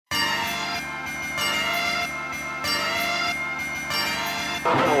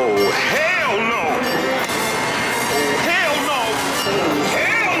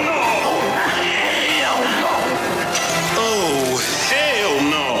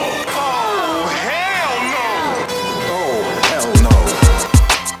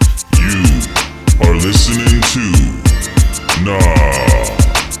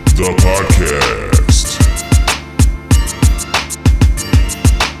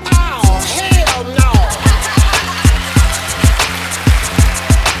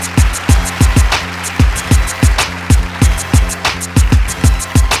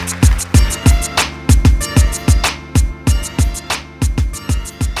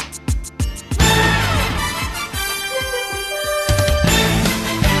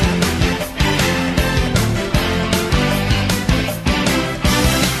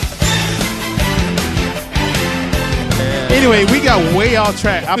got way off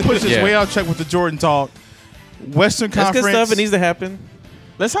track. I pushed this way off track with the Jordan talk. Western Conference. That's good stuff. It needs to happen.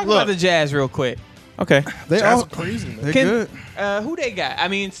 Let's talk about the Jazz real quick. Okay. They Jazz all are crazy, man. They're good. Who they got? I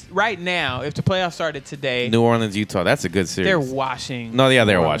mean, right now, if the playoffs started today, New Orleans, Utah. That's a good series. they're washing. No, yeah,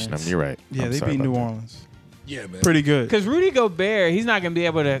 they're New watching them. Orleans. You're right. Yeah, I'm they sorry beat about New that. Orleans. Yeah, man. Pretty good. Because Rudy Gobert, he's not going to be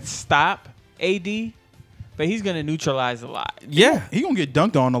able to stop AD, but he's going to neutralize a lot. Yeah. He gonna get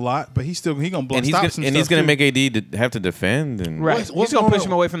dunked on a lot, but he gonna blow And he's stops gonna, and he's stuff, gonna too. make AD have to defend and Right. What's he's going going to push on?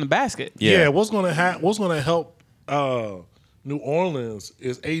 him away from the basket. Yeah, what's gonna help New Orleans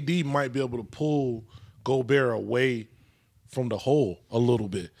is AD might be able to pull Gobert away from the hole a little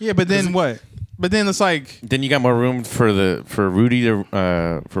bit. Yeah, but then what? But then it's like, Then you got more room for Rudy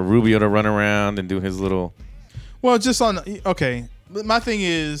to for Rubio to run around and do his little. well, just on okay. My thing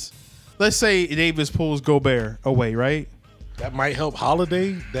is, let's say Davis pulls Gobert away, right? That might help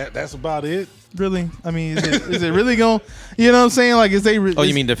Holiday. That's about it. Really? I mean, is it really going? You know what I'm saying? Like, is they? Oh,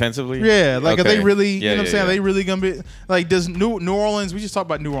 you mean defensively? Yeah, like are Okay. they really? Yeah, you know what I'm yeah, saying? Are yeah. they really gonna be like? Does New Orleans? We just talked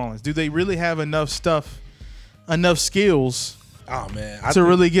about New Orleans. Do they really have enough stuff, enough skills Oh man, to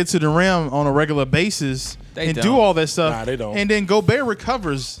really get to the rim on a regular basis They and don't. do all that stuff? Nah, they don't. And then Gobert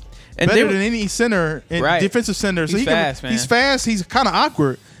recovers And better they- than any center, and Right. defensive center. So He's he fast, man. He's fast. He's kind of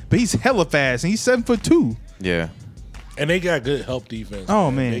awkward, but he's hella fast, and he's 7'2". Yeah. and they got good help defense.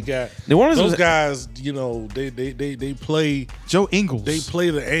 Oh, man. they got New Orleans those was- guys. You know, they play Joe Ingles. they play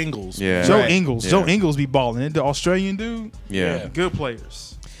the angles. Yeah. Joe Right. Ingles. Yeah. Joe Ingles be balling. And the Australian dude. Yeah. Good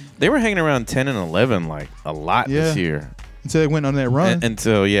players. They were hanging around 10 and 11 like a lot this Yeah. year. Until they went on that run.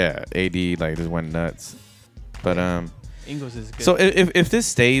 Until AD like just went nuts. But Ingles is good. so if this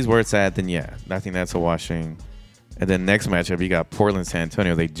stays where it's at, then yeah, I think that's a washing. And then next matchup, you got Portland, San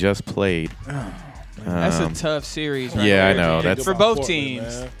Antonio. They just played. that's a tough series. Right yeah, I there. know. That's for About both Portland,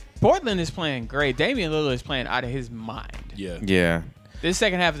 teams. man. Portland is playing great. Damian Lillard is playing out of his mind. Yeah. yeah. This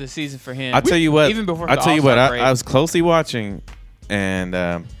second half of the season for him. I'll tell you what. Even before I'll the tell you what. All-Star break. I was closely watching, and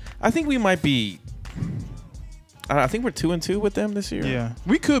I think we might be. I think we're 2-2 with them this year. yeah.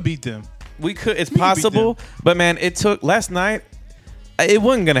 We could beat them. We could. It's We could beat possible, but man, it took last night. It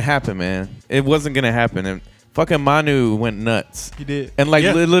wasn't gonna happen, man. It wasn't gonna happen, and fucking Manu went nuts. He did. And like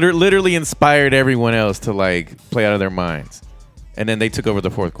Yeah. literally inspired everyone else to like play out of their minds, and then they took over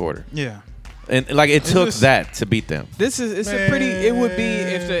the fourth quarter, Yeah. and like it took just- that to beat them. It's a pretty. It would be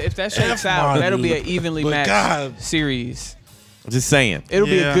if that shakes out. Manu. That'll be an evenly But matched God. series. Just saying. It'll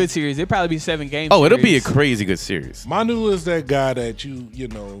be Yeah. a good series. It'll probably be 7 games. Oh, it'll be a crazy good series. Manu is that guy that you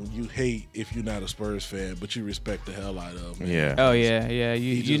hate if you're not a Spurs fan, but you respect the hell out of. Man. Yeah. Oh yeah.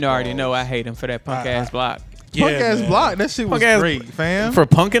 You just already know balls. I hate him for that punk ass block. Punk ass man. block. That shit was Punk ass- great, fam. For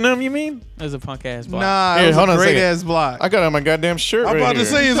punking them, you mean? It was a punk ass block. Nah, Here, it was hold a on a great second. ass block. I got on my goddamn shirt. I'm right about to here.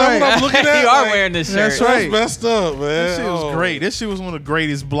 say, is that what I'm looking at? you are Like, wearing this shirt. That's right. That's messed up, man. That shit was Oh. great. That shit was one of the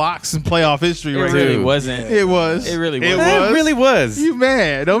greatest blocks in playoff history It right really there. wasn't. It was. It really It was. It was. really was. You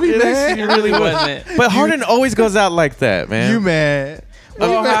mad? Don't be It mad. really wasn't. But Harden always goes out like that, man. You mad?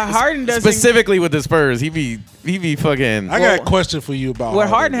 Well, Harden doesn't. Specifically with the Spurs, he be fucking. I got a question for you about What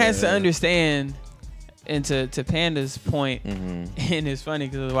Harden has to man. understand, and to Panda's point, Mm-hmm. and it's funny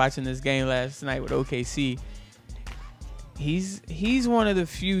because I was watching this game last night with OKC. He's one of the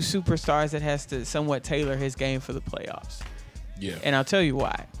few superstars that has to somewhat tailor his game for the playoffs. Yeah. And I'll tell you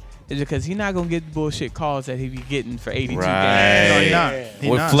why. It's because he's not gonna get the bullshit calls that he be getting for 82 Right. No, games. he not. He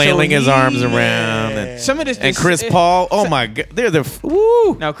with not. flailing So his he- arms around and Some of this and Chris Paul. Oh my god, they're the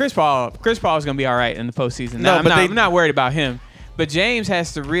woo. Now Chris Paul is gonna be all right in the postseason. No, Now, but I'm not worried about him. But James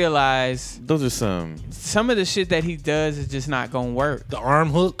has to realize Those are some. of the shit that he does is just not gonna work. The arm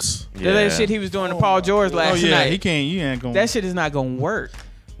hooks. The other shit he was doing to Paul George Oh last yeah, night. he can't. You ain't gonna. That shit is not gonna work.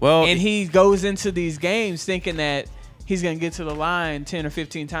 Well, And he goes into these games thinking that he's gonna get to the line 10 or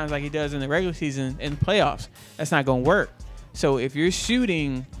 15 times like he does in the regular season in the playoffs. That's not gonna work. So if you're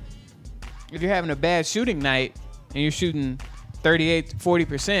having a bad shooting night and you're shooting 38,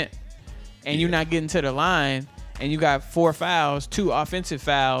 40%, and you're not getting to the line, and you got 4 fouls, 2 offensive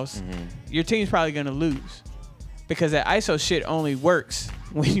fouls, your team's probably gonna lose because that ISO shit only works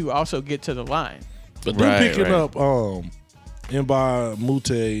when you also get to the line. But them Right, picking right. up Mba Mute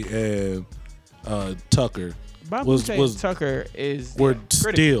and Tucker Bob was Tucker were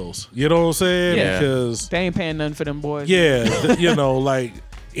critical. steals. You know what I'm saying? Yeah. Because They ain't paying nothing for them boys. like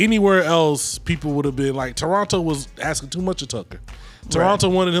anywhere else, people would have been like Toronto was asking too much of Tucker. Toronto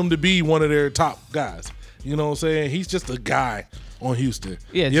wanted him to be one of their top guys. You know what I'm saying? He's just a guy on Houston.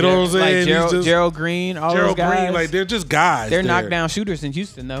 Yeah, you know what I'm saying? Like He's just- Gerald Green, all Gerald those guys. Green, like they're just guys. they're there. knockdown shooters in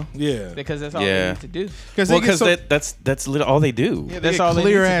Houston, though. Yeah. Because that's all Yeah. they need to do. Because Well, because that's literally all they do. yeah, that's they all get they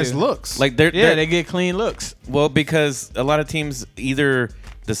need clear to ass do. looks. Like they're Yeah, they get clean looks. well, because a lot of teams either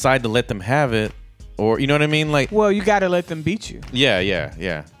decide to let them have it, or you know what I mean. Like, Well, you got to let them beat you.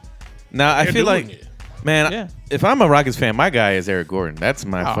 yeah. Now I They're feel doing like, it. man, Yeah. if I'm a Rockets fan, my guy is Eric Gordon. That's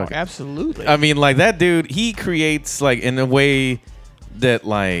my Oh, fucking. absolutely. I mean, like that dude, he creates like in a way that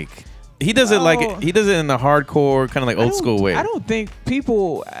like he does it Oh. like he does it in a hardcore kind of like I old don't- school way. I don't think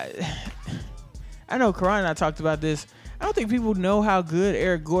people. I know Karan and I talked about this. I don't think people know how good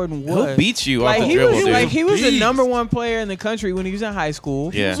Eric Gordon was. He'll beat you off Like the he dribble, was, dude. like he was the Beast. number one player in the country when he was in high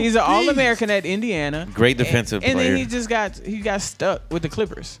school. Yeah. He's an All-American at Indiana. Great defensive and player. then he got stuck with the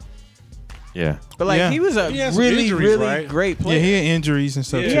Clippers. Yeah. But like Yeah. he was a He had some really, injuries, really right? great yeah, player. he had injuries and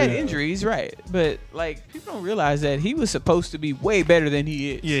stuff. He too. had injuries, right? But like people don't realize that he was supposed to be way better than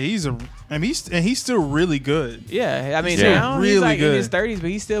he is. Yeah, he's still really good. Yeah, I mean Yeah. now he's Really like in good. his 30s, but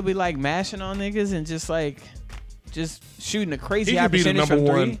he still be like mashing on niggas and just shooting a crazy He high could be the percentage number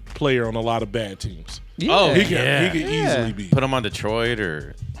from one three. player on a lot of bad teams. Yeah. Oh, He can, Yeah. he can Yeah. easily be. Put him on Detroit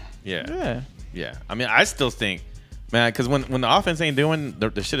or yeah. Yeah. I mean, I still think, man, because when the offense ain't doing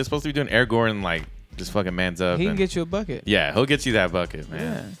the shit it's supposed to be doing, Eric Gordon like just fucking mans up. He can and- get you a bucket. Yeah, he'll get you that bucket, man.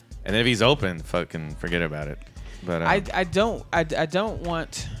 Yeah. And if he's open, fucking forget about it. But I don't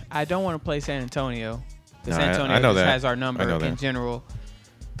want to play San Antonio. Because No, San I Antonio know just that. has our I number know in that. general.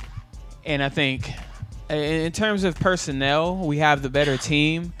 And I think in terms of personnel, we have the better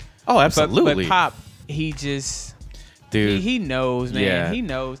team. oh, But absolutely, Pop, he just dude. he knows, man. Yeah. He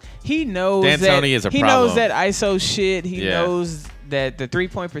knows. He knows D'Antoni that is a he problem. knows that ISO shit. He Yeah. knows that the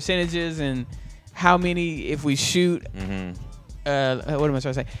 3-point percentages and how many if we shoot Mhm. what am I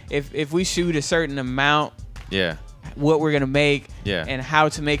trying to say? If we shoot a certain amount, Yeah, what we're gonna make, Yeah. and how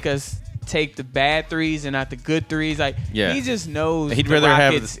to make us take the bad threes and not the good threes. Like Yeah. he just knows He'd the rather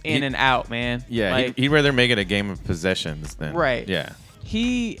have Rockets this- in he- and out, man. yeah. Like, He'd rather make it a game of possessions than Right. Yeah,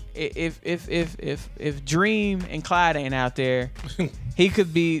 he if Dream and Clyde ain't out there, he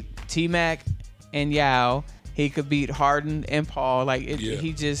could beat T-Mac and Yao. He could beat Harden and Paul. Like Yeah.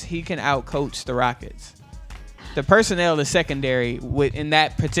 he can outcoach the Rockets. The personnel is secondary in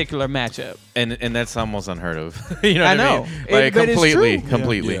that particular matchup. and that's almost unheard of. You know I what know. I mean? It- Like but it's completely, true.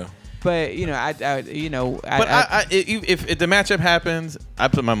 completely. Yeah. But you know, But if the matchup happens, I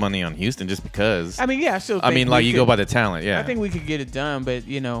put my money on Houston just because. I mean, yeah, I still. I think mean, like we you could- go by the talent. Yeah, I think we could get it done, but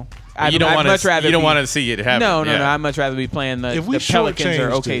you know, you don't I'd want much rather to. You don't be- want to see it happen. No, yeah. I'd much rather be playing If we the Pelicans or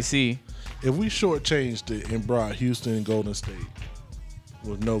shortchanged it. OKC. If we shortchanged it and brought Houston and Golden State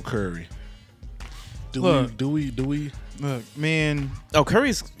with no Curry, do Look. we? Look, man. Oh,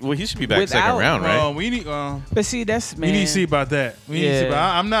 Curry's. Well, he should be back Without- second round, right? We need. But see, that's man. We need to see about that. We need to see Yeah.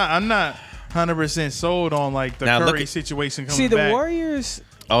 about. I'm not 100% sold on like the Now, look Curry at- situation coming See, the back. Warriors.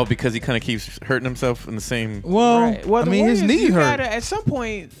 Oh, because he kind of keeps hurting himself in the same. Well, Right. Well, I the mean, Warriors, his knee you hurt. Gotta, at some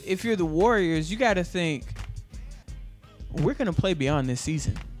point, if you're the Warriors, you got to think we're gonna play beyond this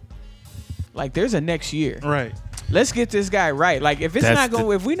season. Like, there's a next year. Right. Let's get this guy right. Like, if it's That's not going,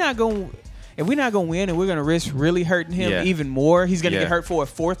 the- if we're not gonna win, and we're gonna risk really hurting him Yeah. even more, he's gonna Yeah. get hurt for a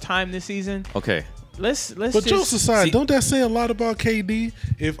fourth time this season. Okay. Let's But just Joseph aside, see- don't that say a lot about KD?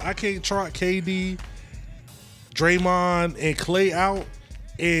 If I can't trot KD, Draymond, and Clay out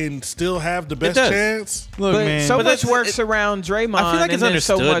and still have the best does. chance, Look, But man. so But much that's- works around Draymond, I feel like it's and then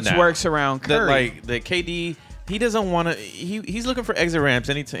so understood much now works around that Curry. like the KD, he doesn't want to. He's looking for exit ramps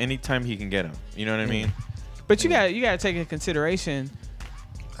anytime he can get them. You know what I mean? but you got to take into consideration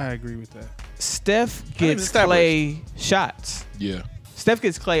I agree with that. Steph it's gets established. Clay shots. yeah, Steph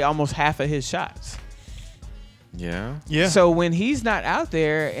gets Clay almost half of his shots. Yeah. Yeah. So when he's not out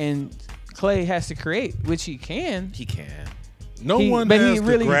there and Clay has to create, which he can, He can. no He- one but has he the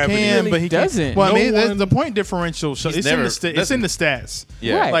really gravity. can, can, really but he doesn't. Can't. Well, I No mean, one- the point differential. He's It's never- in the it's in the stats.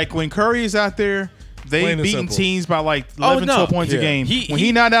 Yeah. Right. Like when Curry is out there, they Plain and beating simple. teams by like Oh, 11, no. 12 points Yeah. a game. He- when he-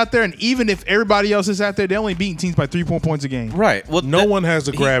 he's not out there, and even if everybody else is out there, they only beating teams by 3 points a game. Right. Well, No one has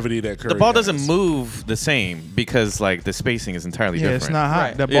the he- gravity that Curry. The ball doesn't has. move the same because like the spacing is entirely Yeah, different. it's not hot.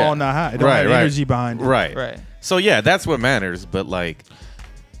 Right. That Yeah. ball not hot. It don't Right, have right. energy behind it. Right. right? So yeah, that's what matters. But like,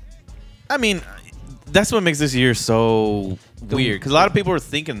 I mean, that's what makes this year so weird because a lot of people are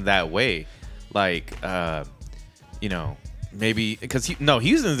thinking that way. Like, you know, maybe because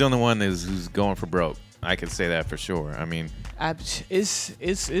Houston's the only one who's going for broke. I can say that for sure. I mean,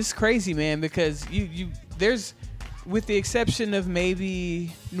 It's crazy, man, because you there's, with the exception of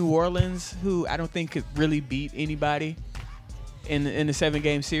maybe New Orleans, who I don't think could really beat anybody in the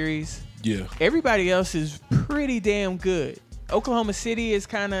 7-game series. Yeah, Everybody else is pretty damn good. Oklahoma City is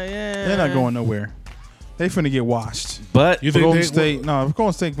kind of They're not going nowhere. They finna get washed. But You think Golden they- State, no, if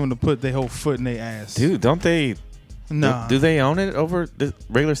Golden State going to put their whole foot in their ass. dude, don't they? nah, Do they own it over the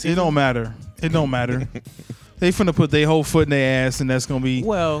regular season? it don't matter. It don't matter. They finna put their whole foot in their ass, and that's gonna be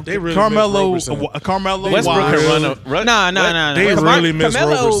Well, They really Carmelo. miss Roberson. Carmelo. Westbrook Wild. can run. No. They really miss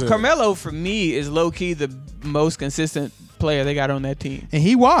Roberson. Carmelo for me is low key the most consistent player they got on that team. and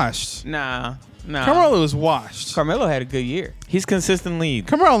he washed. Nah. Carmelo is washed. Carmelo had a good year. He's consistently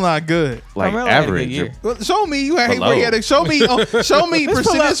Carmelo not good. like Carmelo had a good average. year. Well, show me you had Below. where he had a, show me show me Let's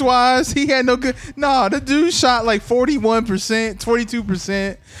pull percentage wise he had no good. No, the dude shot like 41%,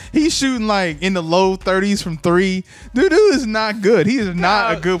 22%. He's shooting like in the low 30s from 3. Dude is not good. He is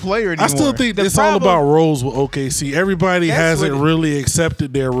not a good player anymore. I still think The it's all problem- about roles with OKC. Everybody That's hasn't what- really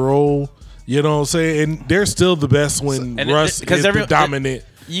accepted their role. You know what I'm saying? And they're still the best when And Russ because is the dominant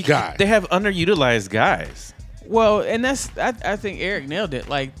You, guy. They have underutilized guys. Well, and I think Eric nailed it.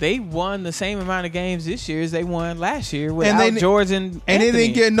 Like they won the same amount of games this year as they won last year without they- George and and they Anthony.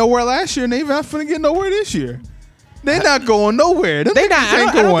 didn't get nowhere last year, and they not finna get nowhere this year. They're not going nowhere. Them They niggas not.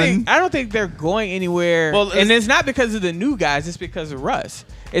 ain't going. I don't think they're going anywhere. Well, and it's not because of the new guys. It's because of Russ.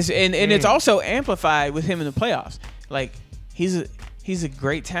 It's it's also amplified with him in the playoffs. Like he's a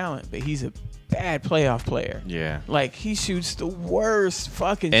great talent, but he's a bad playoff player. Yeah. Like he shoots the worst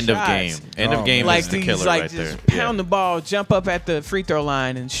fucking End shots. of game. End Oh, of game Like is the he's killer like right just there. pound the ball, jump up at the free throw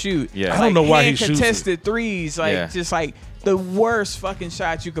line and shoot. Yeah. I don't know why he hand shoots it. contested threes, like Yeah. just like the worst fucking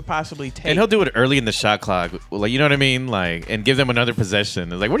shots you could possibly take. And he'll do it early in the shot clock, like you know what I mean, like, and give them another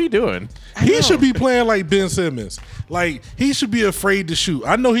possession. It's like, what are you doing? He should be playing like Ben Simmons. Like he should be afraid to shoot.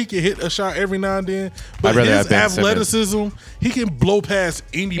 I know he can hit a shot every now and then, but I'd rather his have Ben Simmons. athleticism, he can blow past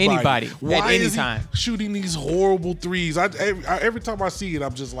anybody. At Why any is time. he shooting these horrible threes? Every time I see it,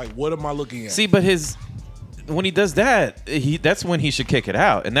 I'm just like, what am I looking at? See, but when he does that, that's when he should kick it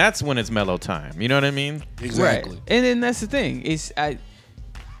out, and that's when it's mellow time. You know what I mean? Exactly. Right. And then that's the thing is,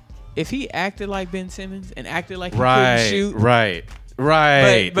 if he acted like Ben Simmons and acted like he Right. couldn't shoot,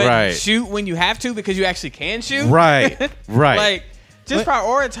 Right. shoot when you have to because you actually can shoot, Right. Right. like just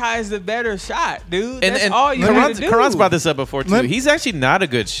prioritize the better shot, dude. And That's all you have Karan's, to do. Karan's brought this up before too. Let- He's actually not a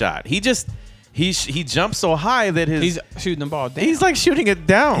good shot. He just he jumps so high that He's shooting the ball down. he's like shooting it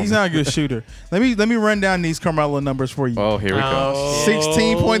down. He's not a good shooter. Let me run down these Carmelo numbers for you. Oh, here we go. Oh,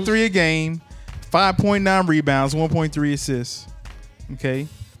 16.3 a game, 5.9 rebounds, 1.3 assists. Okay,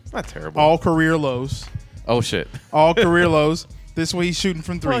 It's not terrible. all career lows. Oh shit. All career lows. This is what he's shooting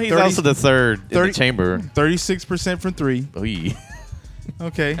from 3. Well, he's also the third in 30 the chamber. 36% from 3. Oy.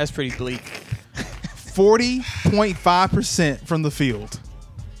 Okay, That's pretty bleak. 40.5% from the field.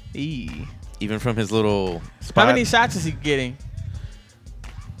 Even from his little How spot. many shots is he getting?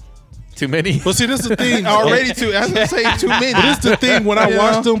 Too many. But see, this is the thing. Already too. I was gonna say too many. But this is the thing. When I You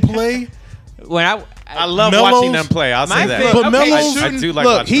watch know? them play, When I love Melo's- watching them play. I'll My say that. thing- But okay, Melo's- I do like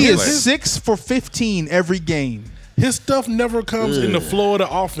Look, watching he him is play. 6 for 15 every game. his stuff never comes in the flow of the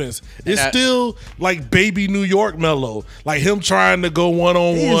offense. It's And still like baby New York Melo, like him trying to go one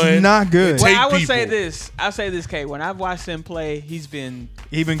on He one. is not good. Take Well, I will say people. this. I'll say this, Kay. When I've watched him play, he's been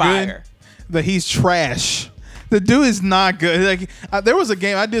Even fire. good, but he's trash. The dude is not good. Like there was a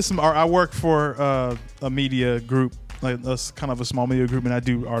game I did some. I work for a media group, like us, kind of a small media group, and I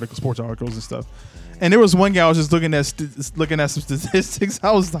do sports articles and stuff. And there was one guy I was just looking at some statistics.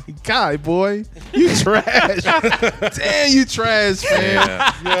 I was like, "God, boy, you trash! Damn, you trash,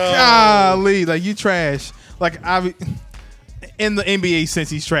 man! Golly, like you trash! Like in the NBA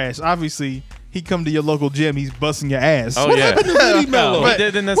sense, he's trash. Obviously, he come to your local gym, he's busting your ass. Oh What yeah. happened to Hoodie Melo? He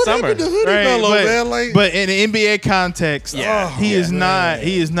did in the What summer. happened to Hoodie Right, Melo, but, man? Like, but in the NBA context, Yeah. he is not.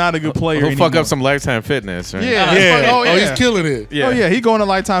 He is not a good player. He'll fuck anymore. up some Lifetime Fitness, right? Yeah. yeah. Oh, yeah. he's killing it. Yeah. Oh yeah, he going to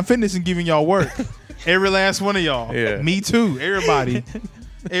Lifetime Fitness and giving y'all work. Every last one of y'all. Yeah. Me too. Everybody.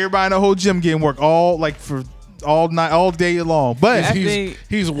 Everybody in the whole gym getting work for all night, all day long. But I He's, think-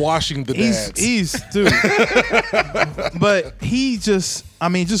 he's washing the dads. he's dude. But he just, I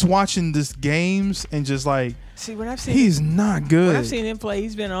mean, just watching this games and just like See, when I've seen he's not when good. I've seen him play,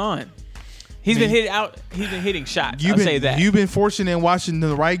 he's been on. He's been hitting out. He's been hitting shots. You've I'll been say that. you've been fortunate in watching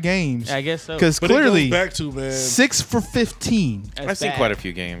the right games. I guess so. Because but clearly it goes back to, man, 6 for 15. That's I've seen bad. quite a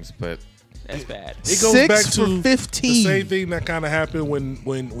few games, but That's bad. it goes 6 back for to 15. the same thing that kind of happened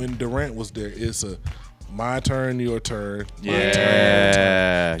when Durant was there. It's a my turn, your turn, my turn, your turn.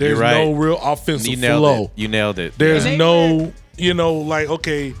 yeah, There's you're right. no real offensive You nailed flow. it. You nailed it. There's And they no, like,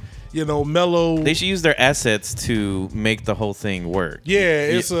 okay, Melo. They should use their assets to make the whole thing work. Yeah,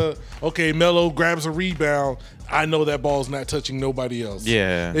 it's okay. Melo grabs a rebound. I know that ball's not touching nobody else.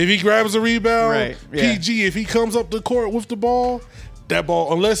 Yeah. If he grabs a rebound, Right, yeah. PG, if he comes up the court with the ball, that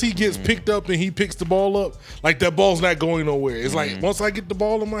ball, unless he gets picked up and he picks the ball up, like that ball's not going nowhere. It's like once I get the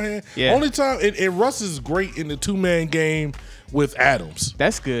ball in my hand, Yeah. only time, and Russ is great in the 2-man game with Adams.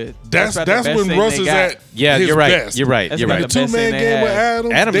 That's good. That's about the best when thing Russ they is got. at Yeah, his you're right. best. You're right. That's You're about right. the best thing 2-man they game with have.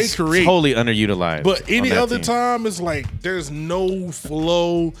 Adams, Adams they create. totally underutilized. But any on that other team. time, it's like there's no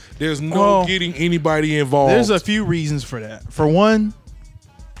flow. There's no Well, getting anybody involved. There's a few reasons for that. For one,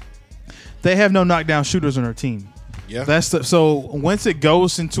 they have no knockdown shooters on their team. yeah. So once it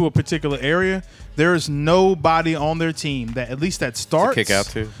goes into a particular area, there is nobody on their team that at least that starts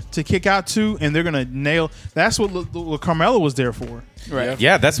to kick out to, and they're gonna nail. That's what Carmelo was there for, Right.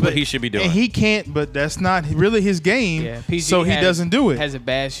 Yeah, that's what he should be doing. and he can't. But that's not really his game. Yeah. PG so he doesn't do it, Had a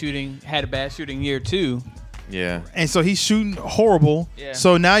bad shooting year too. yeah. and so he's shooting horrible. Yeah.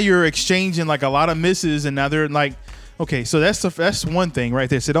 So now you're exchanging like a lot of misses, and now they're like, okay, so that's one thing right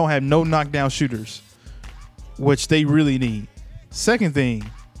there. So they don't have no knockdown shooters, which they really need. Second thing,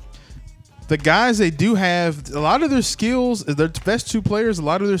 the guys they do have, a lot of their skills, their best two players, a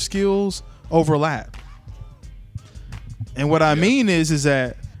lot of their skills overlap. And what I mean is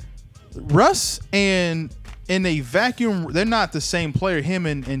that Russ and in a vacuum, they're not the same player. Him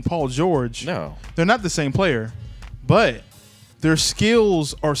and Paul George, No. they're not the same player, but their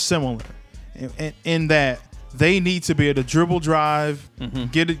skills are similar in that they need to be able to dribble, drive,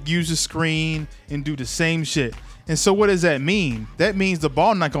 get it, use a screen, and do the same shit. And so, what does that mean? That means the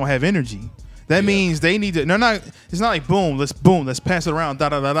ball not gonna have energy. That means they need to. They're not. It's not like boom. Let's pass it around. Da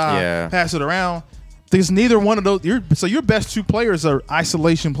da da da. Yeah. Pass it around. Because neither one of those. So your best two players are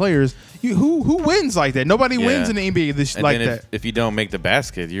isolation players. Who wins like that? Nobody wins in the NBA And like then that. if you don't make the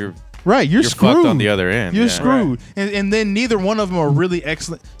basket, you're Right, you're screwed fucked on the other end. You're Yeah. screwed, and then neither one of them are really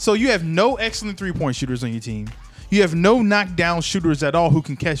excellent. So you have no excellent 3-point shooters on your team. You have no knockdown shooters at all who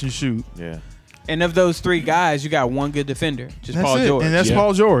can catch and shoot. Yeah. And of those three guys, you got one good defender, just That's Paul it, George. and that's Yeah.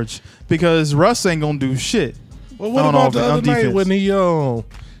 Paul George because Russ ain't gonna do shit. Well, what on about the on other night defense. when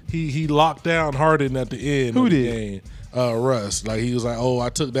he locked down Harden at the end Who of the did? game? Russ. Like he was like, "Oh, I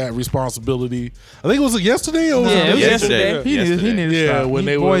took that responsibility." I think it was yesterday. Or was Yeah, it was yesterday. He needed to Yeah, stop. when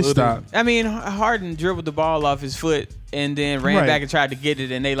they boys were- stop. I mean, Harden dribbled the ball off his foot and then ran Right. back and tried to get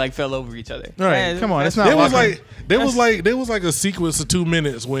it, and they like fell over each other. Right, come on, it's not There was locking. like there was like a sequence of 2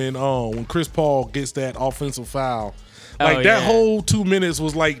 minutes when Chris Paul gets that offensive foul. Like Oh, that yeah. whole 2 minutes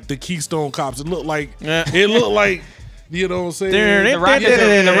was like the Keystone Cops. It looked like Yeah. you know what I'm saying? The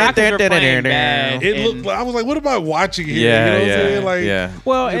Rockets were playing bad. It and- looked like I was like, what am I watching here? Yeah, you know what yeah, I'm saying? Like, yeah.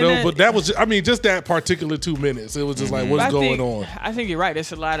 Well, you and know, that- but that was, just that particular 2 minutes. It was just like, But what's I going think, on? I think you're right.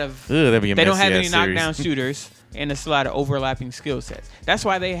 It's a lot of That'd be a they don't have messy any ass series. knockdown shooters, and it's a lot of overlapping skill sets. That's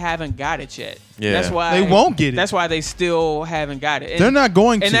why they haven't got it yet. Yeah. That's why They won't get it. That's why they still haven't got it. And, They're not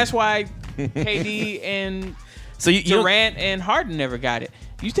going to. and that's why KD and So you Durant and Harden never got it.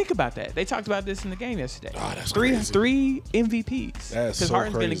 You think about that. They talked about this in the game yesterday. Oh, that's three crazy. MVPs. That's so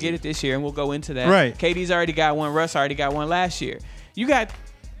Harden's going to crazy. get it this year, and we'll go into that. Right. KD's already got one. Russ already got one last year. You got,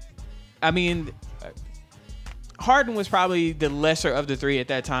 I mean, Harden was probably the lesser of the three at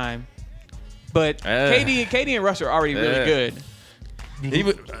that time, but KD and Russ are already really good.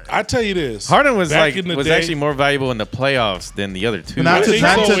 I tell you this, Harden was back in the day, actually more valuable in the playoffs than the other two. Not I to, think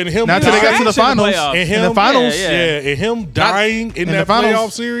not so, to, and him not till they got to the in the finals. playoffs. And him, In the finals, yeah. and him dying in in that the finals.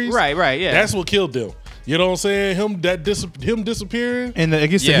 playoff series, Right, yeah. That's what killed them. You know what I'm saying? Him disappearing. and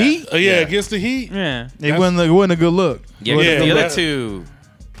against Yeah. the Heat, Yeah, Yeah. against the Heat. Yeah. it wasn't a good look. Yeah, Yeah, the other that- two.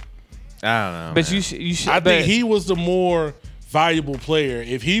 I don't know. But man. you should. I but think he was the more valuable player.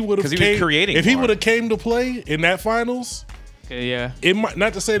 If he would have 'Cause he was creating if he more. would have came to play in that finals, yeah. it might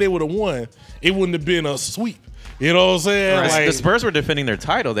not to say they would have won. It wouldn't have been a sweep. You know what I'm saying? Right. Like, the Spurs were defending their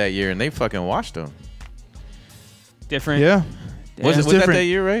title that year, and they fucking washed them. Different. Yeah, Was it's that different. that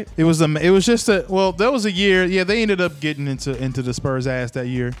year, right? It was just a well. That was a year. Yeah, they ended up getting into the Spurs' ass that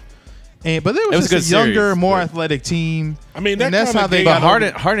year, but there It was was a just good a younger, series, more but- athletic team. I mean, that and that's kinda how they gave- got.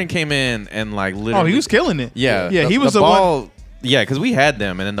 But Harden came in and like literally. Oh, he was killing it. Yeah, yeah. He was the ball. one. Yeah, because we had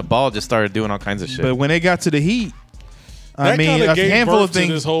them, and then the ball just started doing all kinds of shit. But when they got to the Heat, I that mean, kinda a gave handful birth of to this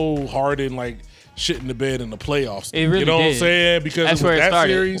things. whole Harden like shit in the bed in the playoffs. It really you know what I'm did. saying? Because That's it where was it that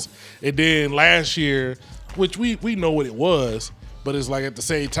started. series, and then last year, which we know what it was, but it's like at the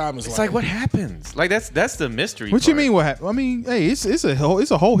same time, it's it's like what happens? Like that's the mystery. What you part. mean? What happened? I mean, hey, it's a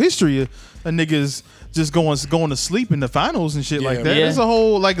whole history of niggas just going to sleep in the finals and shit Yeah. like that. Yeah. There's a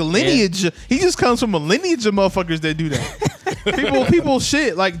whole like a lineage. He just comes from a lineage of motherfuckers that do that. people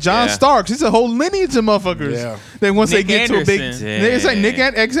shit like John Yeah. Starks. He's a whole lineage of motherfuckers. Yeah. That once Nick they get to a big, Anderson. it's like Nick.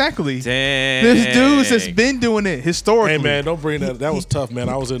 Exactly. Dang. There's dudes that's been doing it historically. Hey man, don't bring that. That was tough, man.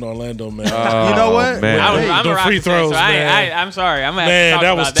 I was in Orlando, man. You know what? Man. I was, Hey, I'm the a free Rockets fan, throws, so man. I'm sorry. I'm gonna have Man, to talk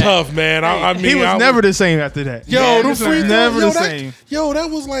that was about that. tough, man. I mean, he was I never the same after that. Yo, Yeah, the this free was throw, never yo, the that, same. Yo, that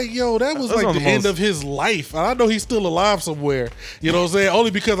was like one the of the end most- of his life. And I know he's still alive somewhere. You know what I'm saying?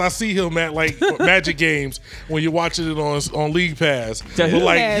 Only because I see him at like Magic games when you're watching it on League Pass. So But, he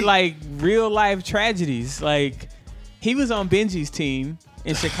like, had like real life tragedies. Like he was on Benji's team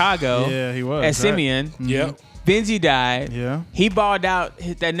in Chicago. Yeah, he was, at right. Simeon. yeah, Benji died. Yeah. He balled out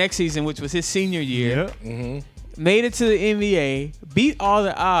that next season, which was his senior year. Yeah. Made it to the NBA, beat all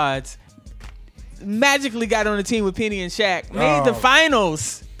the odds, magically got on the team with Penny and Shaq, made the Oh.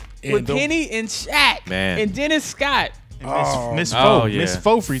 finals And with don't- Penny and Shaq Man. and Dennis Scott. Miss Oh, Foe. yeah. Miss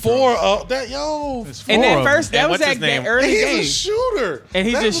Foe free throws. And that first. that And was what's that his name? early he's game. a shooter, And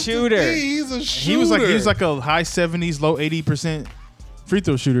he's That a was the shooter. thing. He's a shooter. He was like a high 70s, low 80% free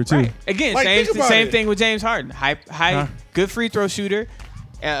throw shooter too. Right. Again, Like, think about same it. thing with James Harden. High, Huh? good free throw shooter.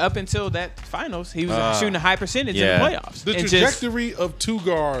 Up until that finals, he was shooting a high percentage yeah. in the playoffs. the And just- trajectory of two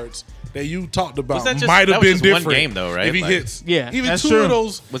guards that you talked about Was that just- might that have was been just one different. game, though, right? If he Like- hits, Yeah. even That's two true. of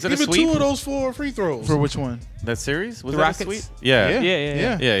those, Was it a even sweep? two of those four free throws. For which one? That series? Was The that Rockets? a sweep? Yeah. Yeah.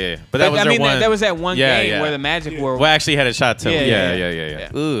 Yeah, yeah. But But that was I their mean, one. that was that one Yeah, game yeah. where the Magic were. Well, actually had a shot to. Yeah, Yeah, yeah, yeah,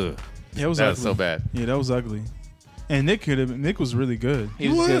 yeah. Ugh. Yeah, it was That ugly. was so bad. Yeah, that was ugly. And Nick was really good. he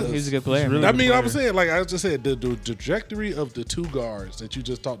was good. was. He was a good player. really man. I mean, player. I was saying, like I just said, the trajectory of the two guards that you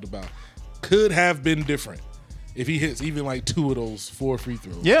just talked about could have been different if he hits even like two of those four free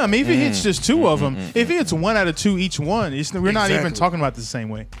throws. Yeah, I mean, if he hits just two of them, if he hits one out of two each one, we're not even Exactly. talking about the same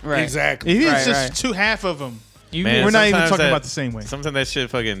way. Right. exactly. If he hits Right, just right. two half of them, You Man, we're not even sometimes talking that- about the same way. Sometimes that shit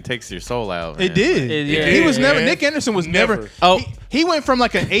fucking takes your soul out. It man. did. Yeah. He was never. Yeah. Nick Anderson was never. Never. Oh. he went from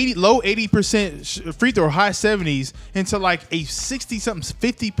like an 80, low 80% free throw, high 70s, into like a 60 something,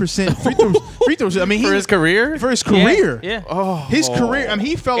 50% free throws. I mean, For his career? for his career. Yeah. Oh. His career. I mean,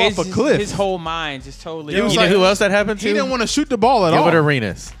 he fell It's off a just- cliff. His whole mind just totally. It was You like- know who else that happened to? He didn't want to shoot the ball at all. Gilbert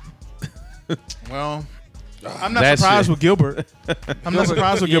Arenas. Well, I'm not That surprised shit. with Gilbert. I'm not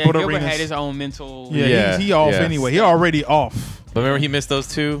surprised with Yeah, Gilbert Gilbert Arenas. had his own mental. Yeah, Yeah, he off yeah. anyway. He already off. But remember he missed those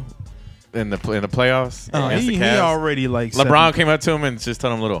two in the playoffs against He the Cavs. already like LeBron came up to him and just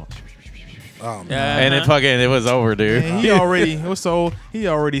told him little, Oh, man. Yeah. and it was over, dude. And he already what's so he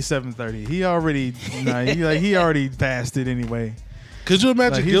already 730. He already he already passed it anyway. Could you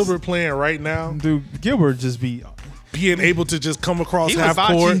imagine Like, he's- Gilbert playing right now, Dude, Gilbert just be being able to just come across He half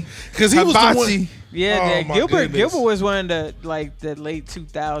Hibachi. court? Because he was the Hibachi. one. Yeah, Oh, yeah, my Gilbert. goodness. Gilbert was one of the late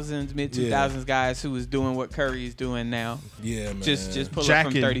 2000s, mid 2000s guys who was doing what Curry is doing now. Yeah, man. Just pull up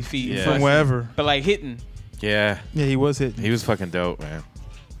Jacking from 30 feet, Yeah. from wherever. but like hitting. Yeah, Yeah, he was hitting. he was fucking dope, man.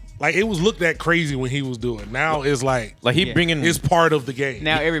 like it was looked at crazy when he was doing. Now it's like Like he Yeah. bringing. it's part of the game.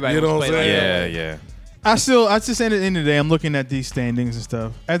 Now everybody You know wants what to I'm play like saying? yeah, that. yeah. I just at the end of the day, I'm looking at these standings and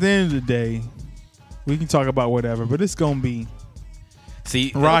stuff. At the end of the day, we can talk about whatever, but it's gonna be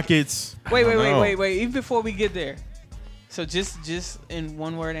See, Rockets. Wait, don't know. wait. Even before we get there, so just in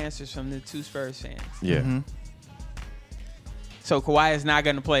one word answers from the two Spurs fans. Yeah. Mm-hmm. So Kawhi is not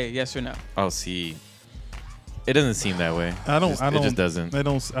going to play, yes or no? Oh, see, it doesn't seem that way. I don't. It just doesn't. I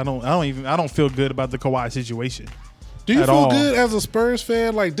don't feel good about the Kawhi situation. Do you At feel all. good as a Spurs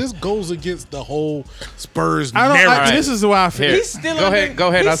fan? Like this goes against the whole Spurs I don't. narrative. This is why I feel. Here. He's still Go under, ahead, go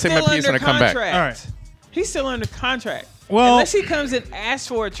ahead, he's I'll say my still piece when under I come back. contract. All right. He's still under contract. Well- Unless he comes and asks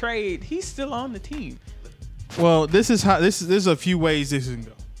for a trade, he's still on the team. Well, this is how. There's a few ways this can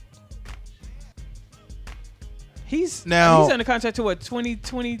go. He's Now- he's under contract to what,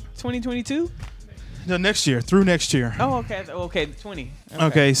 2022? No, next year, through next year. Oh, okay, 20.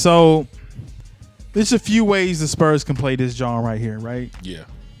 Okay, so there's a few ways the Spurs can play this John right here, right? yeah.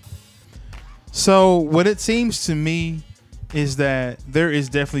 So what it seems to me is that there is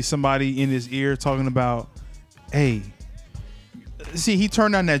definitely somebody in his ear talking about, hey, see, he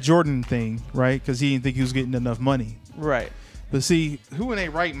turned down that Jordan thing, right? Because he didn't think he was getting enough money. Right. But see, who in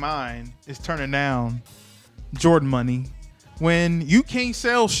their right mind is turning down Jordan money when you can't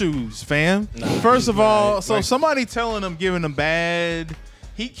sell shoes, fam? First of all, right, so right. somebody telling him, giving him bad,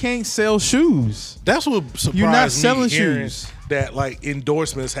 he can't sell shoes. That's what surprised You're not me selling hearing shoes. that like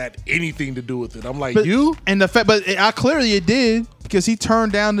endorsements had anything to do with it. I'm like, But you? and the fact, but I clearly it did because he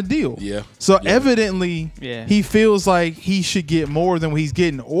turned down the deal. Yeah. So Yeah. evidently, Yeah. he feels like he should get more than what he's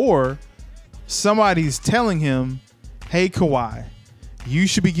getting, or somebody's telling him, "Hey, Kawhi, you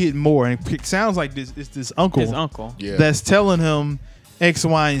should be getting more." And it sounds like it's this uncle, His uncle. Yeah. that's telling him X,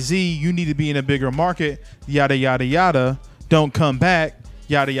 Y, and Z. You need to be in a bigger market. Yada yada yada. don't come back,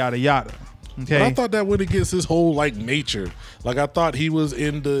 yada yada yada. Okay, But I thought that went against his whole like nature. Like I thought he was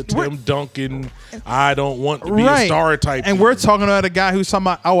in the Tim Duncan, I don't want to be a star type. And we're talking about a guy who's talking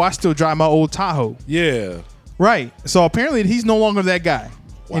about, oh, I still drive my old Tahoe. Yeah. Right. So apparently he's no longer that guy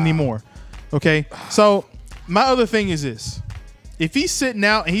anymore. Okay. So my other thing is this. If he's sitting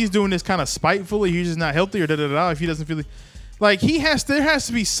out and he's doing this kind of spitefully, he's just not healthy or da-da-da, if he doesn't feel like there has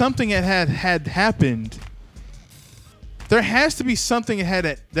to be something that had happened. There has to be something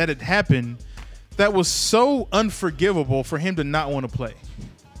that had happened that was so unforgivable for him to not want to play.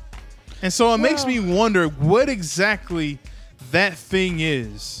 And so it makes me wonder what exactly that thing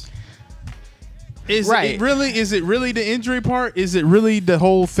is. Is it really the injury part? Is it really the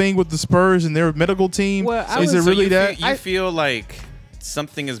whole thing with the Spurs and their medical team? Well, is it really that? You feel like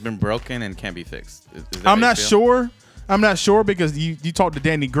something has been broken and can't be fixed? Is that I'm how not you feel? sure. I'm not sure because you talk to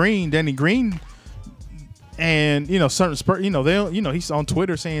Danny Green. Danny Green, and certain Spurs, he's on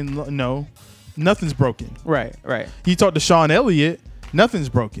Twitter saying no, nothing's broken. Right. You talk to Sean Elliott, nothing's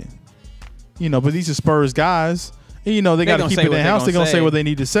broken. But these are Spurs guys. And, they got to keep it in the house. They're gonna say what they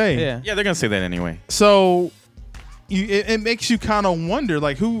need to say. Yeah. Yeah, they're gonna say that anyway. So, it makes you kind of wonder,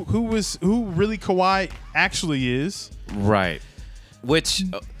 like who really Kawhi actually is. Right. Which,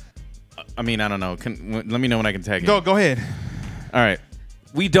 I mean, I don't know. Let me know when I can tag in. Go ahead. All right.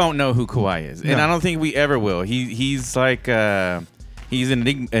 We don't know who Kawhi is, and No. I don't think we ever will. He's like he's an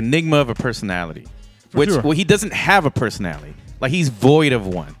enigma of a personality, which sure. he doesn't have a personality. Like he's void of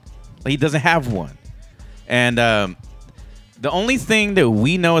one. Like he doesn't have one. And the only thing that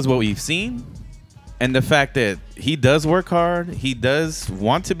we know is what we've seen, and the fact that he does work hard. He does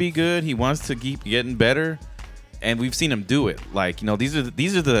want to be good. He wants to keep getting better, and we've seen him do it. Like these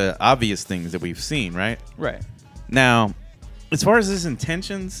are the obvious things that we've seen, right? Right. Now, as far as his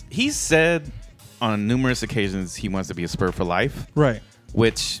intentions, he's said on numerous occasions he wants to be a Spur for life. Right.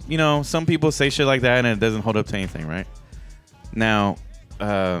 Which, some people say shit like that and it doesn't hold up to anything, right? Now,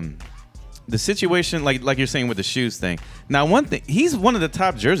 the situation, like you're saying with the shoes thing. Now, one thing, he's one of the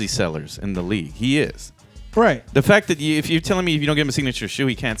top jersey sellers in the league. He is. Right. The fact that if you're telling me if you don't give him a signature shoe,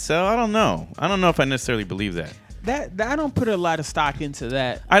 he can't sell, I don't know. I don't know if I necessarily believe that. That I don't put a lot of stock into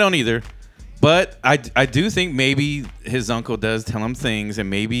that. I don't either. But I do think maybe his uncle does tell him things, and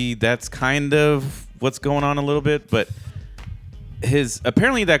maybe that's kind of what's going on a little bit. But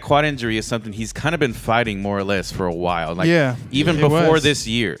apparently that quad injury is something he's kind of been fighting more or less for a while. Like even it before was. this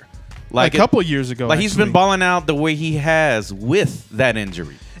year. Like a couple of years ago. Like he's been balling out the way he has with that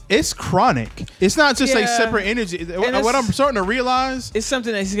injury. It's chronic. It's not just a Yeah. separate energy. it's- What I'm starting to realize, It's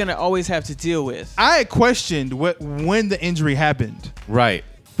something that he's gonna always have to deal with. I had questioned when the injury happened. Right.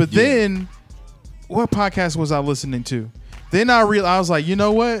 But then, what podcast was I listening to? Then I realized, I was like, you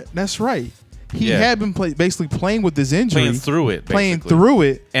know what? That's right. He Yeah. had been basically playing with this injury. Playing through it, Playing basically. through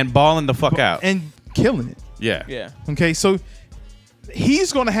it. And balling the fuck out. And killing it. Yeah. Yeah. Okay, so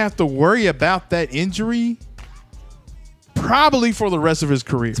he's going to have to worry about that injury probably for the rest of his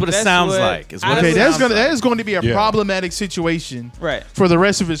career. That's what it That's sounds what like. It's I what Okay, it that sounds is going to be a Yeah. problematic situation Right. for the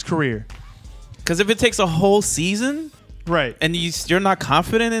rest of his career. Because if it takes a whole season Right. and you're not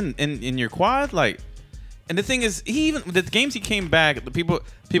confident in your quad, like, and the thing is, the games he came back, the people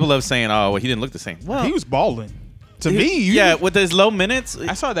love saying, oh, well, he didn't look the same. Well, He was balling. To me, yeah, with his low minutes.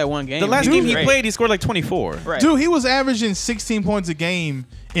 I saw that one game. The last was game he great. played, he scored like 24. Right. dude, he was averaging 16 points a game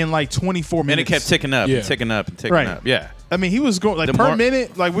in like 24 minutes. And it kept ticking up Yeah. and ticking up and ticking Right. up. Yeah. I mean, he was going like The per more-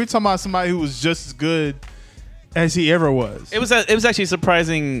 minute. Like we're talking about somebody who was just as good as he ever was. It was actually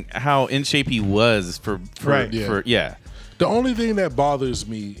surprising how in shape he was for Right. yeah. The only thing that bothers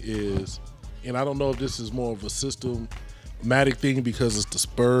me is, and I don't know if this is more of a systematic thing because it's the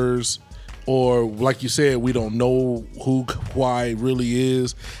Spurs, or like you said, we don't know who Kawhi really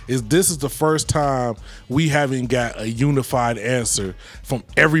is this is the first time we haven't got a unified answer from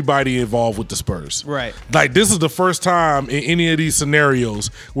everybody involved with the Spurs. Right. Like this is the first time in any of these scenarios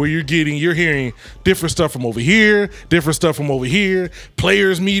where you're hearing different stuff from over here, different stuff from over here,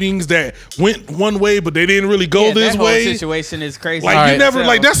 players meetings that went one way but they didn't really go Yeah, this that whole way. situation is crazy. Like All you never So-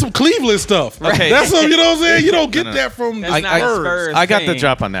 like that's some Cleveland stuff. Okay. That's some, you know what I'm saying? You don't get No. that from That's the not Spurs. Spurs. I got the thing.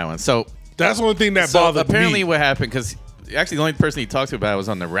 drop on that one. So That's the only thing that So bothered apparently me. what happened, because actually the only person he talked about was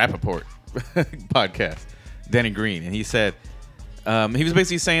on the Rappaport podcast, Danny Green. And he said, he was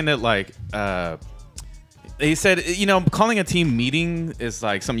basically saying that like, he said, calling a team meeting is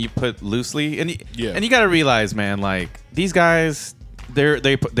like something you put loosely. And you got to realize, man, like these guys,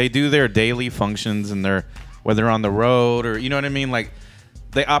 they do their daily functions and whether they're on the road or, you know what I mean? Like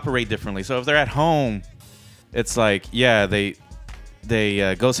they operate differently. So if they're at home, it's like, yeah, they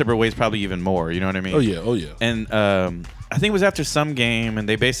go separate ways probably even more. You know what I mean? Oh yeah. And I think it was after some game, and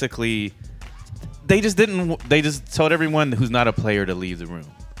they basically they just told everyone who's not a player to leave the room.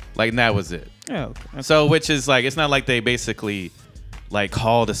 Like, and that was it. Yeah. Okay. So, which is like, it's not like they basically like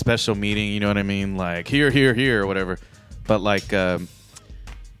called a special meeting, you know what I mean? Like here, or whatever. But like,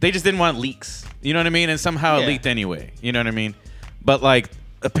 they just didn't want leaks, you know what I mean? And somehow it leaked anyway, you know what I mean? But like,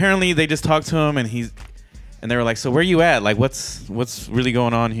 apparently they just talked to him, and they were like, so where you at? Like, what's really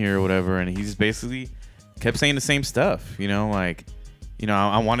going on here or whatever? And he's basically kept saying the same stuff, you know, like, you know,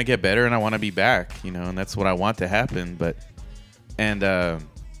 I want to get better and I want to be back, you know, and that's what I want to happen. But, and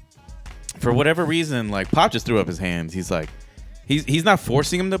for whatever reason, like, Pop just threw up his hands. He's like, he's not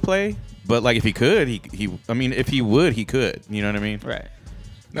forcing him to play, but like, if he could, I mean, if he would, he could, you know what I mean? Right.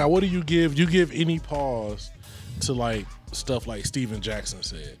 Now, what do you give? You give any pause to like stuff like Steven Jackson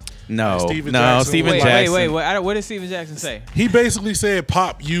said? No, Like Steven no, Jackson Steven was Jackson. Wait. What did Steven Jackson say? He basically said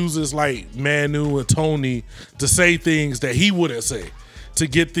Pop uses like Manu and Tony to say things that he wouldn't say to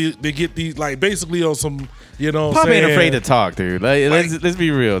get the like basically on some, you know, Pop saying, ain't afraid to talk, dude. Like, let's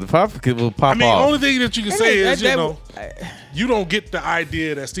be real. The Pop will pop I mean, off. only thing that you can say is, That- you know, you don't get the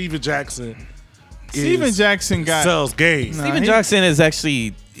idea that Steven Jackson sells games. Nah, Steven he- Jackson is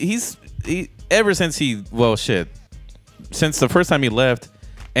actually ever since since the first time he left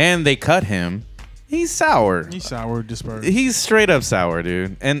and they cut him, he's sour. He's sour, dispersed. He's straight up sour,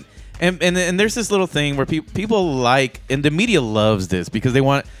 dude. And there's this little thing where people like, and the media loves this because they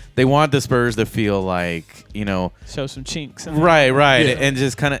want the Spurs to feel like, you know, Show some chinks. right, Yeah. and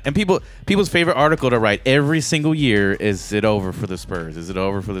just kind of, and people's favorite article to write every single year is it over for the Spurs? Is it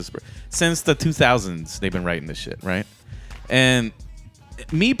over for the Spurs? Since the 2000s, they've been writing this shit, right? And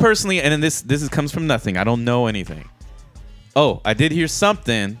me personally, and this comes from nothing. I don't know anything. Oh, I did hear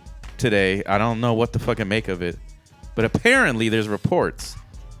something today. I don't know what the fucking make of it, but apparently there's reports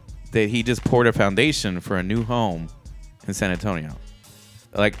that he just poured a foundation for a new home in San Antonio.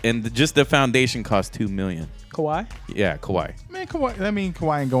 Like, and just the foundation cost $2 million. Kawhi? Yeah, Kawhi. Man,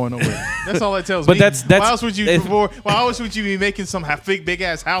 Kawhi ain't going nowhere. That's all that tells But me. that's- why else would you be making some big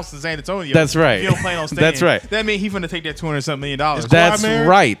ass house in San Antonio? That's right. If you don't plan on staying. That's right. That means he's gonna take that $200-something million. That's married?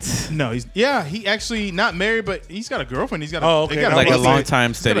 right. No, he actually not married, but he's got a girlfriend. He's got okay. they got Like a He's long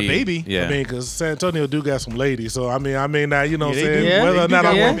time got a steady baby. Yeah. I mean, because San Antonio do got some ladies, so I mean, now, you know what I'm Yeah, they saying? do. Yeah, Whether they or do not got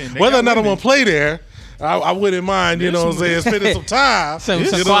I women. want, They whether or got not I'm women. gonna play there, I wouldn't mind, you know what I'm saying, spending some time. Some you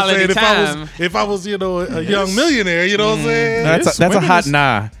know what I'm quality saying? time. If I was, you know, a young millionaire, you know what I'm saying? That's a women hot is-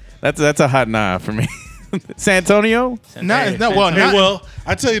 nah. That's a hot nah for me. San Antonio? Not well. Well, Not, Well,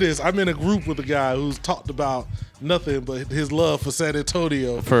 I tell you this, I'm in a group with a guy who's talked about nothing but his love for San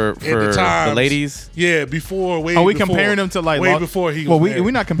Antonio For the ladies? Yeah, before way. are we before, comparing them to like way Los- before he? Well, was married. we're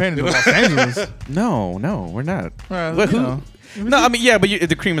not comparing them to Los Angeles. No, we're not. Well, But you who? know. No, I mean, yeah, but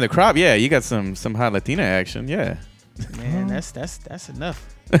the cream of the crop. Yeah, you got some hot Latina action. Yeah. Man, that's enough.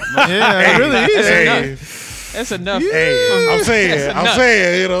 Yeah, it really is. Hey, That's enough. hey, I'm enough.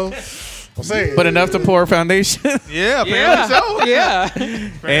 saying, you know, I'm saying. But enough to pour a foundation. Yeah, apparently Yeah. so.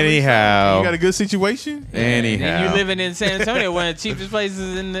 Yeah. Anyhow. You got a good situation. Anyhow. And you living in San Antonio, one of the cheapest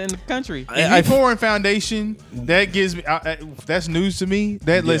places in the country. If he pouring foundation, that gives me that's news to me.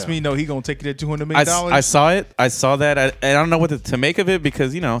 That lets Yeah. me know he gonna take it at $200 million. I saw it. I saw that. And I don't know what to make of it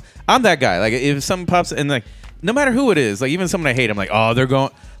because, you know, I'm that guy. Like, if something pops and, like, no matter who it is, like, even someone I hate, I'm like, oh, they're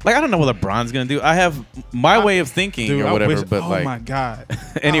going. Like, I don't know what LeBron's going to do. I have my way of thinking Dude, or whatever. I wish, but, oh like, my god.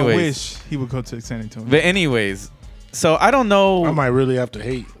 anyways. I wish he would go to San Antonio. But, anyways, so I don't know. I might really have to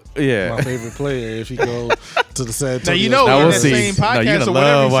hate Yeah. my favorite player if he go to the San Now Antonio. you know Now in we'll that see. same No, podcast you're gonna or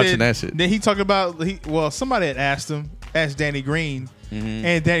whatever love he watching said, that shit. Then he talked about somebody had asked Danny Green,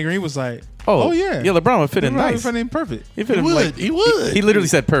 and Danny Green was like, "Oh yeah, Yeah, LeBron would fit in LeBron nice. would fit in perfect. He fit in would. like- He would. He literally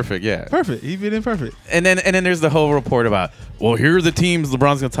said perfect, yeah. Perfect. He fit in perfect. And then there's the whole report about, well, here are the teams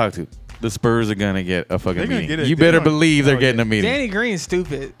LeBron's going to talk to. The Spurs are going to get a fucking They're gonna meeting. get it. You They're better gonna- believe they're oh, getting yeah. a meeting. Danny Green's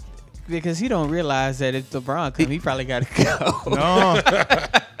stupid because he don't realize that if LeBron come, he probably got to go. No,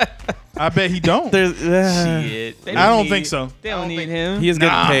 I bet he don't. There's, Shit. They I don't need- think so. They I don't don't need think- him. he is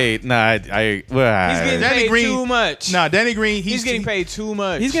getting paid. Nah, He's getting Danny paid Green- too much. Nah, Danny Green. he's getting paid too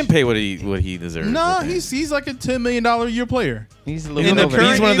much. He's getting paid what he deserves. No, I think. he's like a $10 million a year player. He's a In little the bit over current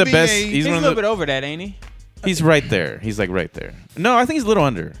that. he's one of the NBA, best. he's He's He's a one little of bit the. over that, ain't he? He's right there. He's like right there. No, I think he's a little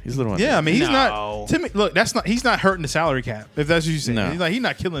under. He's a little under. Yeah, I mean he's No. not. To me, look, that's not. He's not hurting the salary cap. If that's what you say, No. he's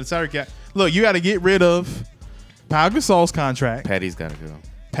not killing the salary cap. Look, you got to get rid of Pau Gasol's contract. Patty's got to go.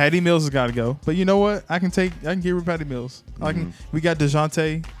 Patty Mills has got to go. But you know what? I can get rid of Patty Mills. We got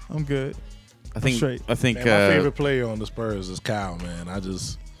DeJounte. I'm good. I think. straight. I think. Man, my favorite player on the Spurs is Kyle, man.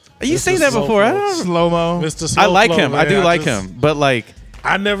 You It's say just that slow before. I flow. don't. Slow mo. Mr. I Slow like Flow, him. I man. do like just- him. But like,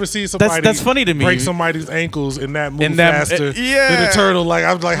 I never see somebody that's funny to me. break somebody's ankles and that move In that- faster yeah. than a turtle. Like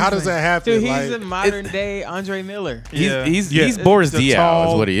I was like, how does that happen? Dude, he's like, a modern day Andre Miller. He's Boris He's a Diaw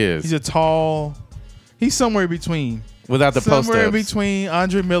tall- is what he is. He's a tall. He's somewhere between. Without the post Somewhere ups. between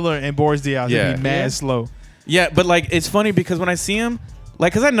Andre Miller and Boris Diaw. Yeah. He'd be mad Yeah. slow. Yeah, but like it's funny because when I see him,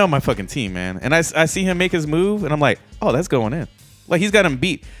 like, cause I know my fucking team, man, and I see him make his move, and I'm like, oh, that's going in. Like he's got him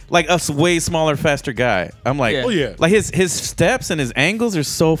beat. Like a way smaller, faster guy. I'm like, Yeah. Oh, yeah. Like his steps and his angles are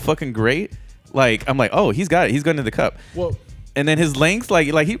so fucking great. Like I'm like, oh, he's got it. He's going to the cup. well, And then his length, like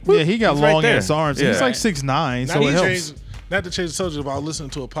he Yeah, he got he's right long there. ass arms. Yeah. He's like 6'9", not so to it helps. change, not to change the subject, but I was listening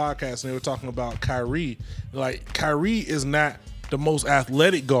to a podcast and they were talking about Kyrie. Like Kyrie is not the most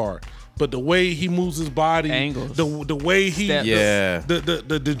athletic guard, but the way he moves his body, Angles. the way he, Steps. Yeah.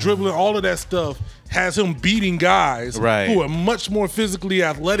 the dribbling, all of that stuff has him beating guys Right. who are much more physically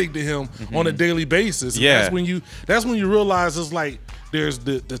athletic to him on a daily basis. And Yeah. that's when you realize it's like there's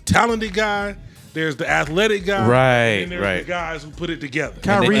the talented guy, there's the athletic guy, Right, and there's right. the guys who put it together.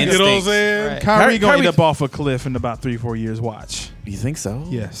 Kyrie- And the you know what I'm instincts. saying? Right. Kyrie gonna Kyrie- end up off a cliff in about 3-4 years. Watch. You think so?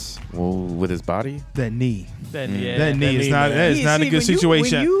 Yes, Well, with his body. that knee. Then, yeah, That knee is knee, not. man. That is Yeah, not see, a good when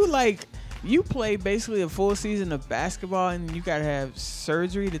situation. When you like, you play basically a full season of basketball, and you gotta have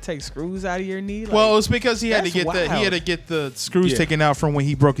surgery to take screws out of your knee. Like, Well, it's because he had to that's get the wild. screws Yeah. taken out from when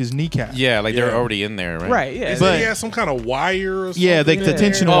he broke his kneecap. Yeah, like they're Yeah. already in there, right? right, yeah. Isn't But- he has some kind of wire or something? Yeah, the Yeah.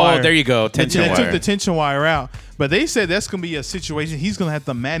 tension Oh, wire. there you go. Tension They wire. took the tension wire out, but they said that's gonna be a situation he's gonna have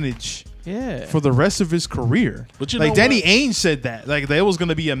to manage yeah. for the rest of his career. But you like know Danny what? Ainge said that, like there was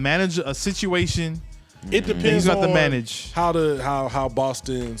gonna be a situation. It He's depends got to on manage. how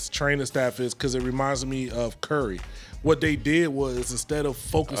Boston's training staff is, because it reminds me of Curry. What they did was, instead of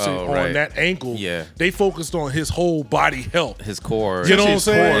focusing Oh, on right. that ankle, Yeah. they focused on his whole body health. His core. You know what I'm his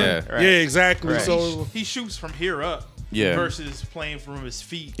saying? core. Yeah. Right. Yeah, exactly. Right. So He shoots from here up, Yeah. versus playing from his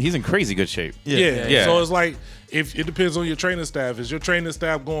feet. He's in crazy good shape. yeah. Yeah. So it's like, if it depends on your training staff. Is your training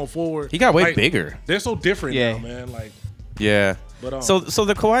staff going forward? He got way like, bigger. They're so different Yeah. now, man. Like, Yeah. But, so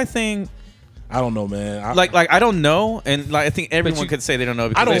the Kawhi thing, I don't know, man. like I don't know, and like I think everyone you- could say they don't know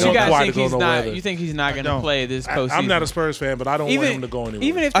because I don't they But you want don't. guys Kawhi think to go he's nowhere not? either. You think he's not going to don't. play this postseason? I'm not a Spurs fan, but I don't want him to go anywhere.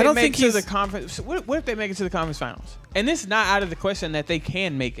 Even if I they don't make think it to the he's- conference, what if they make it to the conference finals? And it's not out of the question that they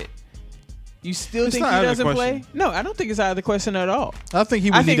can make it. You still It's think not he out of the doesn't play? question. No, I don't think it's out of the question at all. I think he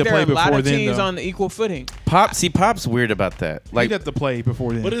I would need think to there play are a lot before of then. teams Though. on the equal footing. Pop's weird about that. Like He'd have to play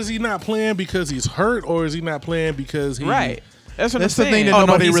before then. But is he not playing because he's hurt, or is he not playing because he? Right. That's what That's I'm the saying. thing that oh no,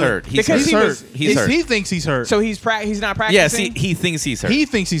 nobody he's really- hurt. He's Because hurt. he was- He's hurt. He thinks he's hurt. So he's not practicing. Yeah, see, he thinks he's hurt. He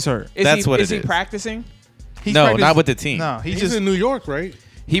thinks he's hurt. That's what is it he is. practicing? He's No, practiced- not with the team. No, he's He's just in New York, right?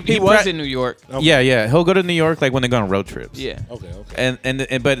 He was prac- in New York. Yeah, he'll go to New York like when they go on road trips. Yeah. Okay.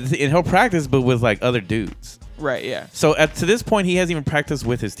 and he'll practice, but with like other dudes. Right. Yeah. So to this point, he hasn't even practiced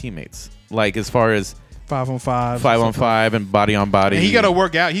with his teammates. Like as far as 5-on-5, 5-on-5 and body on body. And he got to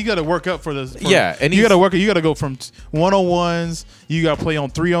work out. He got to work up for the. Yeah, and you he's- got to work. You got to go from 1-on-1s. You got to play on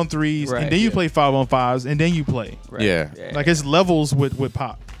 3-on-3s, Right, and then you yeah. play 5-on-5s, and then you play. Right. Yeah. Like it's levels with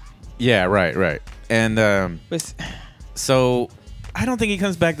Pop. Yeah, right. And But so I don't think he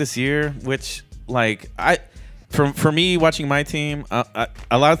comes back this year. Which for me watching my team,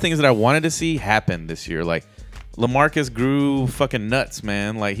 a lot of things that I wanted to see happened this year. Like LaMarcus grew fucking nuts,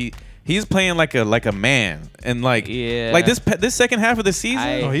 man. Like he's playing like a man, and like this second half of the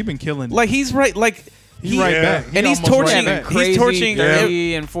season, Oh, he been killing. like he's right, like He's right yeah. back. and he's almost torching. right back. He's crazy torching.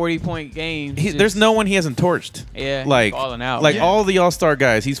 30 and 40-point games. There's no one he hasn't torched. Yeah, he's like balling out. like Yeah. all the All-Star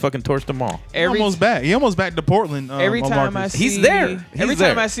guys, he's fucking torched them all. He almost back. He almost back to Portland. Every time I Marcus. see, He's there. He's every there.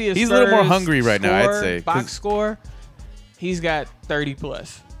 time I see a He's a little more Spurs hungry right now, I'd score, say, 'cause- box score, he's got 30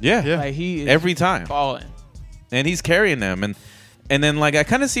 plus. Yeah, Yeah. Like he is every time, balling. and he's carrying them, and then like I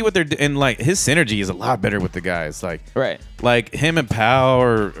kind of see what they're doing. And like his synergy is a lot better with the guys. Right. Like him and Powell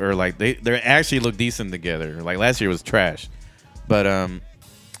or like they actually look decent together. Like last year was trash, but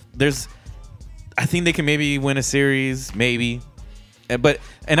I think they can maybe win a series, maybe. But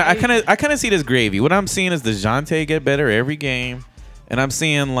I kind of see it as gravy. What I'm seeing is DeJounte get better every game, and I'm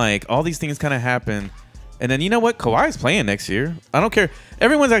seeing like all these things kind of happen. And then you know what? Kawhi's playing next year. I don't care.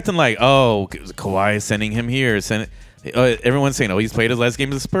 Everyone's acting like, oh, Kawhi is sending him here. Everyone's saying, oh, he's played his last game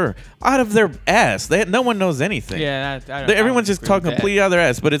as a Spur. Out of their ass. No one knows anything. Yeah. Everyone's just talking completely out of their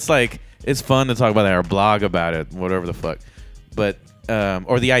ass. But it's like, it's fun to talk about that or blog about it, whatever the fuck. But,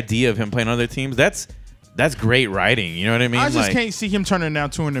 or the idea of him playing on other teams, that's great writing. You know what I mean? I just Like, can't see him turning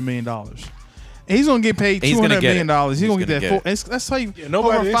down $200 million. He's gonna get paid He's gonna $200 get million. it. He's He's gonna gonna get get that. That's like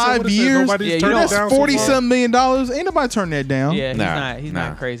nobody- over they said 5 what it said, years. nobody's Yeah, you turned know, it That's down so far. $40-something million. Ain't nobody turn that down. Yeah, he's Nah.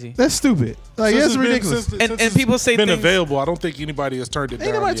 not crazy. That's stupid. Like Since that's it's been- ridiculous. since And it's people say been things- available. I don't think anybody has turned it down.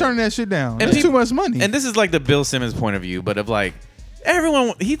 Ain't nobody yet. turning that shit down. And That's peop- too much money. And this is like the Bill Simmons point of view, but of like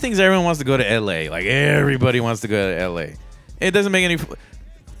everyone, he thinks everyone wants to go to LA. Like everybody wants to go to LA. It doesn't make any.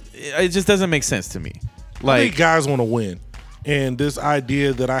 It just doesn't make sense to me. I think Like guys want to win, and this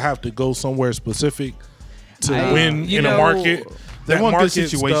idea that I have to go somewhere specific to win you in a know, market. they that want good market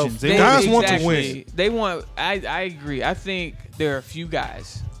situations. stuff- They guys want to exactly. win. They want. I agree. I think there are a few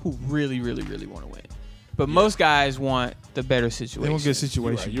guys who really, really, really want to win, but most guys want the better situation. they want good You're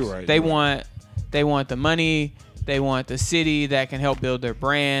situations. right. You're right. They want the money. They want the city that can help build their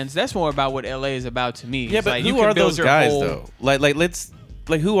brands. That's more about what LA is about to me. yeah, It's but like, you who can are build those your guys whole- though?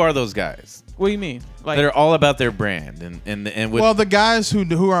 Like who are those guys? What do you mean? Like They're all about their brand and with, Well, the guys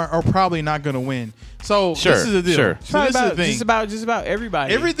who are probably not going to win. So Sure, this is the deal. sure. So probably this is the about, thing. just about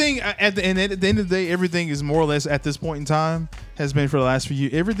everybody. Everything at the end of the day, everything is more or less at this point in time has been for the last few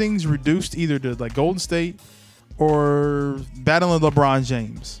years. Everything's reduced either to like Golden State or battling LeBron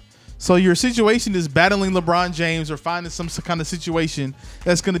James. So your situation is battling LeBron James or finding some kind of situation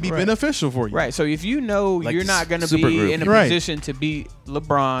that's going to be Right. beneficial for you. Right. So if you know Like you're not going to super be group. in a Right. position to beat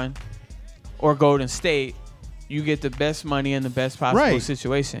LeBron or Golden State, you get the best money in the best possible Right.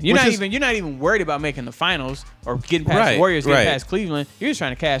 situation. You're Which not is- even worried about making the finals or getting past Right, the Warriors, getting right. past Cleveland. You're just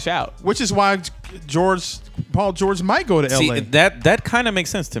trying to cash out. Which is why Paul George might go to see LA. that kind of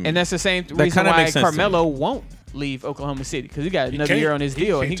makes sense to me. And that's the same reason kinda why makes sense to Carmelo won't leave Oklahoma City because he got another can't- year on his he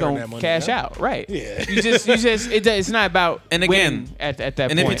deal and can't he turn gonna that money cash down. out. Right. Yeah. It's not about And again- winning at that and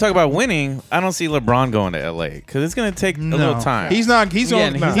point. if you talk about winning, I don't see LeBron going to LA because it's going to take a little time. He's not. He's Yeah,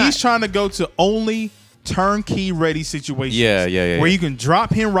 on. he's He's not. trying to go to only turnkey ready situations. Yeah, Where you can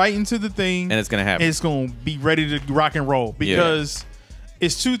drop him right into the thing, and it's going to happen. it's going to be ready to rock and roll because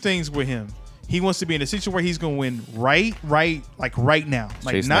it's two things with him. He wants to be in a situation where he's going to win right now.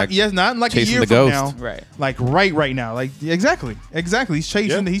 Like Chasing not that- not like a chasing year the from ghost. now. Right. Like right now. Like exactly. He's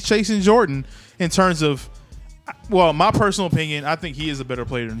chasing. Yeah. He's chasing Jordan in terms of. Well, my personal opinion, I think he is a better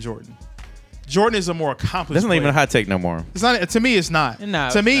player than Jordan. Jordan is a more accomplished. That's not even player. a hot take no more. It's not. To me, it's not. No,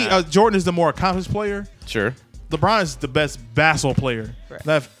 to it's me, not. Jordan is the more accomplished player. Sure. LeBron is the best basketball player Right.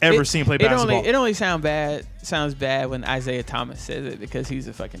 that I've ever seen play basketball. It only sounds bad when Isaiah Thomas says it because he's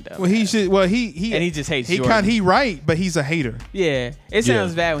a fucking dumb. well, he should. Well, he And he just hates He Jordan. he right, but he's a hater. Yeah, it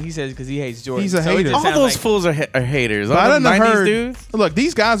sounds bad when he says because he hates Jordan. He's a So it hater. just All sounds those like- fools are haters. All But I the done 90s heard. dudes. Look,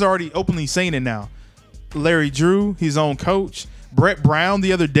 these guys are already openly saying it now. Larry Drew, his own coach, Brett Brown.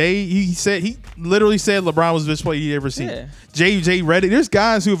 The other day, he literally said LeBron was the best player he'd ever seen. Yeah. JJ Redick. There's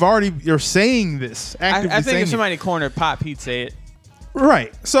guys who've already are saying this. Actively I think saying if somebody cornered Pop, he'd say it. it.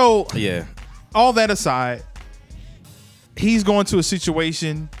 Right. So Yeah. all that aside, he's going to a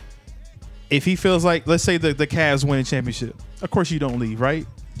situation. If he feels like, let's say the Cavs win a championship, of course you don't leave, right?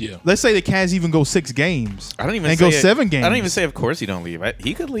 Yeah. Let's say the Cavs even go 6 games. I don't even and say go it- 7 games. I don't even say of course he don't leave.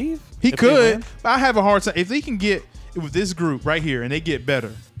 He could leave. he if they could. win. But I have a hard time if they can get with this group right here and they get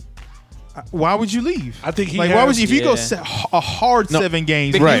better. Why would you leave? I think he why would has- you if you go Yeah. a hard No. 7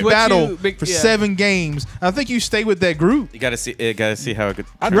 games, Because you what battle you- for yeah. 7 games? I think you stay with that group. You got to see how it could.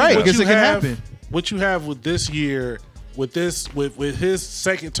 I think Right, what because you it can have- happen. What you have with this year, with his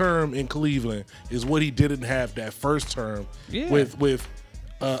second term in Cleveland, is what he didn't have that first term. Yeah. With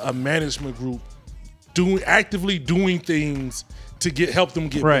a management group actively doing things to help them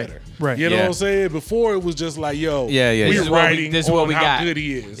get Right, better. right. You know Yeah. what I'm saying? Before it was just like, yo, Yeah, yeah, we yeah. This is what we- writing this is what on we how got. good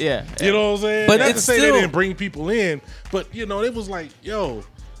he is. Yeah, You know what I'm saying? But Not it's to say still- they didn't bring people in, but you know, it was like, yo,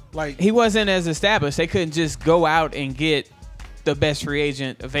 like He wasn't as established. They couldn't just go out and get the best free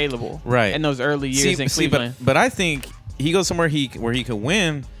agent available. Right. In those early years in Cleveland. but I think he goes somewhere where he can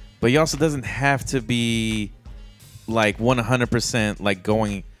win, but he also doesn't have to be like 100% like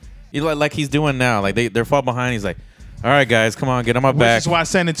going, like he's doing now. Like they're far behind. He's like, all right, guys, come on, get on my Which back. is why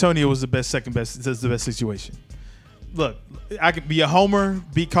San Antonio was the second best. That's the best situation. Look, I could be a homer,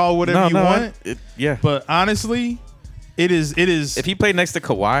 be called whatever you want, yeah. but honestly, it is. If he played next to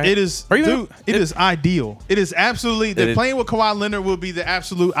Kawhi, It is, or even- dude. It is ideal. It is absolutely. It is- Playing with Kawhi Leonard will be the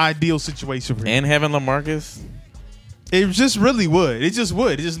absolute ideal situation for him. and having LaMarcus. It just really would. It just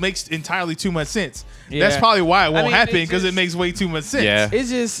would. It just makes entirely too much sense. Yeah. That's probably why it won't mean, happen it because it just- makes way too much sense. Yeah. It's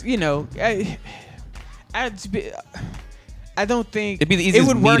just, I don't think It'd be the it easiest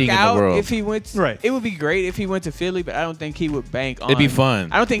would work meeting in the out world. if he went. Right. It would be great if he went to Philly, but I don't think he would bank on. It'd be fun.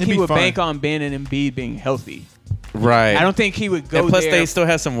 I don't think It'd he be would fun. bank on Ben and Embiid being healthy. Right. I don't think he would go And plus, there. they still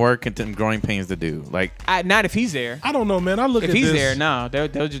have some work and growing pains to do. Like, Not if he's there. I don't know, man. I look If at he's this. there, no, they'll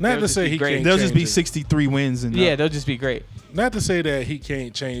just, Not they'll to just say be he great. can't They'll just be change it. 63 wins and Yeah, they'll just be great. Not to say that he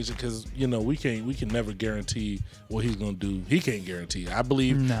can't change it, because we can never guarantee what he's gonna do. He can't guarantee. I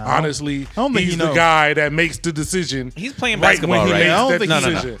believe No. honestly, I don't think he's he the knows. guy that makes the decision. he's playing right basketball, when he right? makes I don't that think no, no,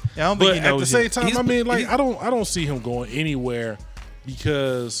 no. decision. I don't think But he at the knows same it. time, He's- I mean, like he's- I don't see him going anywhere,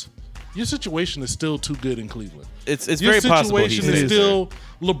 because your situation is still too good in Cleveland. It's Your very possible he's situation is there. still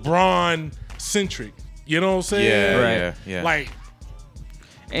LeBron centric. You know what I'm saying? Yeah, Right. yeah. Like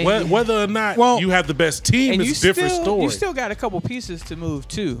And whether or not Well- you have the best team and is you a different still, story. You still got a couple pieces to move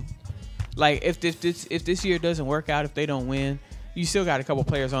too. Like if this year doesn't work out, if they don't win, you still got a couple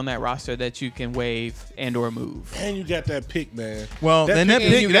players on that roster that you can waive and or move. and you got that pick, man. Well, That then that pick-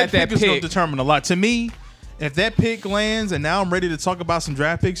 and pick, you that got that pick is going to pick. determine a lot. To me, if that pick lands and now I'm ready to talk about some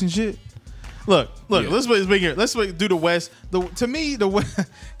draft picks and shit. Look. Yeah. Let's do the West. To me, the West,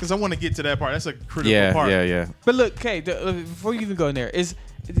 because I want to get to that part. That's a critical Yeah, part. yeah. But look, Kay, before you even go in there,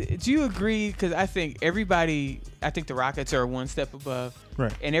 do you agree? Because I think the Rockets are one step above,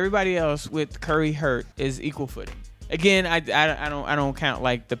 Right. and everybody else with Curry hurt is equal footing. Again, I don't count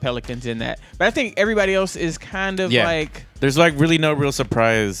like the Pelicans in that, but I think everybody else is kind of Yeah. like There's like really no real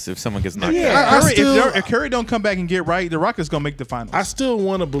surprise if someone gets knocked Yeah. out. If Curry don't come back and get right, the Rockets gonna make the finals. I still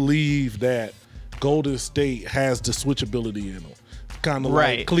want to believe that Golden State has the switchability in them. Kind of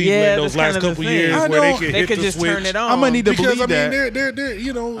Right. like Cleveland Yeah, those that's last kind of the couple thing. years I where know. they they hit could the just switch. turn it on. I'm gonna need to Because believe I mean, that. they're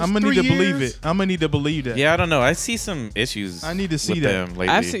I'm gonna need 3 to believe years. it. I'm gonna need to believe that. Yeah, I don't know. I see some issues. I need to see with that. them lately.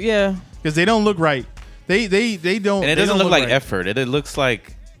 I've seen, yeah. Because they don't look right. They don't. and it they doesn't don't look like right. effort. It looks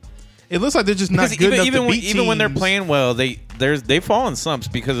like It looks like they're just not because good enough even to beat when they're teams. playing well, they fall in slumps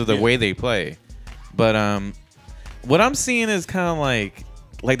because of the way they play. But what I'm seeing is kind of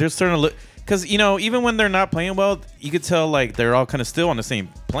like they're starting to look, because even when they're not playing well, you could tell like they're all kind of still on the same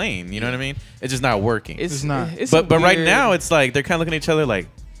plane. You know what I mean? It's just not working. It's not. but right weird- now it's like they're kind of looking at each other like,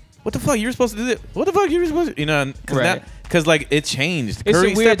 what the fuck, you were supposed to do this? What the fuck, you were supposed to, Right. because like it changed. It's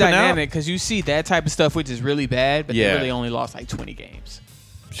Curry a weird stepping out. dynamic because you see that type of stuff, which is really bad, but Yeah. they really only lost like 20 games.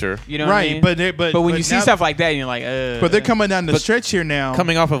 Sure. You know what I Right, mean? but when you see now- stuff like that, you're like, But they're coming down the But stretch here now.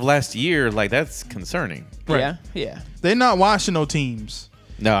 Coming off of last year, like that's concerning. yeah, yeah. They're not watching no teams.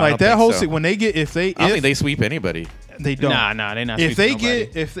 No, I Like don't that think whole so. when they get I don't think they sweep anybody. they don't. Nah, they're not. If they sweeping nobody.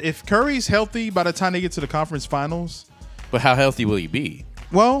 get if Curry's healthy by the time they get to the conference finals, But how healthy will he be?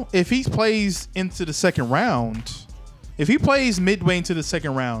 well, if he plays into the second round, if he plays midway into the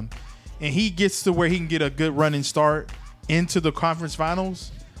second round, and he gets to where he can get a good running start into the conference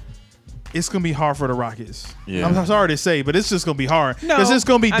finals, it's gonna be hard for the Rockets. Yeah. I'm sorry to say, but it's just gonna be hard No, because it's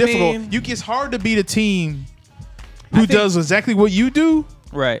gonna be I difficult. mean- It's hard to beat a team who think- does exactly what you do.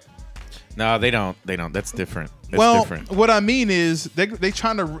 right. No, they don't. They don't. That's different. That's Well, different. what I mean is they're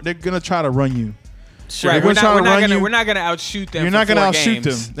gonna try to run you. Sure. Right. We're trying to run you. We're not gonna outshoot them. You're for not gonna 4 outshoot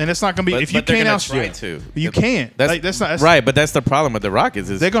games. them, and it's not gonna be if you but they're can't gonna outshoot. try to. You can't. That's not right. But that's the problem with the Rockets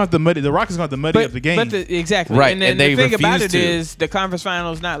is They're gonna have to muddy. The Rockets gonna have to muddy up the game. Exactly. Right, And then and they the thing about refuse it to. is the conference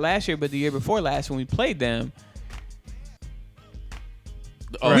finals not last year, but the year before last when we played them.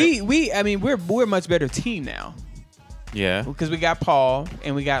 Oh, We're a much better team now yeah. because we got Paul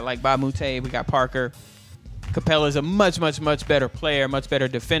and we got like Bob Mute, we got Parker. Capella's a much better player, much better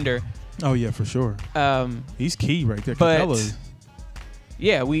defender. oh yeah, for sure. He's key right there. But Capella.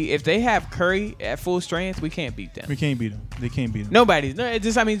 yeah, if they have Curry at full strength, we can't beat them. We can't beat them. They can't beat them. Nobody's. No,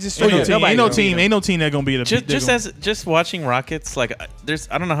 just Ain't straight no up, team. nobody Ain't no gonna beat team. them. Ain't no team that gonna beat them. Just watching Rockets, like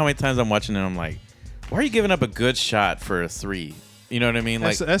I don't know how many times I'm watching and I'm like, why are you giving up a good shot for a three? You know what I mean?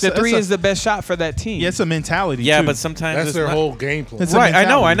 Like, The three is the best shot for that team. Yeah, it's a mentality. yeah, too. but sometimes That's it's their not. whole game plan. It's a Right,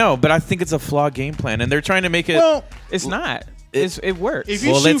 mentality. I know, but I think it's a flawed game plan, and they're trying to make it. Well, It's not. It works. if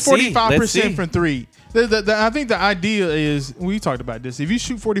you Well, shoot let's see. 45% from three, I think the idea is we talked about this. If you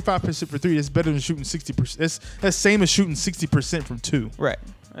shoot 45% for three, that's better than shooting 60%. That's same as shooting 60% from two. right.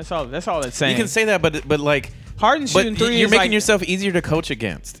 That's all it's saying. you can say that, but like, Harden shooting three you're is making like, yourself easier to coach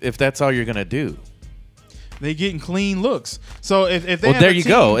against if that's all you're gonna do. They getting clean looks. So if they Well, have there a you team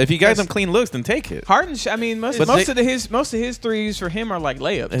go. If you guys that's- them clean looks, then take it. Harden. Most But of his threes for him are like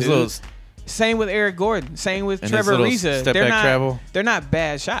layups. His dude. little Same with Eric Gordon. Same with And his Trevor little Ariza. step They're back not. travel. They're not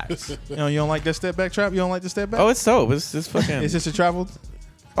bad shots. you don't like that step back trap? You don't like the step back? Oh, it's dope. It's fucking. It's just a travel.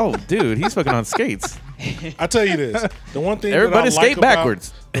 Oh, dude, he's fucking on skates. I tell you this: the one thing Everybody that I like skate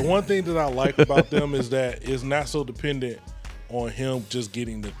backwards. The one thing that I like about them is that it's not so dependent on him just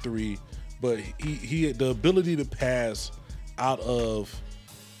getting the three, but he the ability to pass out of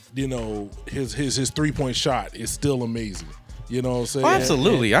his 3-point shot is still amazing. You know what I'm saying? Oh,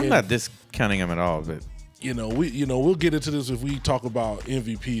 absolutely. I'm And- not discounting him at all, but we'll get into this if we talk about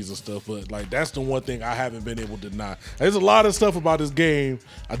MVPs and stuff, but like that's the one thing I haven't been able to deny. There's a lot of stuff about this game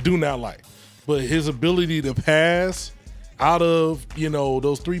I do not like, but his ability to pass out of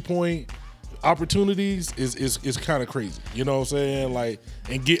those 3-point opportunities is kind of crazy. You know what I'm saying? Like,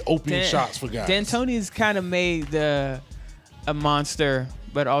 and get open shots for guys. D'Antoni's kind of made a monster,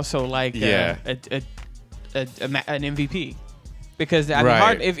 but also like an MVP. Because I mean,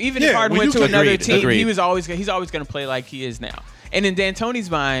 Right. if Harden went to another team, Agreed. he's always going to play like he is now. And in D'Antoni's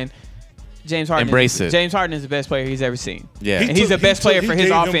mind, James Harden Embrace it. James Harden is the best player he's ever seen. Yeah. And he's the best player for his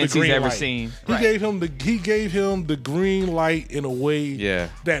gave him the offense he's green ever light. seen. He Right. gave him the green light in a way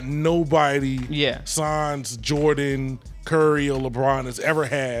that nobody sans Jordan, Curry, or LeBron has ever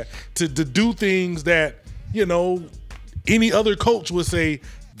had to do things that any other coach would say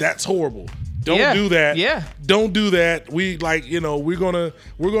that's horrible. Don't do that. Yeah. Don't do that. We we're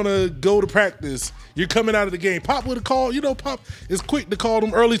gonna go to practice. You're coming out of the game. Pop would have called. Pop is quick to call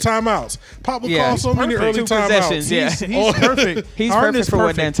them early timeouts. Pop would call so many early 2 possessions. timeouts. Yeah. He's perfect. He's Harden perfect is for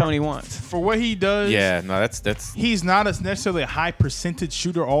what D'Antoni wants. for what he does. Yeah, no, that's He's not necessarily a high percentage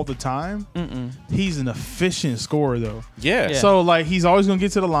shooter all the time. He's an efficient scorer though. yeah. So like he's always gonna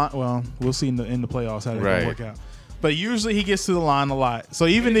get to the line. Well, we'll see in the playoffs how that's Right. gonna work out. But usually he gets to the line a lot. So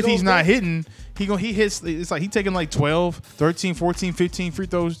even if he's not hitting, he hits. It's like he's taking like 12, 13, 14, 15 free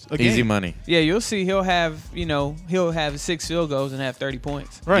throws a game. Easy money. Yeah, you'll see. He'll have 6 field goals and have 30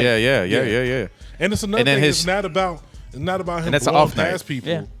 points. Right. Yeah. And it's another And then thing. his- It's not about him that's an blowing off night. past people.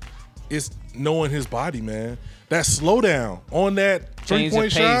 Yeah. It's knowing his body, man. That slowdown on that Change of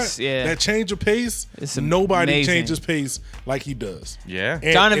 3-point shot, pace, yeah. that change of pace, It's nobody amazing. changes pace like he does. Yeah.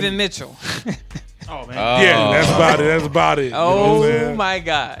 And- Donovan and- Mitchell. Oh man. Yeah, that's about it. That's about it. You know what I'm Oh saying? my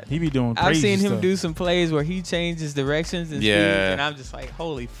God. He be doing I've crazy seen him stuff. do some plays where he changes directions and speeds, Yeah. and I'm just like,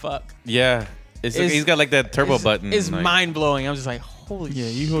 holy fuck. Yeah. It's like, It's- he's got like that turbo It's- button. It's like, mind blowing. I'm just like, holy Yeah,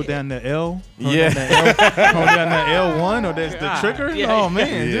 shit. you hold down the L. Hold Yeah. down that L1 or that's the God. trigger. Yeah. Oh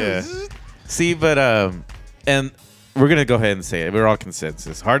man. Yeah. Dude. See, but and we're gonna go ahead and say it. We're all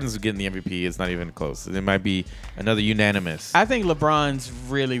consensus. Harden's getting the MVP. It's not even close. It might be another unanimous. I think LeBron's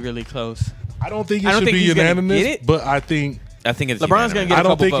really, really close. I don't think it I don't should think be he's gonna unanimous, get it. but I think I think it's LeBron's gonna unanimous. get I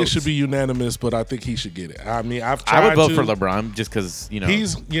don't couple think votes. it should be unanimous, but I think he should get it. I mean, I've tried I would vote to. for LeBron just because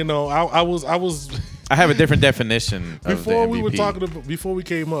He's, I was I have a different definition of before the we were MVP. talking about, before we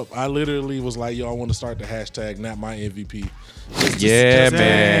came up. I literally was like, "Yo, I want to start the hashtag not my MVP." Yeah, Just-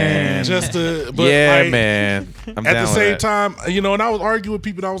 man. Just to, but Yeah, like, man. I'm At down the with same that. time, and I was arguing with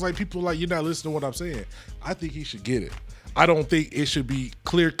people. And I was like, people like, you're not listening to what I'm saying. I think he should get it. I don't think it should be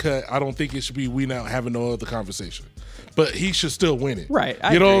clear cut. I don't think it should be we not having no other conversation. But he should still win it. Right,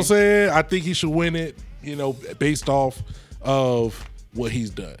 I You know what I'm agree. saying? I think he should win it, based off of what he's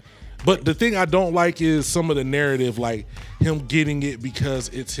done. But the thing I don't like is some of the narrative, like him getting it because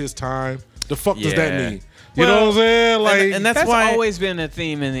it's his time. The fuck does that Yeah. mean? You know what I'm saying? Like, and that's That's why always been a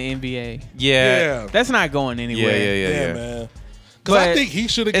theme in the NBA. yeah. That's not going anywhere. Yeah. man. Because I But think he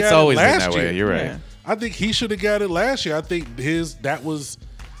should have got It's it always been last that year. way. You're right. Yeah. I think he should have got it last year. I think that was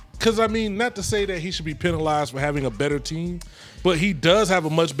because not to say that he should be penalized for having a better team, but he does have a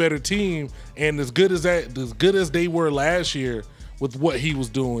much better team, and as good as they were last year with what he was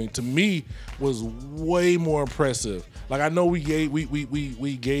doing, to me was way more impressive. Like I know we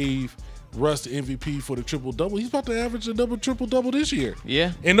gave Russ the MVP for the triple double. He's about to average a triple double this year.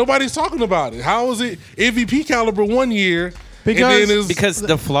 Yeah. and nobody's talking about it. How is it MVP caliber one year? Because- and then it's, Because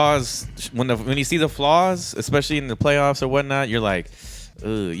the flaws, when you see the flaws, especially in the playoffs or whatnot, you're like,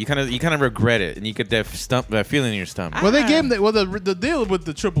 ugh, you kind of regret it, and you get that feeling in your stomach. Well, they gave him the deal with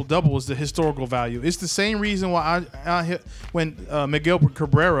the triple double is the historical value. It's the same reason why I hit when Miguel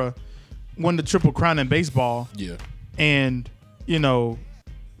Cabrera won the triple crown in baseball, yeah. and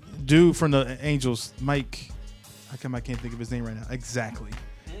dude from the Angels, Mike, I can't think of his name right now. Exactly,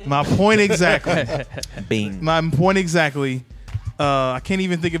 my point exactly. Bing. My point exactly. I can't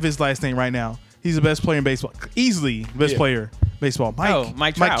even think of his last name right now. He's the best player in baseball, easily the best player in baseball.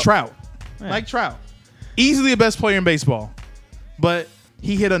 Mike Trout. Yeah. Mike Trout, easily the best player in baseball, but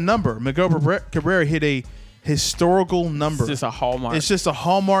he hit a number. Miguel Cabrera hit a historical number. It's just a hallmark. It's just a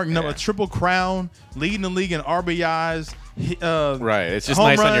hallmark number, Yeah. a triple crown, leading the league in RBIs. Right. It's just home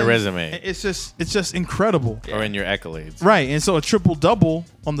nice on your runs. resume It's just incredible. or in your accolades. Right, and so a triple double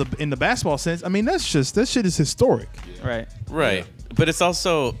in the basketball sense. I mean, that shit is historic. right. Right. But it's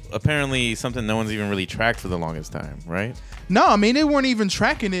also apparently something no one's even really tracked for the longest time, right? No, I mean they weren't even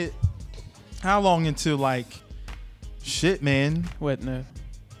tracking it. How long into shit, man? What? No.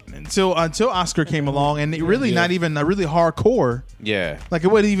 until Oscar came along, and it really Yeah. not even a really hardcore. Yeah. Like it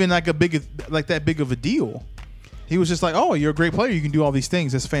wasn't even like that big of a deal. He was just like, "Oh, you're a great player. You can do all these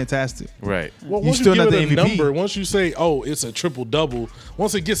things. That's fantastic." Right. Well, You once still you not give the it a MVP. number, once you say, "Oh, it's a triple double,"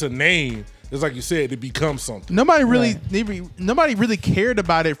 once it gets a name, it's like you said, it becomes something. Nobody really cared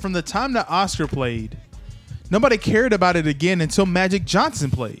about it from the time that Oscar played. Nobody cared about it again until Magic Johnson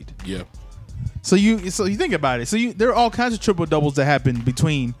played. Yeah. So you think about it. There are all kinds of triple doubles that happened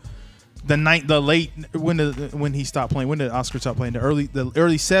between the late when he stopped playing. When did Oscar stop playing? The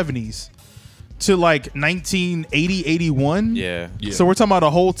early 70s to like 1980, 81. Yeah. Yeah. So we're talking about a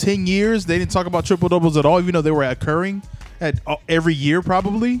whole 10 years. They didn't talk about triple doubles at all, even though they were occurring at every year,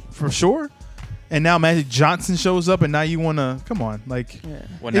 probably for sure. And now Magic Johnson shows up, and now you want to come on, like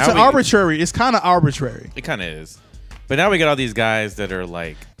Well, it's now arbitrary. It's kind of arbitrary. It kind of is. But now we got all these guys that are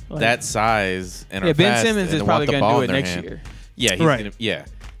like that size and Yeah, are Ben fast Simmons and is want probably the gonna ball do in it their next hand. year. Yeah, he's Right. gonna, yeah.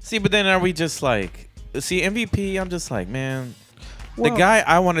 See, but then are we just like MVP? I'm just like, man, the Well- guy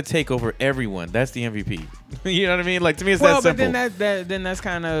I want to take over everyone. That's the MVP. You know what I mean? Like to me, it's Well, that but simple. then that's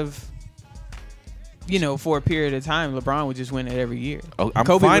kind of, for a period of time, LeBron would just win it every year. Oh, I'm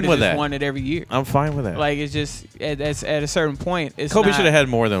Kobe fine would have with just that. won it every year. I'm fine with that. Like it's just at a certain point, it's Kobe not- should have had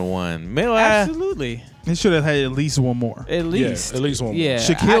more than one. absolutely They should have had at least one more. at least at least one more. Yeah,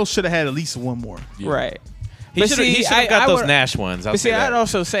 Shaquille should have had at least one more. right. He But should have see, got I those would- Nash ones. I'll But see, say that. I'd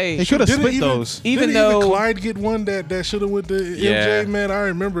also say They could have Didn't split those. even didn't though- even Clyde get one that should have went to Yeah. MJ, man. I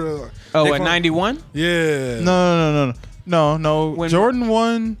remember. at 91. Yeah. No. When- Jordan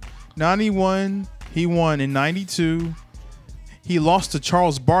won 91. He won in 92. He lost to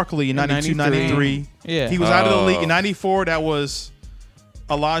Charles Barkley in 92, 93. Yeah. He was out of the league Oh. in 94. That was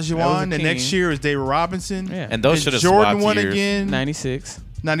Olajuwon. The Hakeem. next year is David Robinson. Yeah. And those Then should have Jordan swapped won years. again. 96.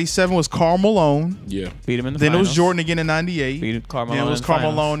 97 was Karl Malone. Yeah. Beat him in the Then it finals. was Jordan again in 98. Beat Karl Then it Malone was in the Karl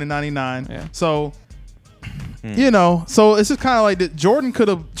finals. Malone in 99. Yeah. So, so it's just kind of like that. Jordan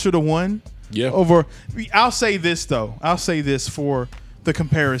should have won Yeah. over. I'll say this though. I'll say this for the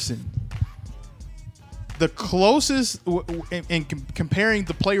comparison. The closest in comparing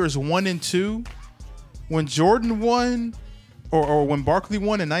the players 1 and 2, when Jordan won, or when Barkley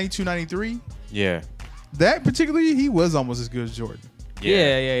won in 92, 93, Yeah. that particularly he was almost as good as Jordan.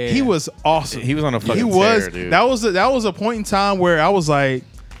 Yeah. He was awesome. He was on a fucking He was. tear, dude. That was a point in time where I was like,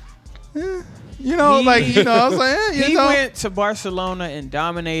 I was like, He went to Barcelona and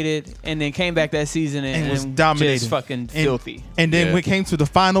dominated, and then came back that season and was dominating. just fucking And- filthy. And then Yeah. when it came to the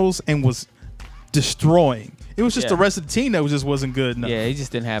finals and was destroying. It was just Yeah. the rest of the team that just wasn't good enough. Yeah, he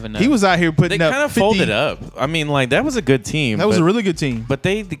just didn't have enough. He was out here They putting up kind of 50. folded up. I mean, like that was a good team. That was but, a really good team. But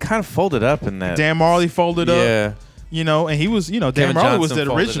they kind of folded up in that. Dan Marley folded up. Yeah. And he was, Dan Kevin Marley was Johnson that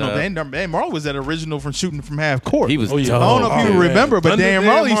folded original. up. Dan Marley was that original from shooting from half court. He was. Oh, yeah. dope. I don't know if you Oh, remember, but Thunder Dan Dan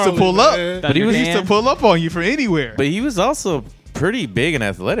Marley used to Marley, pull up. man. But he was He used to pull up on you from anywhere. But he was also pretty big and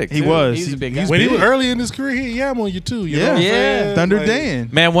athletic. He too. was. He's a big he's guy. When he big. was early in his career, he had yam on you too. You Yeah. know what I'm Yeah. saying? Thunder Like, Dan.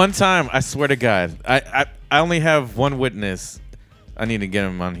 Man, one time, I swear to God, I only have one witness. I need to get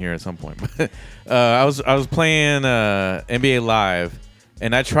him on here at some point. I was playing NBA Live,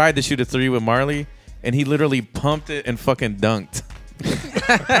 and I tried to shoot a 3 with Marley, and he literally pumped it and fucking dunked.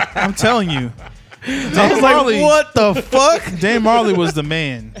 I'm telling you. I Dan was Marley, like, what the fuck? Dan Marley was the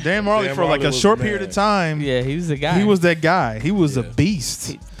man. Dan Marley Dan for like Marley a was short the period man. of time. Yeah, he was the guy. He was that guy. He was a Yeah.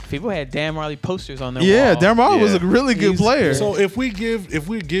 beast. People had Dan Marley posters on their Yeah, wall. Dan Marley was a Yeah. really good He's- player. So if we're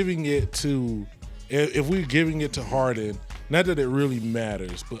giving it to Harden, not that it really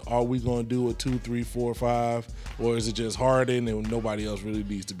matters, but are we going to do a 2, 3, 4, 5, or is it just Harden and nobody else really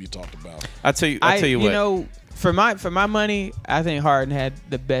needs to be talked about? I'll tell you what. For my money, I think Harden had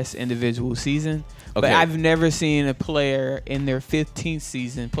the best individual season. But Okay. I've never seen a player in their 15th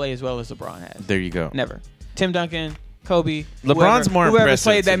season play as well as LeBron has. There you go. Never. Tim Duncan, Kobe. LeBron's more whoever impressive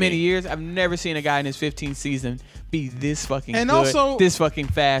played to that me. many years. I've never seen a guy in his 15th season be this fucking And good, also- this fucking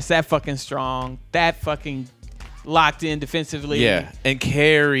fast, that fucking strong, that fucking locked in defensively. Yeah, and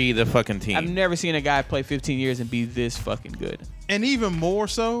carry the fucking team. I've never seen a guy play 15 years and be this fucking good. And even more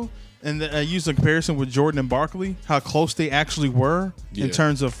so, and I use a comparison with Jordan and Barkley, how close they actually were Yeah. in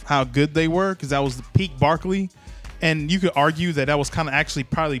terms of how good they were, because that was the peak Barkley. And you could argue that was kind of actually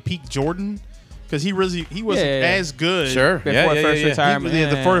probably peak Jordan, because he wasn't Yeah. as good. Sure. Before yeah, yeah, first yeah.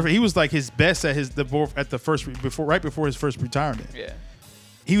 retirement. He was like his best at right before his first retirement. Yeah.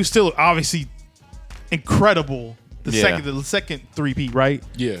 He was still obviously incredible. The Yeah. second 3-peat, right?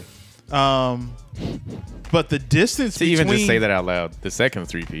 Yeah. But the distance To between even just say that out loud, the second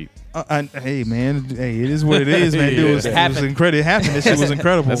three-peat. hey man, hey, it is what it is, man. It was happened. incredible. It happened. This shit was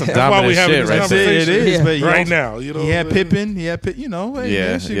incredible. That's some That's why we dominant having shit this right That's there. it. It is. Yeah. But he Right also- now, you know. he had Pippen. Hey, Yeah,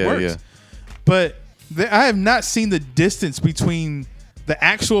 that shit yeah, works. yeah. But I have not seen the distance between the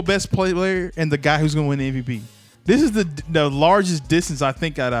actual best player and the guy who's going to win the MVP. This is the largest distance I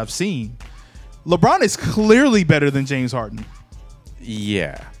think that I've seen. LeBron is clearly better than James Harden.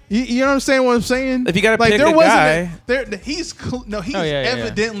 Yeah. You know what I'm saying? What I'm saying? If you gotta like, pick there a wasn't guy- he's he's Oh, yeah, yeah.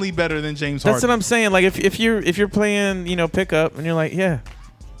 evidently better than James That's Harden. what I'm saying. Like if you're playing, pickup and you're like, yeah,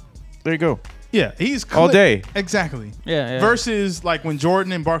 there you go. Yeah, he's All day. Exactly. Yeah. Versus like when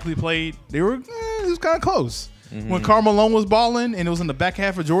Jordan and Barkley played, it was kind of close. Mm-hmm. When Karl Malone was balling and it was in the back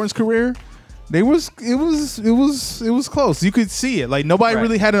half of Jordan's career, it was close. You could see it. Like nobody Right.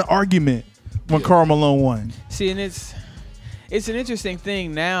 really had an argument when Karl Malone won. See, and it's an interesting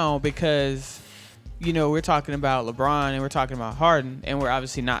thing now because, we're talking about LeBron and we're talking about Harden, and we're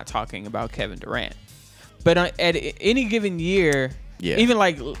obviously not talking about Kevin Durant. But at any given year, Yeah. even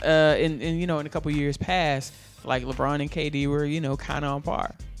like in a couple years past, like LeBron and KD were kind of on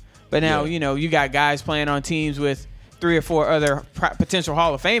par. But now you got guys playing on teams with 3 or 4 other potential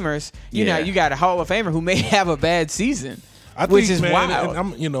Hall of Famers. Yeah. You got a Hall of Famer who may have a bad season, I which think, is man, wild. and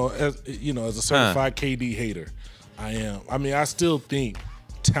I'm, as a certified KD hater, I am. I mean, I still think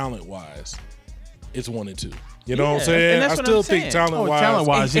talent-wise, it's 1 and 2. You know what I'm Yeah, saying? and that's I what still I'm think saying. talent-wise,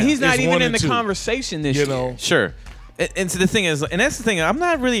 talent-wise, And he's not it's even 1 in and the 2. conversation this You year. know, Sure. And so the thing is, and that's the thing, I'm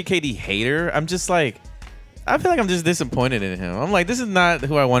not really a KD hater. I'm just like, I feel like I'm just disappointed in him. I'm like, this is not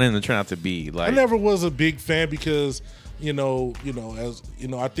who I wanted him to turn out to be. I Like, never was a big fan because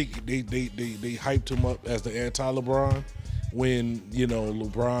I think they hyped him up as the anti-LeBron when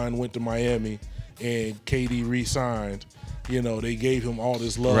LeBron went to Miami and KD re-signed. They gave him all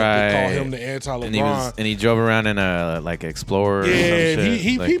this love. They Right. call him the anti-LeBron. and he drove around in a like Explorer. Yeah, or some shit. and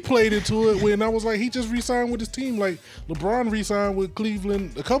he Like, played into it when I was like, he just re-signed with his team. Like LeBron re-signed with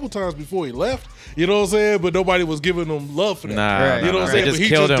Cleveland a couple times before he left. You know what I'm saying? But nobody was giving him love for that. Nah, Right. You know what I'm saying? They But just he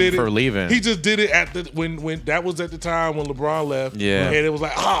killed just him did it for leaving. He just did it at the when that was at the time when LeBron left. Yeah. and it was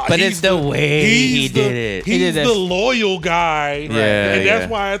like, But he's it's the way he he's did it. He He's did the that. loyal guy. Yeah, and that's yeah.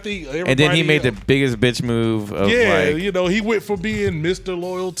 why I think. and then he everybody made the else- biggest bitch move of Yeah, like, he went from being Mr.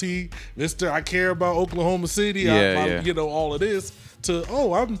 Loyalty, Mr. I care about Oklahoma City, Yeah, yeah. all of this, to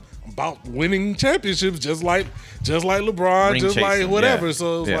I'm about winning championships just like LeBron, Ring just like chasing, whatever. yeah.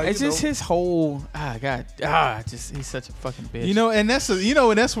 So it's Yeah. like It's just his whole he's such a fucking bitch. And that's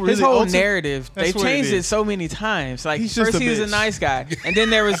and that's really His whole ultimate- narrative, they that's what it changed it is. so many times. Like He's just first a he was a bitch. nice guy, and then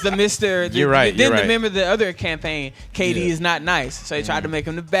there was the Mister. You're right, Then you're right. remember the other campaign, KD Yeah. is not nice, so they tried to make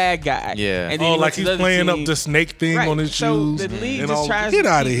him the bad guy. Yeah. and then oh, he like went to he's the other playing up team. the snake thing Right. on his So shoes. the league and just all- tries get to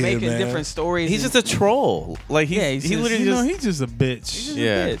out of keep here, making man. different stories. he's and- just a troll. Like he he's he just- literally You know, just he's just a bitch. he's just a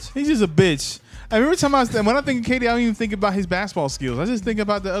Yeah. bitch. He's just a bitch. I mean, every time when I think of KD, I don't even think about his basketball skills. I just think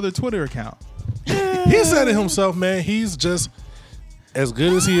about the other Twitter account. He said it himself, man. He's just as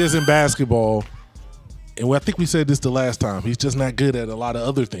good as he is in basketball. And I think we said this the last time. He's just not good at a lot of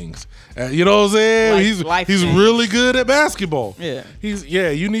other things. You know what I'm saying? Life he's things. really good at basketball. Yeah.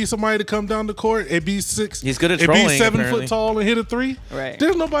 You need somebody to come down the court and be 6. He's good at and trolling, be 7 apparently. foot tall and hit a 3. Right.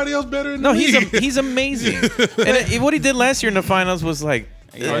 There's nobody else better than no, league. he's amazing. And what he did last year in the finals was like,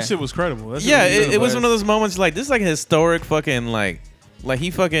 Oh, that shit was credible. That shit yeah, was it incredible. was one of those moments like this is like a historic fucking like he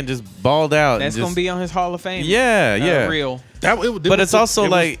fucking just balled out. That's and gonna just, be on his Hall of Fame. Yeah, yeah. Real. But it's also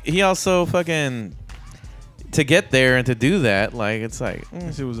like he also fucking to get there and to do that, like it's like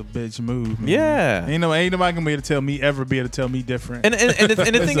That shit was a bitch move. Man. Yeah. ain't nobody gonna be able to tell me different. and the It's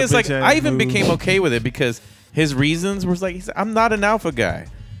thing a is like bitch-ass I even move. became okay with it because his reasons was like he said, I'm not an alpha guy.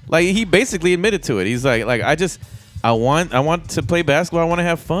 Like he basically admitted to it. He's like I want to play basketball. I want to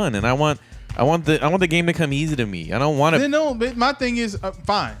have fun, and I want the game to come easy to me. I don't want to. No, but my thing is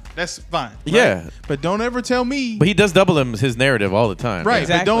fine. That's fine. Right? Yeah. But don't ever tell me. But he does double his narrative all the time. Right.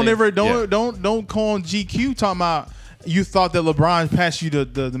 Exactly. But don't ever Yeah. don't call on GQ talking about you thought that LeBron passed you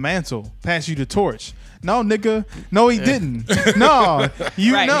the mantle, passed you the torch. No, nigga. No, he didn't. No,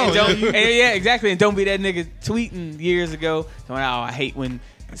 you Right. know. And don't- and yeah, exactly. And don't be that nigga tweeting years ago. Going, oh, I hate when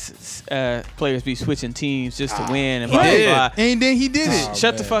players be switching teams just to win and blah, Right. blah, blah. And then he did it.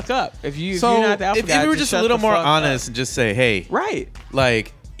 Shut the fuck up. If you're So, not the alpha If guy, you were just a little more honest and just say, hey, Right.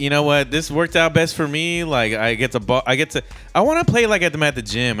 like you know what, this worked out best for me. Like I want to play like I'm at the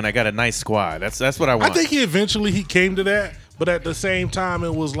gym and I got a nice squad. That's what I want. I think he came to that, but at the same time,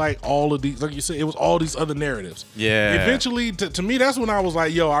 it was like all of these, like you said, it was all these other narratives. Yeah. Eventually, to me, that's when I was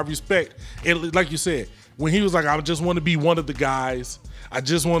like, yo, I respect it. Like you said, when he was like, I just want to be one of the guys. I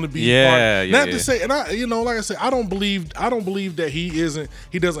just want to be Yeah, to say, and I, like I said, I don't believe that he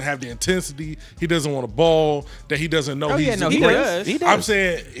doesn't have the intensity, he doesn't want to ball, that he doesn't know He does. I'm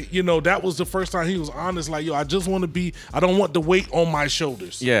saying, that was the first time he was honest, like, I just want to be, I don't want the weight on my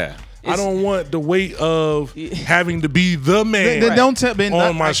shoulders. Yeah. I don't want the weight of having to be the man Then don't tell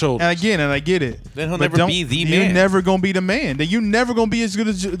on my shoulders. And I get it. Then he'll But never be the man. You're never gonna be the man. Then you're never gonna be as good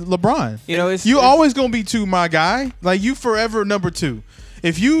as LeBron. It's always gonna be two, my guy. Like you forever number two.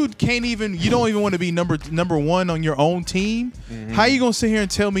 If you don't even want to be number one on your own team, how you gonna sit here and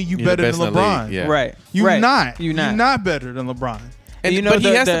tell me you're better than best in the LeBron? league, yeah. right. You're right. You're not better than LeBron. And, but he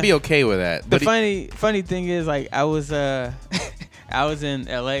has to be okay with that. The But funny thing is, like, I was I was in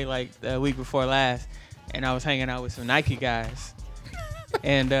LA like the week before last, and I was hanging out with some Nike guys,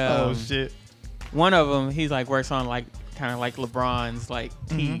 and Oh shit. one of them, he's like works on like kind of like LeBron's like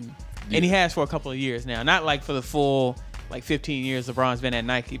team, and he has for a couple of years now, not like for the full like 15 years LeBron's been at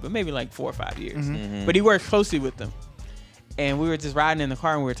Nike, but maybe like 4 or 5 years. But he works closely with them, and we were just riding in the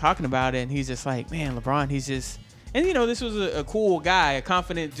car and we were talking about it, and he's just like, man, LeBron, he's just. And, this was a cool guy, a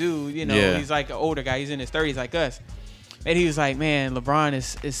confident dude. He's like an older guy. He's in his 30s like us. And he was like, man, LeBron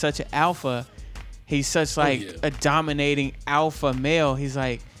is such an alpha. He's such like a dominating alpha male. He's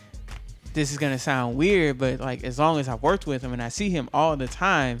like, this is going to sound weird, but like as long as I worked with him and I see him all the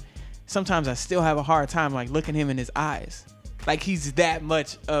time, sometimes I still have a hard time like looking him in his eyes. Like he's that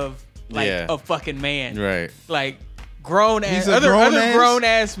much of like a fucking man. right. Like grown ass, He's a other grown-ass- grown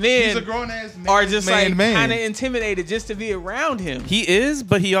ass men. He's a grown ass man. are just like man. kind of intimidated just to be around him. He is,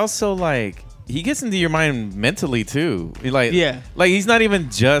 but he also like he gets into your mind mentally too. Like he's not even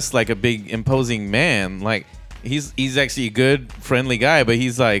just like a big imposing man. Like he's actually a good friendly guy, but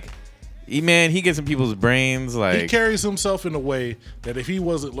he's like he gets in people's brains. Like he carries himself in a way that if he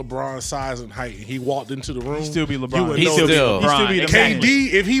wasn't LeBron's size and height and he walked into the room, He'd still be LeBron. you would He'd know still that- be He'd still be the Exactly. man.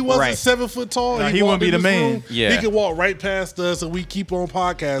 KD, if he wasn't Right. 7 foot tall, Nah, and he walked wouldn't be in the this man. room, Yeah. he could walk right past us and we keep on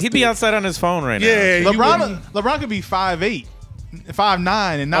podcasting. he'd be outside on his phone right Yeah, now. he wouldn't- LeBron could be 5'8",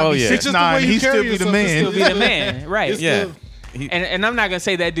 5'9", and not Oh, be yeah. It's just the way 6'9". you He'd still carry be the yourself, it's man. still Be the man, right? It's Yeah. the- And I'm not gonna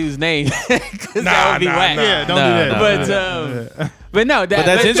say that dude's name because Nah, that would be nah, whack. nah. Yeah, don't Nah, do that. But no,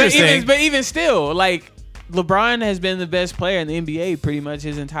 that's interesting. But even still, like LeBron has been the best player in the NBA pretty much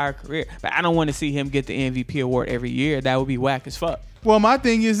his entire career. But I don't want to see him get the MVP award every year. That would be whack as fuck. Well, my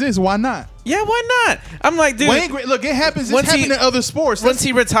thing is this: why not? Yeah, why not? I'm like, dude. Wayne, look, it happens. It's Once he- happened in other sports. Once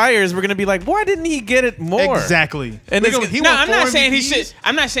he retires, we're gonna be like, why didn't he get it more? Exactly. And it's- He No, won I'm not 4 saying he MVPs. should.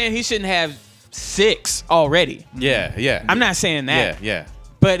 I'm not saying he shouldn't have 6 already. Yeah. I'm not saying that. Yeah.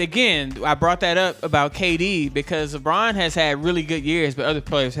 But again, I brought that up about KD because LeBron has had really good years, but other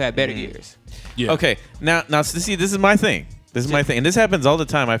players have had better years. Yeah. Okay, now see, this is my thing. And this happens all the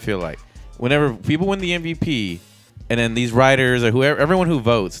time. I feel like whenever people win the MVP, and then these writers or whoever, everyone who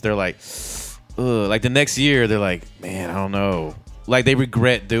votes, they're like, ugh. Like the next year, they're like, man, I don't know. Like they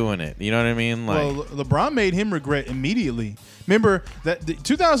regret doing it. You know what I mean? Like, Well, LeBron made him regret immediately. Remember that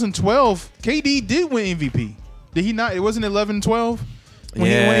 2012, KD did win MVP. Did he not? It wasn't 11-12 when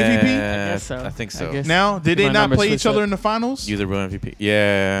he won MVP. guess so. I think so. I guess. Now, did they My not numbers play switched each other up. in the finals? You the real MVP.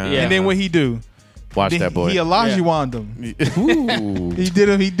 Yeah. Yeah. And then what he do? Watch Then that boy. He Olajuwon'd him. Ooh. He did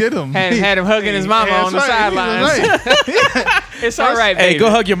him. Had him hugging his mama on the sidelines. Right. It's all right, Hey, baby. go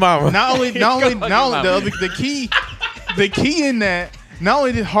hug your mama. Not only Go hug your the key in that, not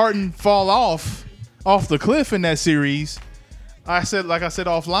only did Harden fall off the cliff in that series, I said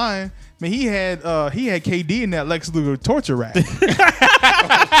offline, man, he had KD in that Lex Luger torture rack.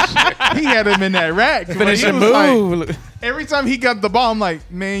 He had him in that rack. Finish He a was like- move. every time he got the ball, I'm like,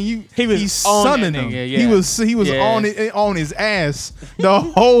 man, he's on sunning that him. nigga, He yeah. was Yeah. on his ass the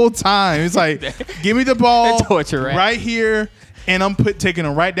whole time. It's like, give me the ball That torture rack. right here, and I'm taking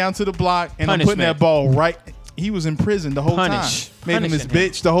him right down to the block, and I'm putting Punishment. that ball right. He was in prison the whole Punish. time. Made him his Punishing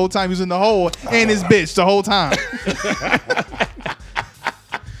him. bitch the whole time. He was in the hole and his bitch the whole time.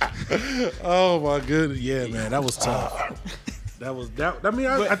 Oh my goodness, yeah, man, that was tough. That was that. I mean,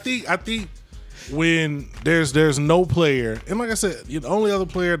 I think when there's no player, and like I said, the only other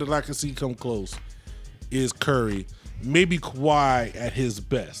player that I can see come close is Curry. Maybe Kawhi at his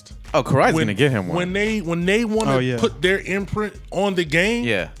best. Oh, Kawhi's gonna get him one. When they want to Oh, yeah. put their imprint on the game,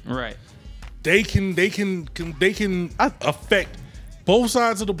 yeah. Right. they can affect both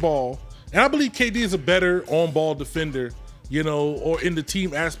sides of the ball. And I believe KD is a better on-ball defender, or in the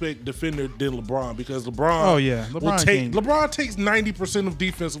team aspect defender than LeBron, because LeBron. Oh, yeah. LeBron takes 90% of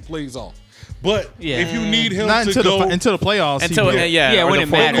defensive plays off. But Yeah. if you need him Not to until go the playoffs. Until he will. Yeah, or when the it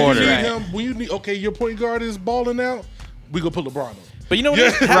fourth matters, quarter. when you right. need him, when you need, okay, your point guard is balling out, we gonna put LeBron on. But you know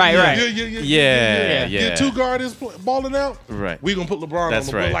what? Right. Yeah. Get two guards balling out. Right. We gonna put LeBron That's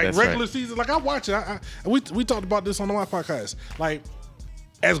on the right, Like that's regular right. season, like I watch it. We talked about this on my podcast. Like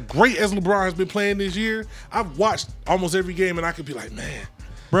as great as LeBron has been playing this year, I've watched almost every game, and I could be like, man,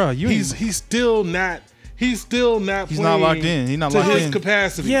 Bro, he's still not. He's still not. He's playing not locked in. He's not to locked his in.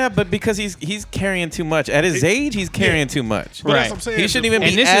 capacity. Yeah, but because he's carrying too much at his age, he's carrying too much. But that's Right. what I'm saying. He shouldn't even be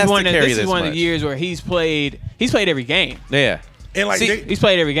And this asked is one to of carry this is this one of much. the years where he's played every game. Yeah. And like See, He's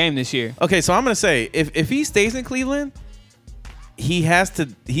played every game this year. Okay, so I'm gonna say if he stays in Cleveland, he has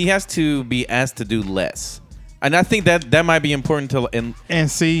to be asked to do less, and I think that might be important to And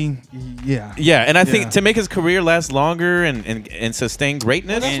see, yeah. yeah, and I Yeah. think to make his career last longer and sustain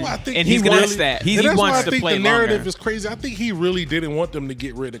greatness. That's why I think and he he wants really- that. and He that's why wants I to think play the narrative longer. is crazy. I think he really didn't want them to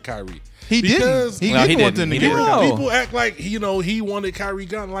get rid of Kyrie. He Because didn't. He No, he didn't want didn't. them to He get rid of didn't. him. No. People act like he wanted Kyrie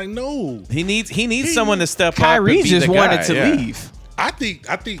gone. Like no, he needs someone to step Kyrie up. And be just the wanted guy, to yeah. leave. I think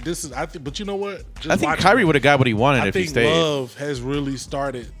this is. But you know what? Just I think watching Kyrie it, would have got what he wanted I if he think stayed. Love has really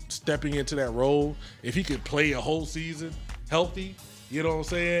started stepping into that role. If he could play a whole season healthy, you know what I'm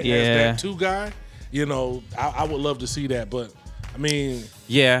saying? Yeah. As that two guy, I would love to see that. But I mean,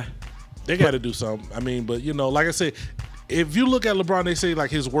 Yeah. they got to do something. I mean, but like I said, if you look at LeBron, they say like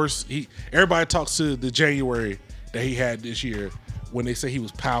his worst. Everybody talks to the January that he had this year when they say he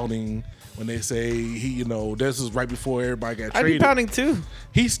was pouting. When they say this is right before everybody got I'd be traded. pounding too.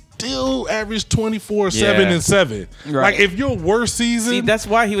 He still averaged 24, 7, Yeah. and 7. Right. Like if your worst season See, that's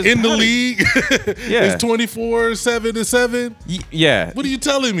why he was in the pouting. league Yeah. is 24, 7, and 7, Yeah. what are you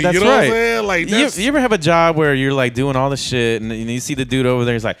telling me? That's you know right. what I'm saying? Like that's, You ever have a job where you're like doing all the shit and you see the dude over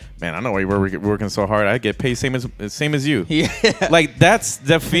there? He's like, man, I know why you're working so hard. I get paid same as you. Yeah. Like that's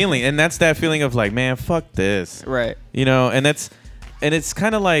the feeling, and that's that feeling of like, man, fuck this. Right. And it's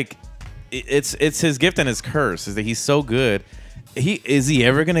kind of like it's his gift and his curse is that he's so good. Is he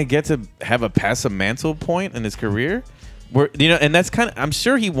ever gonna get to have a pass a mantle point in his career? Where and that's kind of, I'm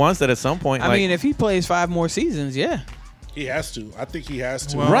sure he wants that at some point. I mean, if he plays 5 more seasons, yeah. he has to. I think he has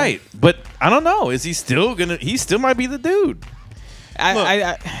to. right, but I don't know. Is he still gonna? He still might be the dude.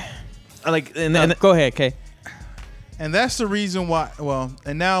 I Like, no, go ahead, Kay. And that's the reason why. Well,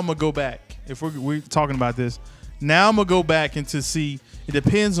 and now I'm gonna go back. If we're talking about this, now I'm gonna go back and to see. It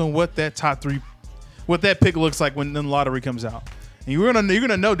depends on what that top 3, what that pick looks like when the lottery comes out. And you're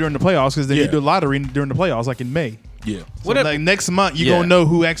gonna know during the playoffs because they Yeah. do the lottery during the playoffs, like in May. Yeah. So What if- like next month, you're Yeah. gonna know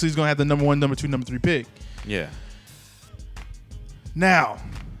who actually is gonna have the number 1, number 2, number 3 pick. Yeah. Now,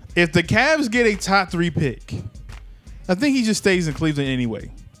 if the Cavs get a top 3 pick, I think he just stays in Cleveland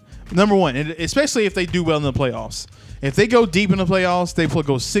anyway. Number 1, and especially if they do well in the playoffs. If they go deep in the playoffs, they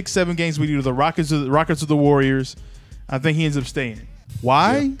go 6, 7 games with either the Rockets or the Warriors. I think he ends up staying.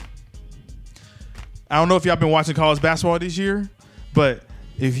 Why? Yeah. I don't know if y'all been watching college basketball this year, but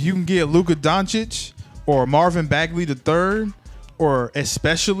if you can get Luka Doncic or Marvin Bagley III, or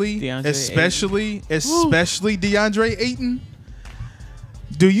especially DeAndre Ayton,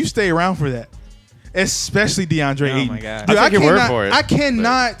 do you stay around for that? Especially DeAndre Ayton. my God. Dude, I'll take your word for it, I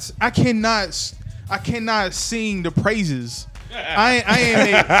cannot sing the praises. I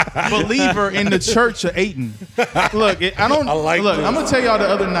am a believer in the church of Ayton. Look, I'm gonna tell y'all the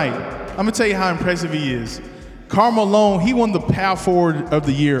other night. I'm gonna tell you how impressive he is. Karl Malone, he won the Power Forward of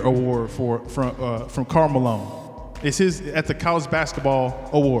the Year award from Karl Malone. It's his at the College Basketball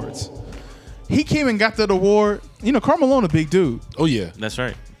Awards. He came and got that award. Karl Malone a big dude. Oh yeah. That's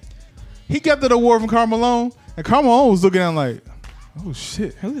right. He got that award from Karl Malone, and Karl Malone was looking at him like, oh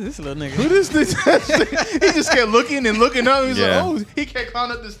shit. Who is this little nigga? Who this? He just kept looking and looking up. He was Yeah. like, oh, he kept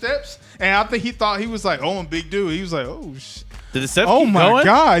climbing up the steps. And I think he thought he was like, oh, I'm big dude. He was like, oh, shit. Did the steps Oh keep my going?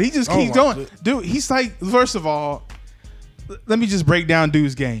 God. He just Oh keeps my going. goodness. Dude, he's like, first of all, let me just break down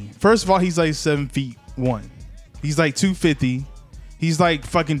dude's game. First of all, he's like 7'1". He's like 250. He's like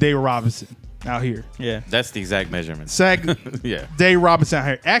fucking Dave Robinson out here. Yeah. That's the exact measurement. Yeah. Dave Robinson out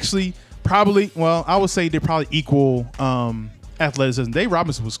here. Actually, probably, well, I would say they're probably equal athleticism. Dave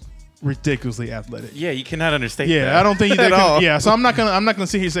Robinson was ridiculously athletic. Yeah, you cannot understate Yeah, that. I don't think at all. Yeah, so I'm not gonna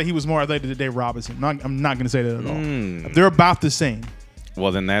sit here and say he was more athletic than Dave Robinson. I'm not gonna say that at all. Mm. They're about the same.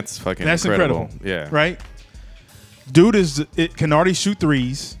 Well, then that's fucking That's incredible. Yeah. Right? Dude can already shoot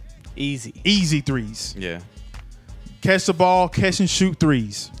threes, Easy threes. Yeah. Catch the ball, catch and shoot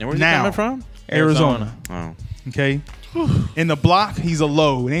threes. And where's he now, coming from? Arizona. Oh. Okay. In the block, he's a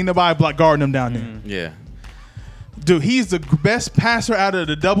low. Ain't nobody guarding him down there. Yeah. Dude, he's the best passer out of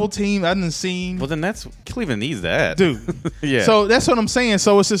the double team I've done seen. Well, then that's Cleveland needs that. Dude. Yeah. So that's what I'm saying.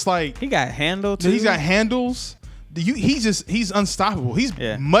 So it's just like He got handled too. he's got handles, he's unstoppable. He's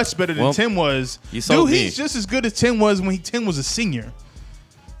Yeah. much better than Well, Tim was. you sold me. He's just as good as Tim was when Tim was a senior.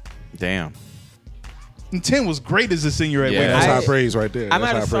 Damn. And Tim was great as a senior at Yeah. Wake That's Forest. high praise right there. I That's might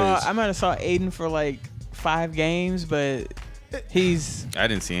high have praise. saw I might have saw Aiden for like 5 games, but he's I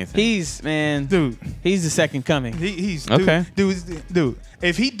didn't see anything. man, Dude, he's the second coming. he's Okay. Dude.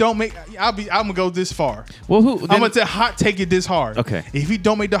 If he don't make, I'm gonna go this far. Well, who? I'm gonna hot take it this hard. Okay. If he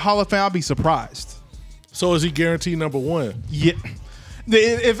don't make the Hall of Fame, I'll be surprised. So is he guaranteed number 1? Yeah.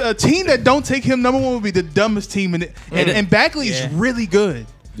 If a team that don't take him number 1 would be the dumbest team in it. And Bagley is Yeah. really good.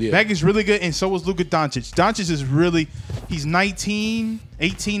 Yeah. Bagley's really good, and so is Luka Doncic. Doncic is really, he's 19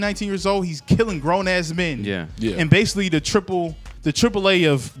 years old. He's killing grown ass men. Yeah. Yeah. And basically the triple A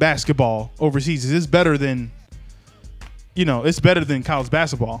of basketball overseas is better than, it's better than college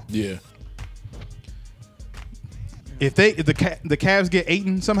basketball. Yeah. If the Cavs get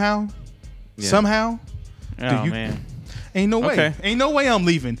Ayton somehow, Yeah. Oh you- man. ain't no way. Okay. Ain't no way I'm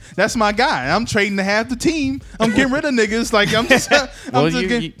leaving. That's my guy. I'm trading to half the team. I'm getting rid of niggas. Like I'm just. Well, I'm just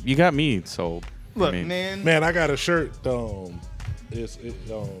getting, you got me sold. look, I mean, man. I got a shirt. The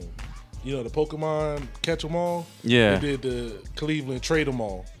Pokemon Catch 'Em All. Yeah. They did the Cleveland Trade 'Em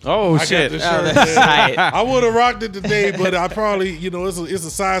All. Oh I shit. got the Oh, shirt. that's man. tight. I would have rocked it today, but I probably, it's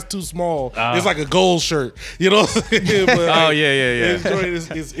a size too small. It's like a gold shirt, What I'm saying? But, Oh, yeah.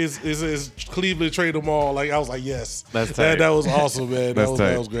 It's Cleveland Trade 'Em All. Like I was like, yes, That's tight. that was awesome, man. That's tight.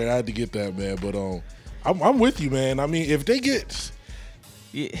 That was great. I had to get that, man. But I'm with you, man. I mean, if they get.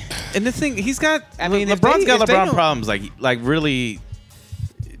 Yeah. And the thing, he's got. I mean, if LeBron's they- got if they LeBron don't- problems. Like really,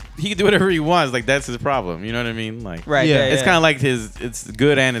 he can do whatever he wants. Like that's his problem. You know what I mean? Like, Right. Yeah. Yeah. It's kind of like it's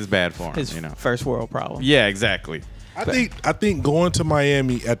good and it's bad for him. his you know. first world problem. Yeah, exactly. I think going to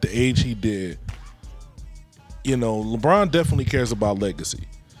Miami at the age he did, LeBron definitely cares about legacy.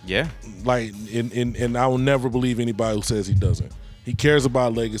 Yeah. Like, and I will never believe anybody who says he doesn't. He cares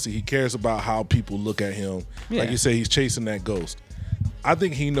about legacy. He cares about how people look at him. Yeah. Like you say, he's chasing that ghost. I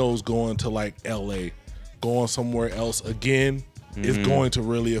think he knows going to like LA, going somewhere else again, is going to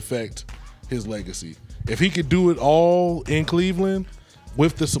really affect his legacy. If he could do it all in Cleveland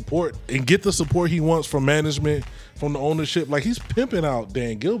with the support and get the support he wants from management, from the ownership, like he's pimping out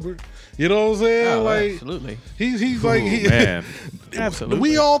Dan Gilbert. You know what I'm saying? Oh, like absolutely. he's like Ooh, man. Absolutely.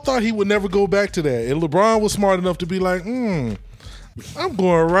 We all thought he would never go back to that, and LeBron was smart enough to be like, I'm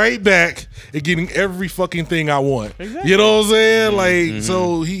going right back and getting every fucking thing I want. Exactly. You know what I'm saying? Like,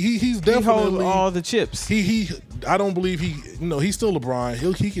 so he's He holds definitely all the chips. he. I don't believe he's still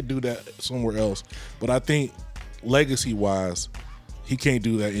LeBron. He could do that somewhere else, but I think legacy wise, he can't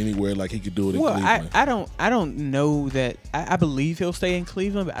do that anywhere like he could do it in Well, Cleveland. I don't know that. I believe he'll stay in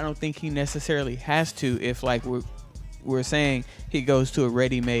Cleveland, but I don't think he necessarily has to. If like we're saying he goes to a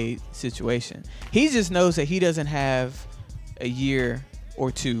ready-made situation, he just knows that he doesn't have a year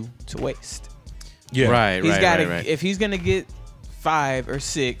or two to waste. Yeah, Right. He's got to. Right. If he's gonna get 5 or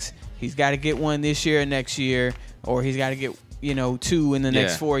 6, he's got to get one this year or next year, or he's got to get 2 in the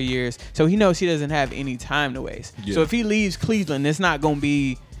next Yeah. 4 years. So he knows he doesn't have any time to waste. Yeah. So if he leaves Cleveland, it's not gonna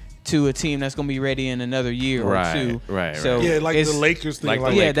be to a team that's gonna be ready in another year or Right, 2. right, So right. Yeah, like it's- the Lakers thing. like the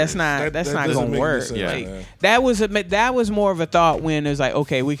like Yeah, Lakers. that's not That that's not doesn't gonna make any work. sense, Like, man. that was more of a thought when it was like,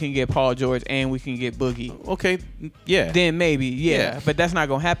 okay, we can get Paul George and we can get Boogie. Okay. Yeah. Then maybe, Yeah. but that's not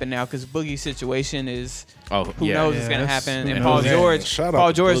gonna happen now because Boogie's situation is Oh, who yeah. knows Yeah, what's gonna that's- happen. who And knows? Paul Man, George, shout out Paul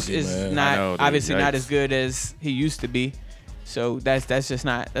to George Boogie, is man. not I know, dude. obviously not Yikes. as good as he used to be. So that's just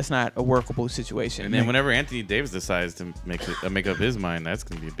not a workable situation. And then whenever Anthony Davis decides to make up his mind, that's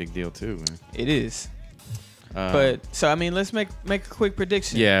gonna be a big deal too. Man. it is. Um, But so I mean, let's make a quick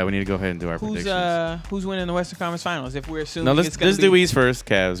prediction. yeah, we need to go ahead and do our Who's predictions. who's winning the Western Conference Finals? If we're assuming No, let's it's gonna be do East first.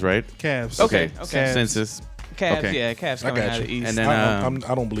 Cavs, right? Cavs. Okay. Cavs. Census. Cavs, okay. yeah, Cavs I coming got out of the you. East. And then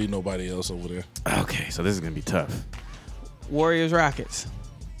I don't believe nobody else over there. okay, so this is gonna be tough. Warriors, Rockets.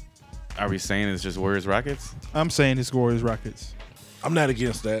 Are we saying it's just Warriors Rockets? I'm saying it's Warriors Rockets. I'm not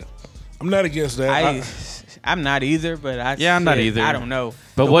against that. I'm not either, but I'm not either. I don't know.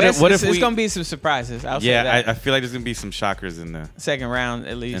 But The what West, if it's we- gonna be some surprises? I'll say Yeah, that. I feel like there's gonna be some shockers in the Second round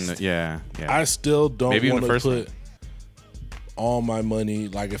at least. yeah. I still don't Maybe in want the to first put all my money.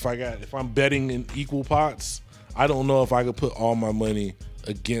 Like if I'm betting in equal pots, I don't know if I could put all my money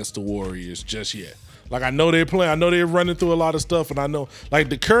against the Warriors just yet. Like I know they're playing. I know they're running through a lot of stuff, and I know like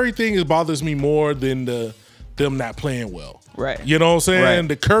the Curry thing bothers me more than them not playing well. Right. You know what I'm saying? Right.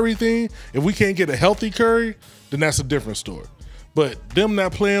 The Curry thing. If we can't get a healthy Curry, then that's a different story. But them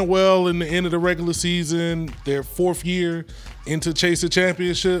not playing well in the end of the regular season, their 4th year into chasing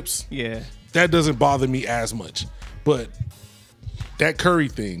championships, Yeah. that doesn't bother me as much. But that Curry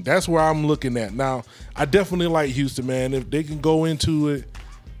thing. That's where I'm looking at. Now, I definitely like Houston, man. If they can go into it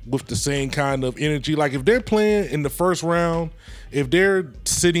with the same kind of energy, like if they're playing in the first round, if they're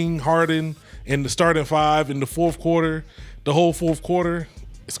sitting Harden in the starting five in the fourth quarter, the whole fourth quarter,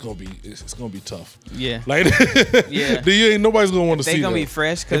 it's gonna be tough. Yeah. Like, Yeah. Nobody's gonna want to see. They're gonna that. be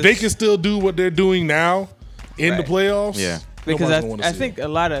fresh If they can still do what they're doing now in the Right. playoffs, Yeah. because nobody's gonna wanna I see think it. a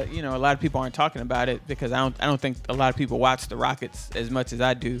lot of people aren't talking about it because I don't think a lot of people watch the Rockets as much as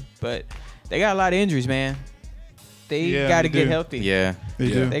I do. But they got a lot of injuries, man. They Yeah, got to they get do. healthy. Yeah. They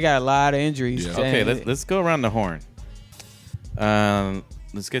Yeah. do. They got a lot of injuries. Yeah. Okay, And- let's go around the horn.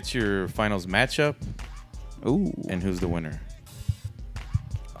 Let's get your finals matchup Ooh. and who's the winner.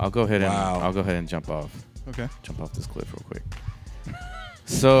 I'll go ahead and jump off Okay. this cliff real quick.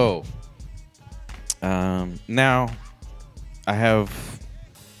 So, now I have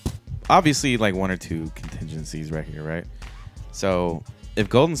obviously like one or two contingencies right here, right? So, if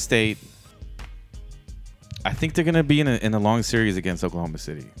Golden State, I think they're gonna be in a long series against Oklahoma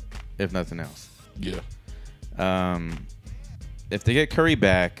City, if nothing else. Yeah. If they get Curry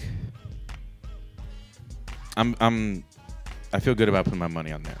back, I feel good about putting my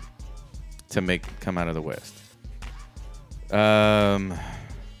money on them to come out of the West.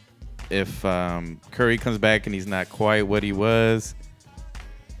 If Curry comes back and he's not quite what he was,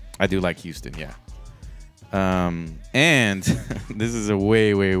 I do like Houston, yeah. And this is a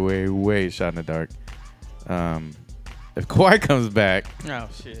way shot in the dark. If Kawhi comes back, Oh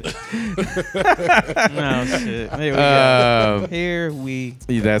shit. Oh shit. Here we go. Here we.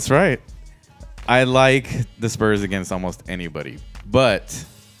 that's right. I like the Spurs against almost anybody, but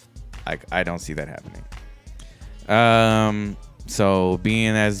I don't see that happening. So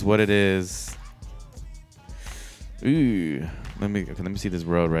being as what it is, ooh, let me see this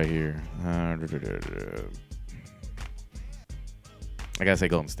road right here. I gotta say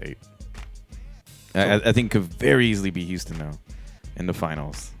Golden State. I think could very easily be Houston though in the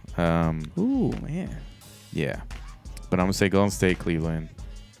finals. Ooh man. Yeah, but I'm gonna say Golden State, Cleveland,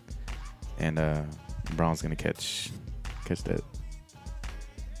 and Brown's gonna catch that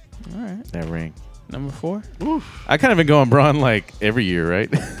All right. ring. Number 4. I kind of been going Braun like every year, right?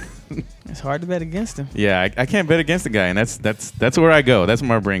 It's hard to bet against him. Yeah, I can't bet against the guy, and that's where I go. That's where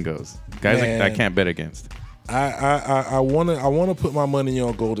my brain goes. Guys, I Man. can't bet against. I wanna put my money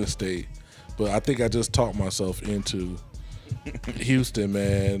on Golden State, but I think I just talked myself into Houston,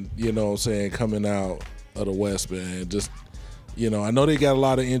 man. You know what I'm saying, coming out of the West, man. Just, you know, I know they got a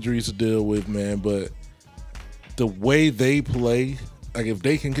lot of injuries to deal with, man, but the way they play, like if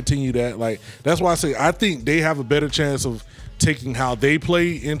they can continue that, like that's why I say I think they have a better chance of taking how they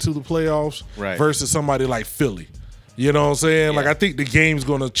play into the playoffs Right. versus somebody like Philly. You know what I'm saying? Like I think the game's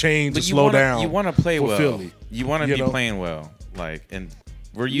gonna change and slow down. You want to play for well. Philly. You want to You be know? playing well. Like, and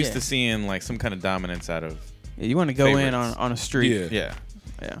we're used Yeah. to seeing like some kind of dominance out of. Yeah, you want to go in Favorites. on a streak. Yeah.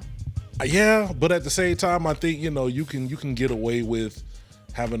 Yeah. Yeah. Yeah, but at the same time, I think you know you can get away with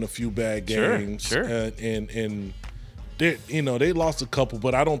having a few bad Sure, games. sure. And they, you know, they lost a couple,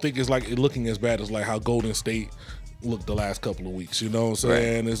 but I don't think it's like looking as bad as like how Golden State looked the last couple of weeks. You know what I'm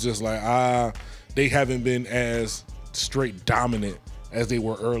saying? It's just like they haven't been as straight dominant as they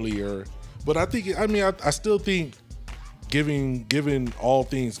were earlier. But I think I still think given all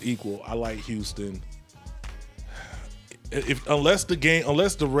things equal, I like Houston. Unless the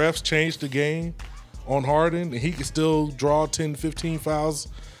refs change the game on Harden and he can still draw 10, 15 fouls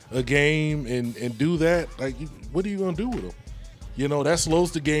a game and do that, like what are you gonna do with him? You know, that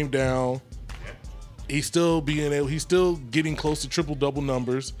slows the game down. He's still getting close to triple double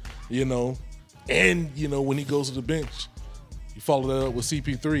numbers, you know. And, you know, when he goes to the bench, you follow that up with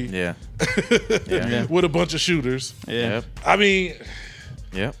CP3 Yeah. Yeah. with a bunch of shooters. Yeah. Yep.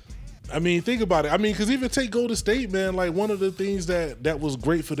 Yep. Yep. Think about it. Because even take Golden State, man. Like one of the things that was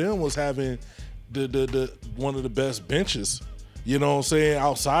great for them was having the one of the best benches. You know what I'm saying?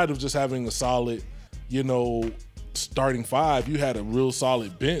 Outside of just having a solid, you know, starting five, you had a real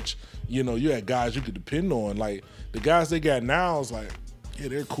solid bench. You know, you had guys you could depend on. Like the guys they got now is like, yeah,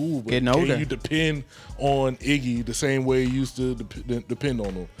 they're cool, but Getting can older. you depend on Iggy the same way you used to depend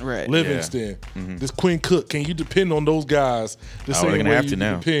on him? Right. Livingston, Mm-hmm. this Quinn Cook, can you depend on those guys the Oh, same they're gonna way have you to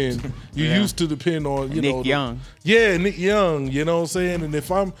now. depend? You Yeah. used to depend on Nick Young. Yeah, Nick Young. You know what I'm saying? And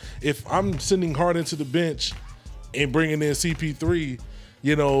if I'm sending Harden to the bench and bringing in CP3,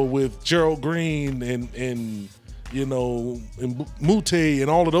 you know, with Gerald Green and you know and Mute and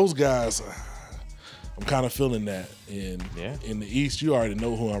all of those guys, I'm kind of feeling that. And Yeah. in the East, you already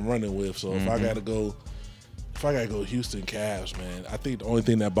know who I'm running with. So if I gotta go Houston Cavs, man, I think the only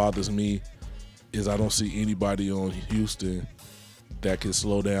thing that bothers me is I don't see anybody on Houston that can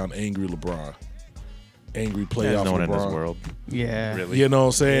slow down angry LeBron, angry There's playoff no one in this LeBron. world. Yeah. Really. You know what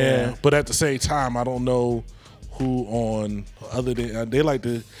I'm saying? Yeah. But at the same time, I don't know who on other than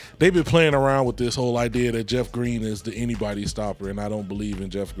they've been playing around with this whole idea that Jeff Green is the anybody stopper, and I don't believe in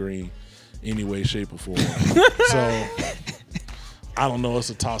Jeff Green any way, shape, or form. So I don't know. It's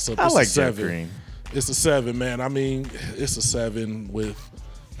a toss up. I It's like a Jeff 7. Green. It's a 7, man. I mean, it's a 7 with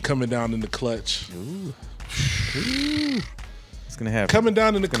coming down in the clutch. It's gonna happen. Coming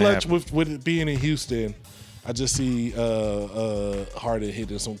down in the It's gonna clutch happen. with it being in Houston, I just see Harden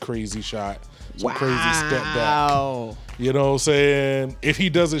hitting some crazy shot, some crazy step back. Wow. You know what I'm saying? If he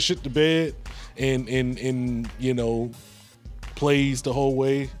doesn't shit the bed and you know, plays the whole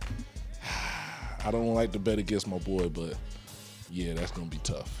way, I don't like to bet against my boy, but yeah, that's gonna be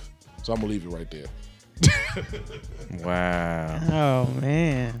tough. So I'm gonna leave it right there. Wow. Oh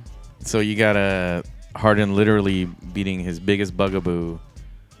man. So you got Harden literally beating his biggest bugaboo.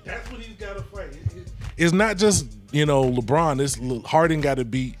 That's what he's got to fight. It's not just, you know, LeBron. It's Harden got to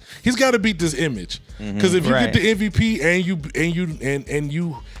beat. He's got to beat this image. Because if you Right. get the MVP and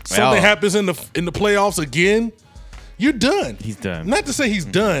you something happens in the playoffs again, you're done. He's done. Not to say he's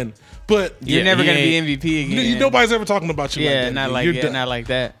done, but You're Yeah, never he gonna be ain't- MVP again. nobody's ever talking about you. Yeah, like that not again. like You're yeah, done. not like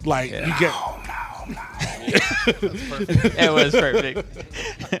that. Like you get. That was perfect.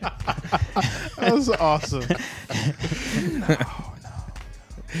 That was awesome.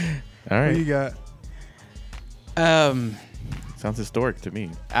 All What right. you got? Sounds historic to me.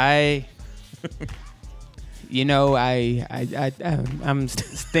 I'm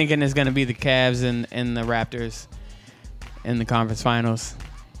thinking it's gonna be the Cavs and the Raptors in the conference finals,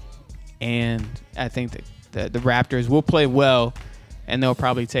 and I think that the Raptors will play well, and they'll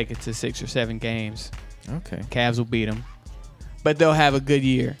probably take it to 6 or 7 games. Okay. Cavs will beat them, but they'll have a good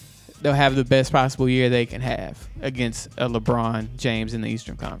year. They'll have the best possible year they can have against a LeBron James in the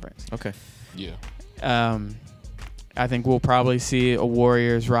Eastern Conference. Okay. Yeah. I think we'll probably see a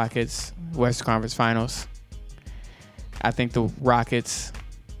Warriors Rockets Western Conference Finals. I think the Rockets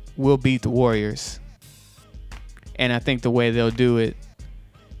will beat the Warriors, and I think the way they'll do it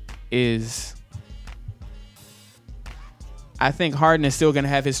is, I think Harden is still going to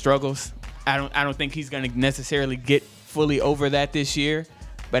have his struggles. I don't think he's going to necessarily get fully over that this year,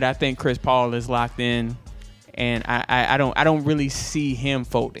 but I think Chris Paul is locked in, and I don't really see him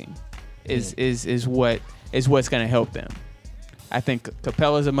folding. Is what's going to help them. I think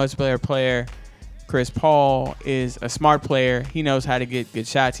Capella's a much better player. Chris Paul is a smart player. He knows how to get good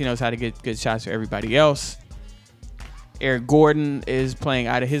shots. He knows how to get good shots for everybody else. Eric Gordon is playing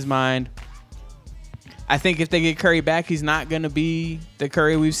out of his mind. I think if they get Curry back, he's not going to be the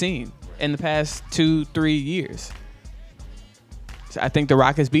Curry we've seen in the past 2-3 years. So I think the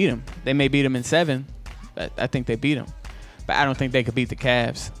Rockets beat him. They may beat him in 7, but I think they beat him. But I don't think they could beat the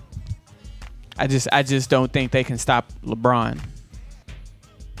Cavs. I just don't think they can stop LeBron.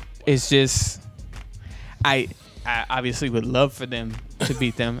 It's just, I obviously would love for them to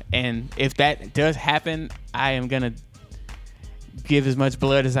beat them, and if that does happen, I am gonna give as much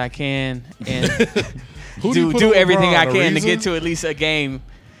blood as I can and do everything I can to get to at least a game.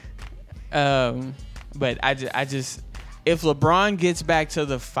 But I just if LeBron gets back to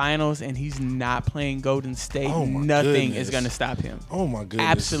the finals and he's not playing Golden State, nothing is gonna stop him. Oh my goodness.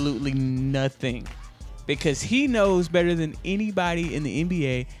 Absolutely nothing. Because he knows better than anybody in the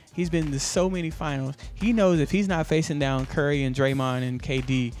NBA. He's been to so many finals. He knows if he's not facing down Curry and Draymond and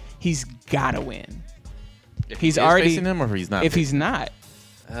KD, he's got to win. He's already facing him, or he's not. If he's not.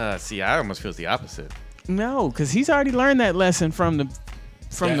 See, I almost feel the opposite. No, because he's already learned that lesson from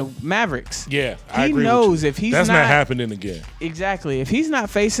the Mavericks. Yeah, I He agree knows with you. if he's that's not happening again. Exactly. If he's not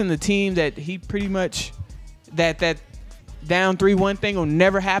facing the team that he pretty much that down 3-1 thing will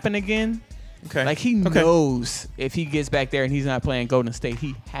never happen again. Okay. Like he knows if he gets back there and he's not playing Golden State,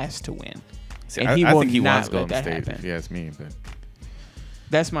 he has to win. See, and I will think he not wants let Golden that State. happen. If you ask me, but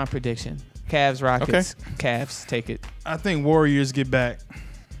That's my prediction. Cavs, Rockets, Cavs, take it. I think Warriors get back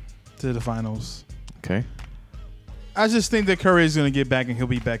to the finals. okay. I just think that Curry is going to get back and he'll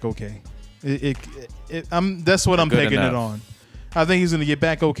be back okay. That's what I'm Good pegging it enough. on. I think he's going to get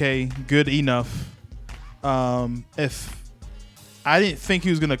back okay, good enough. If I didn't think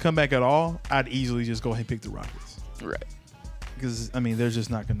he was going to come back at all, I'd easily just go ahead and pick the Rockets. Right. Because I mean, they're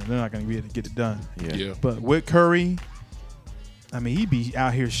not going to be able to get it done. Yeah. But with Curry, I mean, he be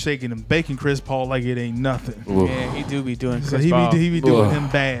out here shaking and baking Chris Paul like it ain't nothing. Oof. Yeah, he do be doing So Chris he Paul. be doing Ugh. him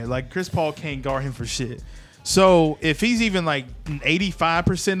bad. Like Chris Paul can't guard him for shit. So if he's even like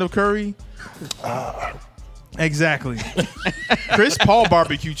 85% of Curry, exactly. Chris Paul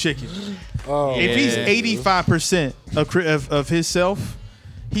barbecue chicken. Oh, If he's Yeah. 85% of himself,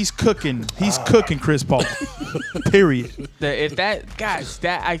 he's cooking. He's cooking Chris Paul. Period. If that, guys,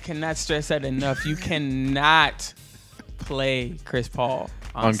 that I cannot stress that enough. You cannot play Chris Paul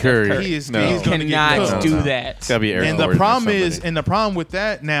On Steph Curry. He is. No. He's gonna get Cannot cooked. do No. that. It's gotta be Aaron And the Gordon or problem is, somebody. and the problem with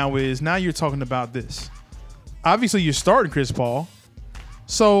that now is now you're talking about this. Obviously, you're starting Chris Paul,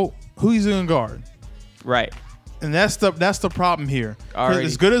 so who's going to guard? Right. And that's the problem here. 'Cause Already.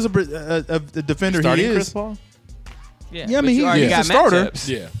 as good as a defender he starting is, Chris Paul. Yeah. Yeah, I but mean, you already he's got a starter. matchups.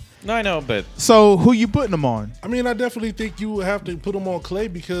 Yeah. No, I know, but so who you putting him on? I mean, I definitely think you have to put him on Clay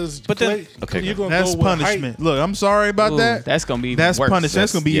because But then- Clay, okay, you're go. gonna That's go with punishment. Look, I'm sorry about Ooh, that. That's gonna be even That's worse. punishment.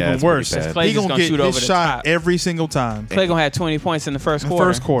 That's gonna be Yeah, even it's gonna be worse. bad. Clay's He just gonna gonna get shoot his over the shot top. every single time. Clay gonna have 20 points in the first In the quarter.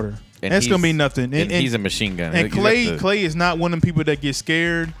 first quarter. And That's gonna he's- be nothing. And he's a machine gun. And You have to- Clay is not one of them people that get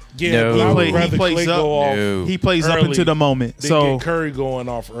scared. Yeah, No. but I would He rather plays Clay up. go off No. He plays up early into the moment. than So get Curry going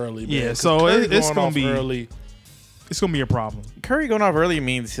off early. Man. Yeah, 'Cause so Curry it's going gonna off be- early. it's gonna be a problem. Curry going off early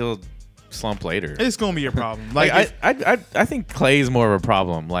means he'll slump later. It's gonna be a problem. Like if- I think Clay's more of a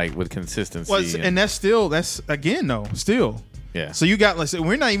problem, like with consistency. well, and that's again though, still. yeah. So you got like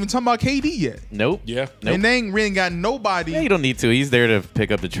we're not even talking about KD yet. Nope. Yeah. Nope. And they ain't really got nobody. Yeah, you don't need to. He's there to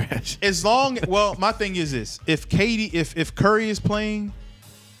pick up the trash. As long my thing is this: if Curry is playing,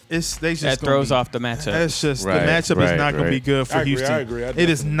 they just That gonna throws be- off the matchup. That's just Right, the matchup is right, not going to be right. good for I agree, Houston. I agree, I It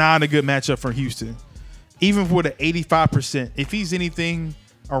is definitely- not a good matchup for Houston. Even with an 85%, if he's anything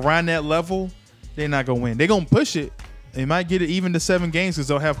around that level, they're not going to win. They're going to push it. They might get it even to 7 games because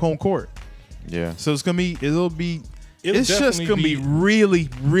they'll have home court. Yeah. So it's It'll it's just definitely going to be really,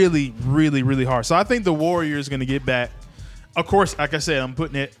 really, really, really hard. So I think the Warriors going to get back. Of course, like I said, I'm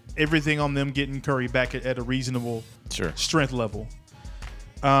putting everything on them getting Curry back at a reasonable Sure. strength level.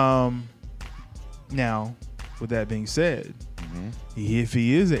 Now, with that being said, if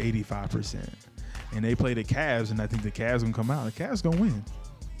he is at 85% and they play the Cavs, and I think the Cavs gonna come out, the Cavs gonna win.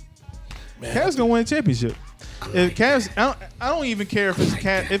 Cavs gonna win a championship. If Cavs, I don't even care if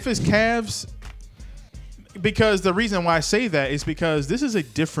it's Cavs, because the reason why I say that is because this is a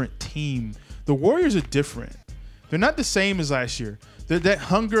different team. The Warriors are different. They're not the same as last year. That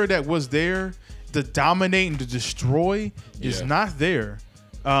hunger that was there to dominate and to destroy is Yeah. not there.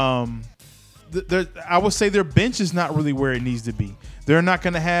 I would say their bench is not really where it needs to be. They're not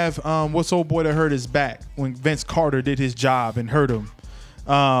going to have what's old boy that hurt his back when Vince Carter did his job and hurt him.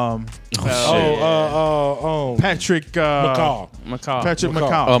 Patrick McCall. McCall. Patrick McCaw.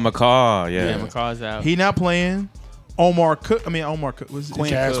 McCaw. Oh, McCaw. Yeah, Yeah. McCall's out. He not playing. Omar Cook was it?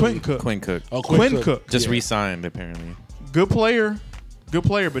 Quinn Cook. Quentin Cook. Quinn Cook. Oh, Quinn Cook. Just yeah. re-signed apparently. Good player,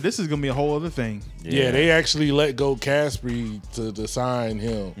 but this is gonna be a whole other thing. Yeah, they actually let go Casper to sign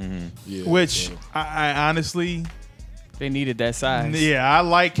him. Mm-hmm. Yeah, Which so. I honestly, They needed that size. yeah, I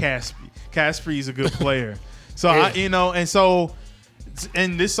like Casper. Casper's a good player. So Yeah.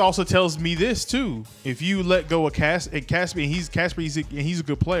 and this also tells me this too. If you let go of Casper, and he's a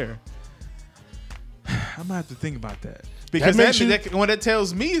good player, I might have to think about that because makes you- what that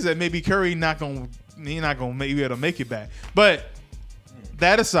tells me is that maybe Curry not gonna be able to make it back. But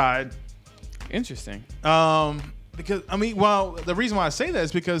that aside, Interesting. because the reason why I say that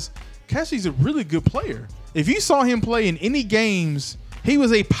is because Casper's a really good player. If you saw him play in any games, he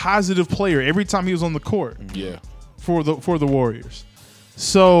was a positive player every time he was on the court Yeah. for the Warriors.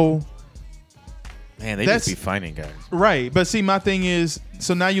 So Man, they That's- just be finding guys. right, but see, my thing is,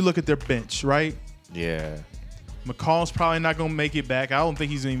 so now you look at their bench, right? Yeah. McCall's probably not gonna make it back. I don't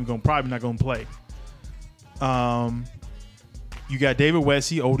think he's even probably not gonna play. You got David West,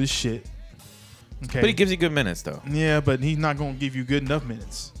 he old as shit. Okay, But he gives you good minutes though. yeah, but he's not gonna give you good enough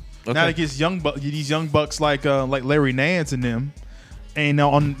minutes. Okay. Not against these young bucks like Larry Nance and them,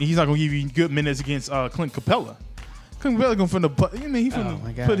 and he's not gonna give you good minutes against Clint Capella. Clint Capella gonna Oh,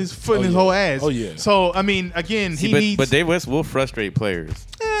 my God. put his foot in Oh, his yeah. whole ass. Oh, yeah. So I mean, again, See, he needs. but Dave West will frustrate players.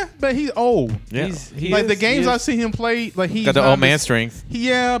 But he's old. Yeah. He Like the is- games he I've is- seen him play, like he's Got the not old man as- strength.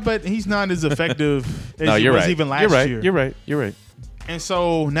 Yeah, but he's not as effective as No, he you're was right. even last you're right. year. You're right. You're right. And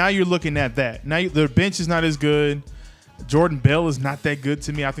so now you're looking at that. Now the bench is not as good. Jordan Bell is not that good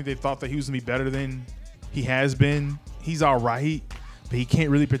to me. I think they thought that he was going to be better than he has been. He's all right, but he can't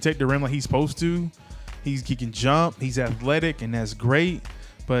really protect the rim like he's supposed to. He can jump. He's athletic, and that's great.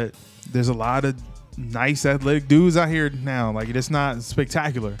 But there's a lot of nice athletic dudes out here now. Like, it's not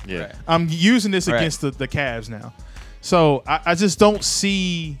spectacular. Yeah. Right. I'm using this Right. against the Cavs now. So I just don't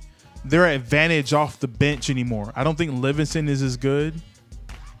see their advantage off the bench anymore. I don't think Livingston is as good.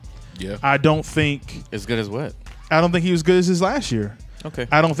 Yeah. I don't think As good as what? he was good as his last year. Okay.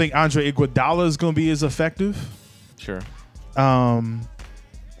 I don't think Andre Iguodala is going to be as effective. Sure.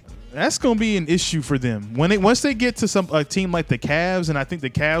 That's gonna be an issue for them once they get to a team like the Cavs, and I think the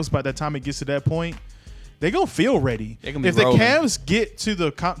Cavs by the time it gets to that point, they're gonna feel ready. They gonna be if rolling. the Cavs get to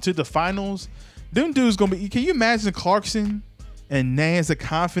the finals, them dudes gonna be. Can you imagine Clarkson and Nance, the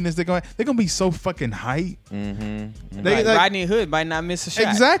confidence they're gonna be so fucking hype. Mm-hmm. They, like, Rodney Hood might not miss a shot.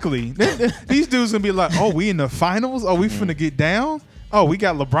 exactly. These dudes gonna be like, oh, we in the finals. Oh, we finna get down. Oh, we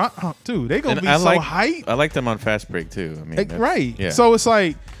got LeBron. Oh, dude, they gonna And be I so like hype. I like them on fast break too. I mean, Like, that's- right. Yeah. So it's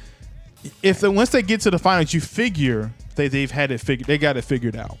like once they get to the finals, you figure they've had it figured. They got it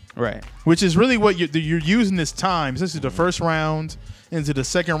figured out, Right. which is really what you're using this time. This is the first round into the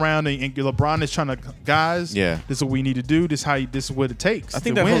second round, and LeBron is trying to guys. Yeah. This is what we need to do. This is what it takes. I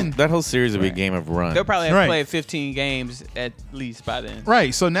think to that win. whole series will be a Right. game of run. They'll probably have Right. played 15 games at least by then.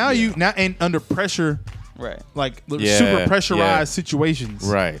 Right. So now you and under pressure, Right. like Yeah, super pressurized yeah. situations.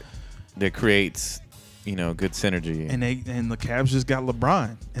 Right. That creates, good synergy. And the Cavs just got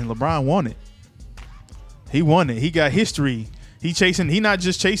LeBron, and LeBron won it. He won it. He got history. He chasing. He not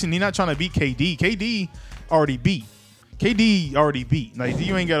just chasing. He not trying to beat KD. KD already beat. Like,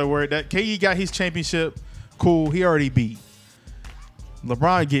 you ain't got to worry that KD got his championship. Cool. He already beat.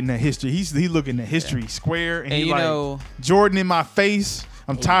 LeBron getting that history. He looking at history square, and And he you like know- Jordan in my face.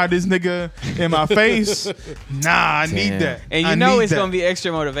 I'm tired of this nigga in my face. Nah, I need Damn. that. And I you know need it's that. gonna be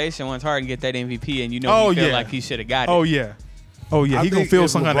extra motivation once Harden get that MVP, and you know Oh, he feel yeah. like he should have got it. Oh yeah. Oh yeah. I He gonna think feel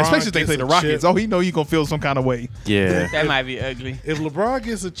if some kind of, LeBron especially if they gets play the a Rockets. chip- Oh, he know you gonna feel some kind of way. yeah. That might be ugly. If LeBron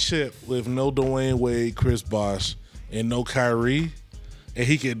gets a chip with no Dwayne Wade, Chris Bosh, and no Kyrie,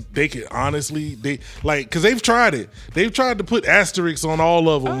 and they can honestly, because they've tried it. They've tried to put asterisks on all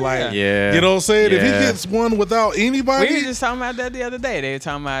of them. Oh, like, yeah. you know what I'm saying? If he Yeah. gets one without We anybody, were just talking about that the other day. They were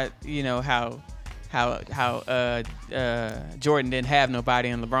talking about how Jordan didn't have nobody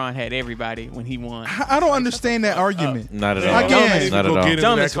and LeBron had everybody when he won. I don't understand that argument. Not at Yeah, all. I can't don't even Not at go all. get into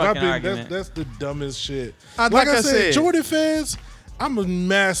Dumbest that, 'cause fucking argument. that's the dumbest shit. Like Like I I said, said- Jordan fans. I'm a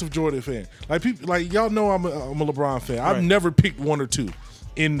massive Jordan fan. Like people, like y'all know, I'm a LeBron fan. I've Right. never picked one or two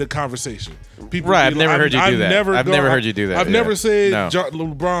in the conversation. People Right, be I've never heard you do that. I've never I- heard you do that, I've yeah. never said No.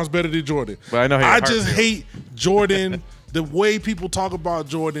 LeBron's better than Jordan. But I know how your I heart just feels. hate Jordan. The way people talk about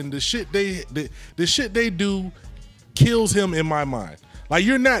Jordan, the shit they do, kills him in my mind. Like,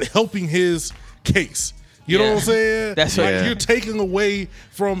 you're not helping his case. You know Yeah. what I'm saying? That's like right. you're taking away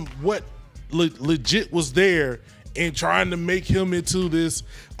from what legit was there and trying to make him into this.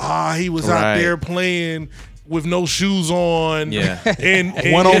 He was out Right. there playing with no shoes on. Yeah. and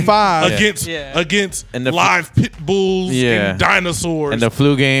 105. against Yeah. against And the live pit bulls Yeah. and dinosaurs. And the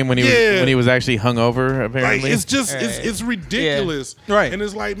flu game when Yeah. he was actually hungover like, apparently. it's just Right. it's ridiculous. Right. And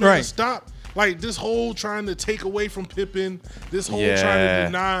it's like, man, Right. stop. Like, this whole trying to take away from Pippen, this whole Yeah. trying to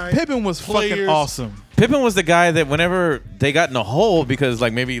deny Pippen was fucking players. awesome. Pippen was the guy that whenever they got in a hole because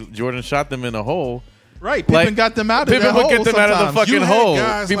like maybe Jordan shot them in a hole. Right. Pippen Like, got them out of Pippen that would hole get them out of the sometimes. fucking You had hole.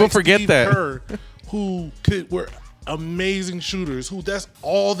 guys People like forget Steve that. Kerr who were amazing shooters. Who that's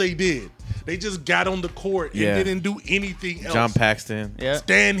all they did. They just got on the court and Yeah. didn't do anything else. John Paxton. Yeah.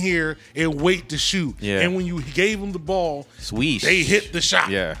 Stand here and wait to shoot. Yeah. And when you gave them the ball, Sweesh. they hit the shot.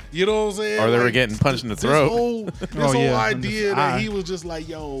 Yeah. You know what I'm saying? Or they were getting punched in the throat. This Oh, whole yeah. idea Just that eye. he was just like,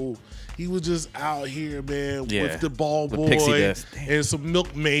 yo, he was just out here, man, Yeah. with the ball With boy pixie dust. and some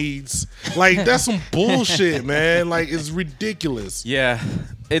milkmaids. Like, that's some bullshit, man. Like, it's ridiculous. Yeah.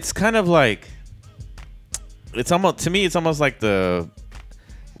 It's kind of like it's almost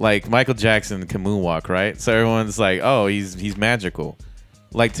like Michael Jackson can moonwalk, right? So everyone's like, "Oh, he's magical."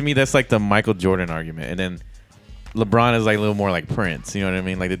 Like, to me that's like the Michael Jordan argument. And then LeBron is like a little more like Prince, you know what I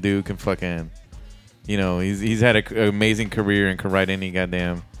mean? Like, the dude can fucking he's had an amazing career and can write any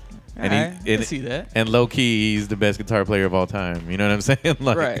goddamn and Alright, I can see that. And low key he's the best guitar player of all time. You know what I'm saying?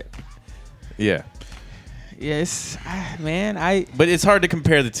 Like, Right. Yeah. Yes, man. But it's hard to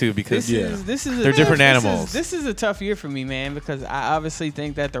compare the two because This is They're different animals. This is a tough year for me, man, because I obviously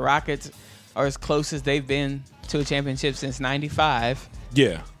think that the Rockets are as close as they've been to a championship since '95.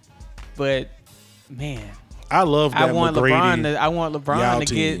 Yeah. But man, I love that I want McGrady. LeBron Yao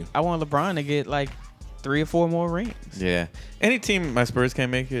team. I want LeBron to get like 3 or 4 more rings. yeah. Any team my Spurs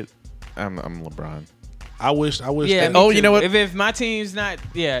can't make it, I'm LeBron. I wish. Yeah. that- me Oh, you too. know what? If my team's not,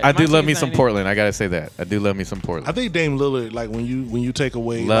 yeah. I if my do love me team's some not in- Portland. I gotta say that. I do love me some Portland. I think Dame Lillard, like, when you take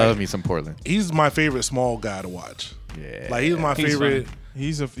away, love like, me some Portland. he's my favorite small guy to watch. Yeah. Like, he's my He's favorite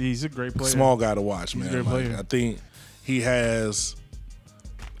He's a great player. small guy to watch, a man. great Like, player. I think he has.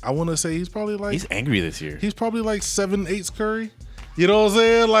 I want to say he's probably like He's angry this year. he's probably like 7/8 Curry. You know what I'm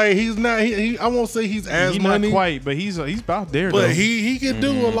saying? Like, he's not. He I won't say he's as He's money, not quite, but he's about there. but though. he can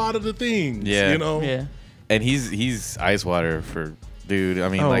do a lot of the things. Yeah. You know. Yeah. And he's ice water for dude. I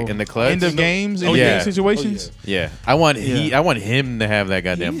mean, like in the clutch. end of games, Oh, end of yeah. game situations. Yeah, I want Yeah. I want him to have that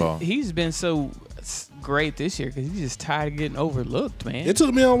goddamn ball. He's been so great this year because he's just tired of getting overlooked, man. It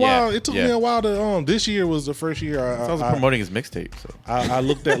took me a while. Yeah, It took yeah. me a while to. This year was the first year I was promoting his mixtape. So I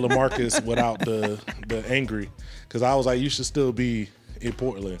looked at LaMarcus without the angry, because I was like, you should still be in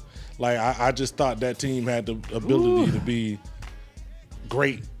Portland. Like I just thought that team had the ability to be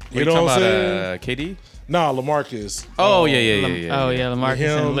great. You know what I'm saying? KD? Nah, LaMarcus. Oh Uh, yeah. Oh yeah, LaMarcus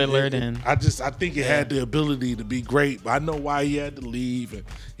him, and Lillard and I think it had the ability to be great, but I know why he had to leave, and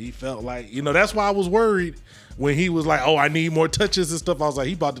he felt like, that's why I was worried when he was like, oh, I need more touches and stuff. I was like,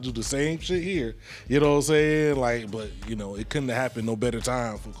 he about to do the same shit here. You know what I'm saying? Like, but it couldn't have happened no better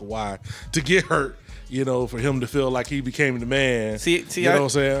time for Kawhi to get hurt. For him to feel like he became the man. See, you know what I'm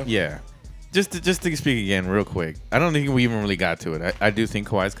saying? Yeah. Just to speak again real quick. I don't think we even really got to it. I do think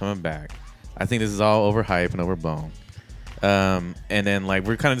Kawhi's coming back. I think this is all overhyped and overblown. And then like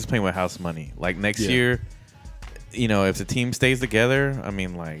we're kind of just playing with house money. Like next year, if the team stays together, I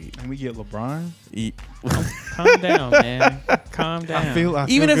mean like And we get LeBron. calm down, man. Calm down. I feel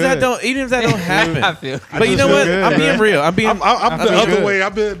even if good. that don't happen. I feel. But you know feel what? good, I'm being man. real. I'm I'm the feel other good. way.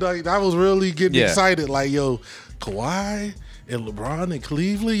 I've been like, I was really getting Yeah. excited. Like, yo, Kawhi and LeBron and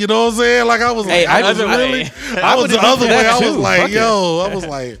Cleveland. You know what I'm saying? Like, I was Hey, like, I was other way. really, I was would've the been other for way. that I was too. like, Fuck it. yo, I was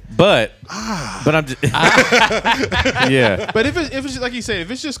like, but I'm just yeah. But if it's like you said,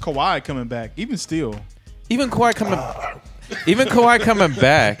 if it's just Kawhi coming back, even still, Even Kawhi coming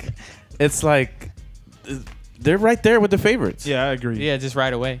back, it's like they're right there with the favorites. yeah, I agree. Yeah, just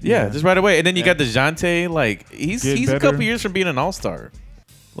right away. Yeah, just right away. And then you got DeJounte. Like he's Getting a better. couple years from being an all-star.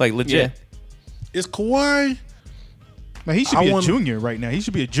 Like legit. is Kawhi? Man, he should I be a wanna- junior right now. He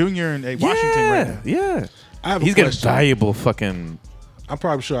should be a junior in Washington right now. Yeah. I have a He's got a question. valuable fucking. I'm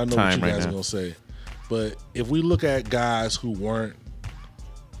probably sure I know what time you right guys are now. gonna say, but if we look at guys who weren't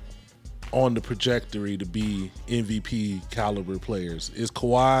on the trajectory to be MVP caliber players, is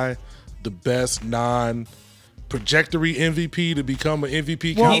Kawhi the best non-trajectory MVP to become an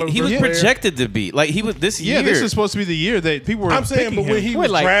MVP caliber He was player? projected to be like he was this year. Yeah, this is supposed to be the year that people were. I'm saying, picking but when him. he Wait,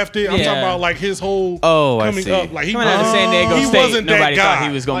 was like, drafted, I'm yeah. talking about like his whole Oh, I coming see. up. Like he Coming out of San Diego he State, wasn't that nobody guy. thought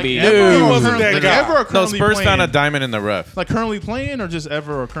he was gonna be. ever He or wasn't currently- that like guy. ever or No, currently Spurs playing? found a diamond in the rough. Like currently playing or just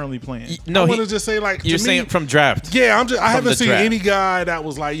ever or currently playing? No, I he, want to just say like you're to saying me, from draft. yeah. I haven't the seen draft. any guy that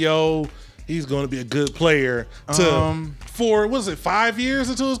was like, yo, he's going to be a good player. For was it 5 years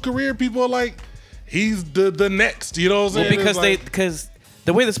into his career? People are like, he's the next. You know what I'm Well, saying? because It's like, because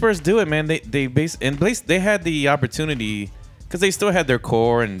the way the Spurs do it, man, they had the opportunity because they still had their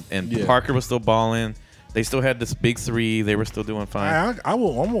core and Yeah. Parker was still balling. They still had this big three. They were still doing fine. I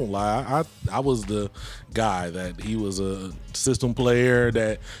won't lie. I was the guy that he was a system player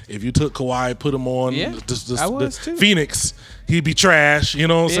that if you took Kawhi, put him on Yeah, I was too. Phoenix, he'd be trash. You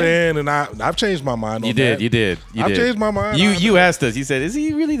know what I'm Yeah. saying? And I've changed my mind. You on did, that. you did, you I've did. changed my mind. You asked us. You said, "Is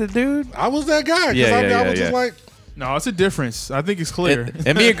he really the dude?" I was that guy. 'Cause Yeah, I was just yeah. like, No, it's a difference. I think it's clear.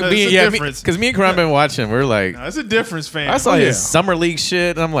 And me, It's a difference. because me and Karan been watching. We're like, No, it's a difference, fam. I saw Oh, his yeah. summer league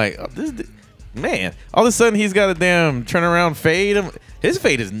shit, and I'm like, oh, man. All of a sudden, he's got a damn turnaround fade. His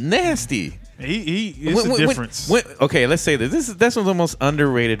fade is nasty. It's a difference. Okay, let's say that's one of the most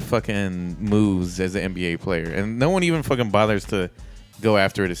underrated fucking moves as an NBA player, and no one even fucking bothers to go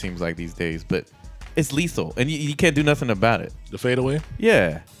after it. It seems like these days, but it's lethal, and you can't do nothing about it. the fadeaway.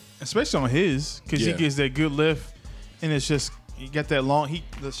 Yeah, Especially on his, because Yeah. he gets that good lift, and it's just you got that long.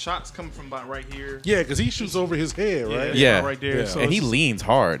 The shots coming from about right here. Yeah, because he shoots over his head, right? Yeah. about right there. Yeah. So and he it's- leans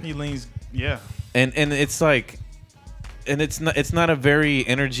hard, He leans. Yeah. and it's like, and it's not a very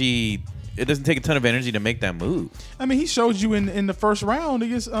energy. It doesn't take a ton of energy to make that move. I mean, he showed you in the first round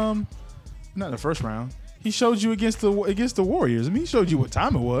against not the first round. He showed you against the Warriors. I mean, he showed you what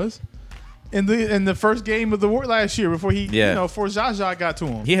time it was. In the first game of the war last year before before Zaza got to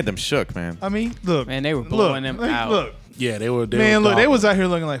him. He had them shook, man. I mean, look, Man, they were blowing look, them out. Look, Yeah, they were. they was out here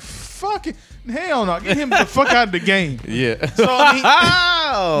looking like fucking hell no, get him the fuck out of the game. Yeah. So I mean,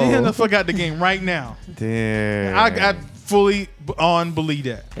 Oh. get him the fuck out the game right now. Damn. I fully believe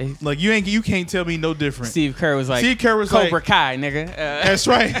that. Hey. Like you can't tell me no different. Steve Kerr was like, Steve Kerr was Cobra like- Kai, nigga. That's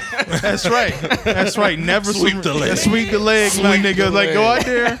right. That's right. That's right. Never Sweep the leg. Sweep the leg, my Sweep nigga. the Like go leg. out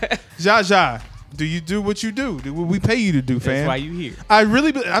there, Jaja. Do you do what you do? Do what we pay you to do, That's fam? why you here.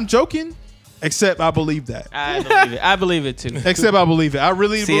 I'm joking, except I believe that. I believe it. I believe it too. Except I believe it. I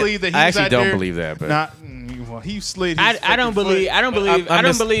really See, believe that he's I actually out don't there. believe that, but Well, he slid. His I don't fucking believe. foot. I don't believe. I'm I don't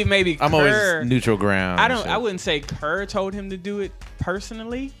just- believe. Maybe I'm Kerr. always neutral ground. I and don't. shit. I wouldn't say Kerr told him to do it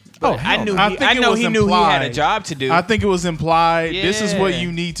personally. Oh, But hell I knew. no. I He, think I it know was he knew he had a implied. job to do. I think it was implied. This is what Yeah.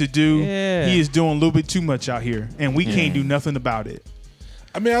 you need to do. Yeah. He is doing a little bit too much out here, and we can't do nothing about it.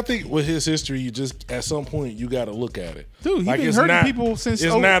 I mean, I think with his history, you just at some point you got to look at it. Dude, he been it's hurting not- people since.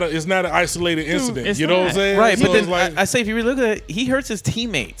 It's not an isolated incident. it's You know what I'm not. saying? Right, So but then it's like, I say if you really look at it, he hurts his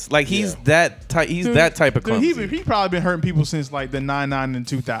teammates. Like he's Yeah. that type. He's that type of clumsy. He probably been hurting people since like the 99 and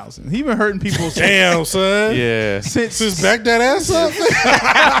 2000. He been hurting people since, damn, son. yeah. Since back that ass up.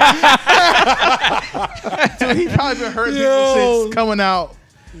 dude, he probably been hurting people Yo. since coming out.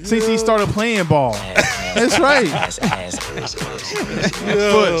 Since he started playing ball. That's right.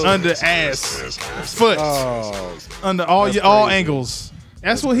 Foot under ass. Foot Oh, under all that's all crazy. angles.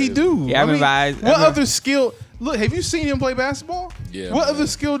 That's what he do. Yeah, I remember what other skill? Look, have you seen him play basketball? Yeah, What man. other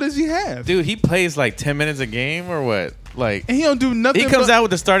skill does he have? Dude, he plays like 10 minutes a game or what? Like And he don't do nothing. he comes but, out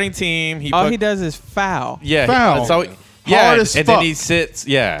with the starting team. All he does is foul. Yeah, Foul. That's all, Hard yeah, as and fuck. then he sits.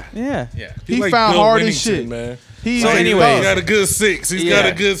 Yeah, Yeah. yeah. He like found Bill hard as Wennington, shit. man. He's So a anyways- He thug. got a good 6. He's got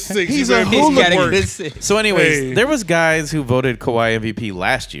a good 6. He's ready a to hooligan. put Gotta work. get this- So anyways, Hey. there was guys who voted Kawhi MVP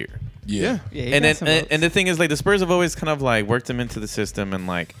last year. Yeah. Yeah, he and got then some and, votes. and the thing is like the Spurs have always kind of like worked him into the system and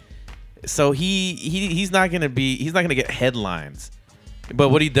like so he's not gonna get headlines, but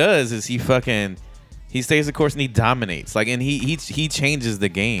what he does is he stays the course and he dominates like and he changes the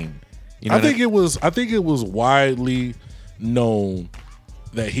game. You know I think it was widely known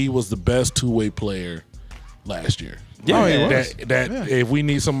that he was the best two-way player last year. Yeah. Oh, he was. That if we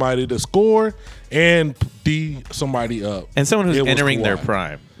need somebody to score and D somebody up, and someone who's it was entering their Kawhi.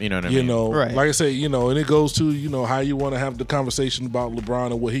 prime. You know what I You mean? know, Right. like I say, and it goes to how you want to have the conversation about LeBron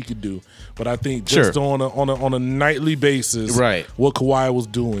and what he could do. But I think just Sure. on a nightly basis, Right. what Kawhi was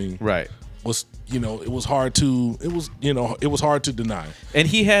doing Right. was it was hard to deny. And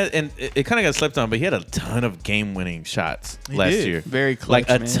he had, and it kind of got slept on, but he had a ton of game-winning shots last did. year. Very clutch, like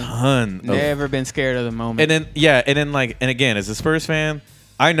a man. ton. Of, Never been scared of the moment. and then and again, as a Spurs fan,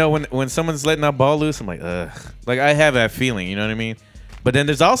 I know when someone's letting that ball loose, I'm like, ugh. Like I have that feeling, you know what I mean? But then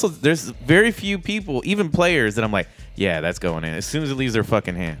there's very few people, even players, that I'm like, yeah, that's going in as soon as it leaves their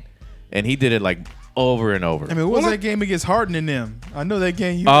fucking hand. And he did it like over and over. I mean, what was that game against Harden and them? I know that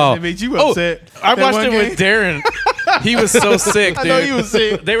game Oh. that made you upset. I That watched one it with game. Darren. He was so sick, dude. I know he was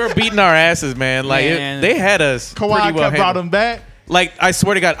sick. They were beating our asses, man. Like Man. they had us Kawhi pretty well kept brought handled. him back. Like I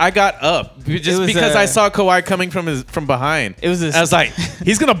swear to God, I got up just was, because I saw Kawhi coming from behind. It was a- I was like,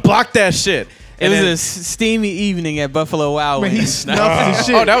 he's gonna block that shit. it And was then- a steamy evening at Buffalo Wild Man, he Wings. snuffed the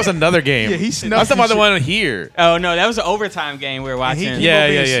shit. Oh, that was another game. Yeah, he I was snuffed talking about the the one here. Oh no, that was an overtime game we were And watching. he Yeah,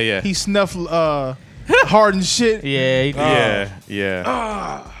 over yeah, there, yeah. He snuffed Harden shit. Yeah, he did. Yeah.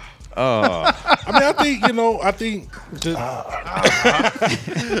 Ah. Oh, I mean,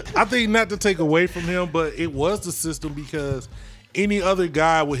 I think not to take away from him, but it was the system because any other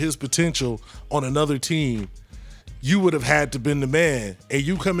guy with his potential on another team, you would have had to been the man. And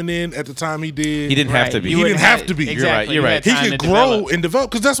you coming in at the time he did, he didn't have Right. to be. You He wouldn't didn't have to be. Exactly. You're right, you're You had right. he time could to grow develop. and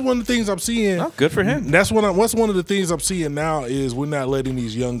develop because that's one of the things I'm seeing. Oh, good for him. That's what's one of the things I'm seeing now is we're not letting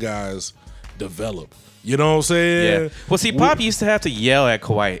these young guys develop. You know what I'm saying? Yeah. Well, see, Pop used to have to yell at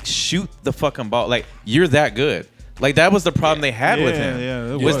Kawhi, "Shoot the fucking ball!" Like you're that good. Like that was the problem they had with Yeah, him.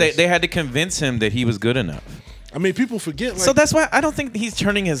 yeah, it was was. they had to convince him that he was good enough. I mean, people forget. Like, So that's why I don't think he's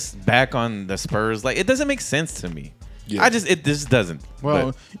turning his back on the Spurs. Like it doesn't make sense to me. Yeah. It just doesn't.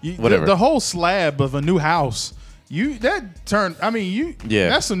 Well, But whatever. The whole slab of a new house. Yeah.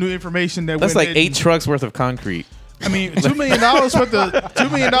 That's some new information that That's went like in. 8 trucks worth of concrete. I mean, $2 million worth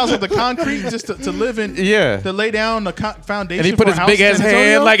of the concrete just to live in. Yeah. To lay down the foundation. And he put for his a house big in ass San Antonio?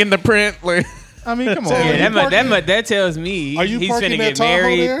 hand like in the print. Like, I mean, come on. So Yeah, man. that tells me are you he's parking finna that get Tahoe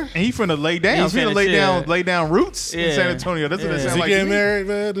married. there? And he finna lay down. He's He's finna finna lay down roots in Yeah. San Antonio. That's what that Yeah. Is sounds he like. getting to me. married,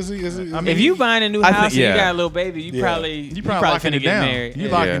 man? Is he? I mean, If you buying a new I think- house and yeah. you got a little baby, you Yeah. probably You probably locking finna it get down. married. You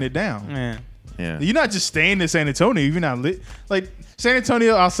Yeah. locking it down. Yeah. yeah. You're not just staying in San Antonio. You're not lit. Like San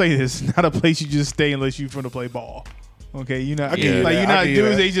Antonio, I'll say this: not a place you just stay unless you finna play ball. Okay, you're not I get like that. you're I not get dudes.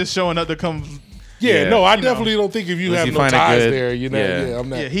 that. They just showing up to come. Yeah, Yeah. no, I You know. definitely don't think if you Unless have you no find it ties good. there, you know, Yeah. I'm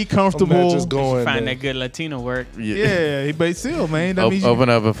not. Yeah, he I'm comfortable. not just going. Find there. that good Latino work. Yeah, but still, man, that means you, Open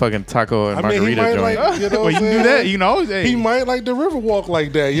up a fucking taco and I mean, he margarita might joint. like, you know, well, what you I'm can do saying? that. You know, hey, He might like the Riverwalk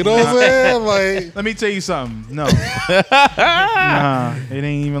like that. You know what I'm saying? Like, let me tell you something. No, nah, it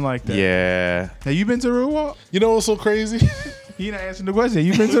ain't even like that. Yeah. Have you been to Riverwalk? you know what's so crazy? You not answering the question.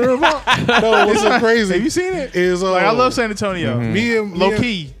 You been to Riverwalk? No, what's so crazy? Have you seen it? Is Like I love San Antonio. me and Low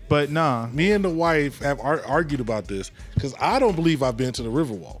key, but nah. Me and the wife have argued about this because I don't believe I've been to the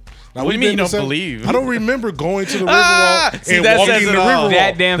Riverwalk. Now, What do you we've mean been you to don't believe? I don't remember going to the Riverwalk Ah! See, and that walking says the it all. Riverwalk.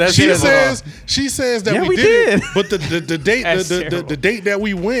 That damn That She says it all. says that Yeah, we we did it, did. but the date That's the terrible. date that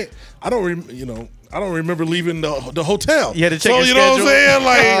we went, I don't I don't remember leaving the hotel. You had to check so your you know what I'm schedule? saying?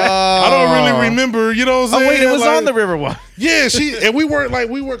 Like I don't really remember. You know what I'm Oh saying? wait, it was Like, on the Riverwalk. Yeah, we weren't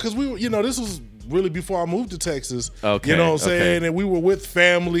because we were, you know, this was really before I moved to Texas. Okay, You know what I'm saying? okay. And we were with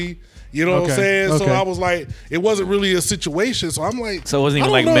family. You know what I'm Okay, saying? So okay. I was like, it wasn't really a situation. So I'm like, So it wasn't I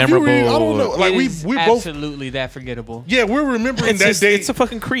even, don't like, know if you memorable. I don't know. Like It we is both. absolutely that forgettable. Yeah, we're remembering It's that just, day. it's a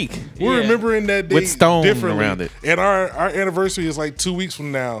fucking creek. We're Yeah. remembering that day With stone differently. around it. And our anniversary is like 2 weeks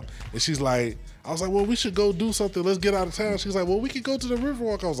from now. And she's like, I was like, well, we should go do something. Let's get out of town. She's like, well, we could go to the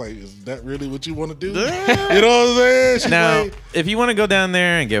Riverwalk. I was like, is that really what you want to do? You know what I'm saying? She's Now, like, if you want to go down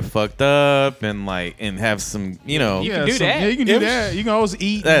there and get fucked up and have some, You can do that. Yeah, you can do If- that. You can always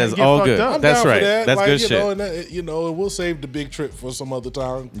eat. That and is get all fucked good. up. I'm That's down right. for that. That's like, good you shit. Know, and that, you know, we'll save the big trip for some other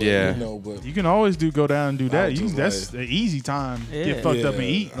time. But, Yeah. You know, but You can always go down and do I that. was You, just that's an easy time. Yeah. Get fucked up and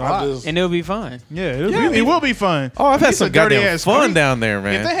eat a I lot. just- And it'll be fun. Yeah, I it will be fun. Oh, I've had It's some a dirty goddamn ass fun creek. down there, If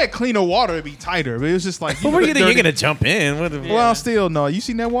they man. had cleaner water, it'd be tighter. But it was just like But what are you dirty- gonna jump in? What the- Well, still no. You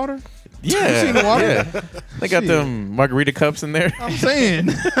seen that water? Yeah, seen the water? yeah. They got Shit. them margarita cups in there. I'm saying.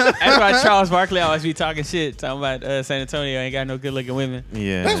 That's why Charles Barkley always be talking shit, talking about San Antonio ain't got no good looking women.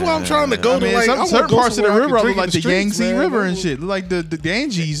 Yeah, That's why I'm trying to go I mean, to like I certain wanna go parts of the somewhere I can river look drink in like the streets, Yangtze man. River and shit. Look like the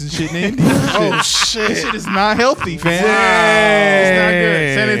Ganges and shit, man. Oh That shit! shit is not healthy, fam. Dang. It's not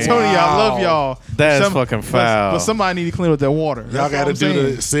good. San Antonio, I love y'all. That is fucking foul. But somebody need to clean up that water. Y'all That's got to all I'm do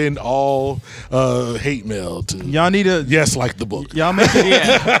saying. the send all hate mail to Y'all need to. yes, like the book. Y'all making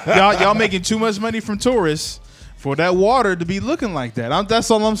Yeah. y'all making too much money from tourists for that water to be looking like that. That's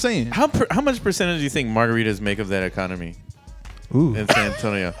all I'm saying. How much percentage do you think margaritas make of that economy Ooh. in San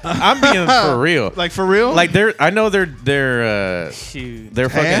Antonio? I'm being for real. Like for real? Like I know they're Shoot.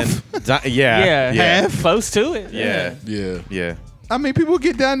 Half? fucking yeah. half. Close to it. Yeah. Yeah, Yeah. I mean, people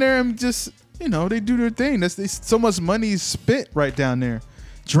get down there and just they do their thing. So much money is spent right down there,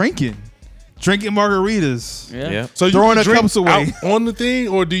 drinking margaritas. Yeah. Yeah. so you Throwing can the drink cups away. out on the thing,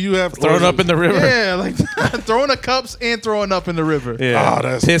 or do you have Thrown up in the river. Yeah, like throwing the cups and throwing up in the river. Yeah. Oh,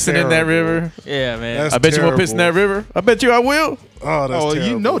 that's pissing in that terrible. river. Yeah, man. That's I bet you won't piss in that terrible. river. I bet you I will. Oh, that's Oh,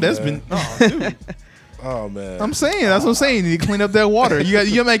 terrible, that's man. been. Oh, dude. Oh man, I'm saying that's what I'm saying. You need to clean up that water.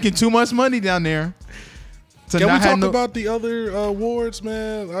 You're making too much money down there. To Can we not have talk no- about the other awards,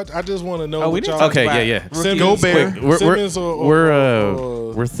 man? I just want to know. Oh, we what didn't y'all- talk Okay, about yeah. rookie Go of the Bear. year. We're Simmons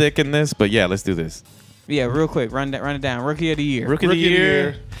or- we're thick in this, but yeah, let's do this. Yeah, real quick. Run it down. Rookie of the year. Rookie of the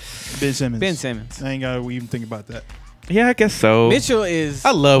year. Ben Simmons? Ben Simmons. I ain't gotta even think about that. Yeah, I guess so. Mitchell is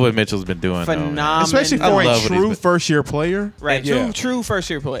I love what Mitchell's been doing. though, man. phenomenal. Especially I for a love what he's true been- first year player. right. Yeah. True first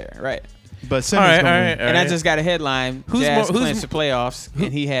year player. Right. But All Simmons right, all gonna right, win. all And I right. just got a headline. Who's Jazz more- who's clinched the playoffs,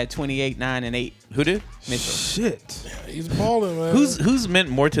 and he had 28, 9, and 8. Who did? Mitchell. Shit. He's balling, man. Who's meant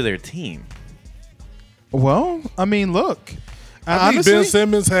more to their team? Well, I mean, look. I think honestly, Ben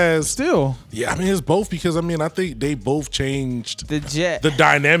Simmons has. still. Yeah, I mean it's both because I think they both changed The Jazz. the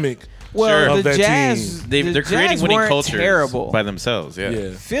dynamic. Well, of the that Jazz. They're the creating Jazz winning weren't cultures terrible. by themselves. Yeah.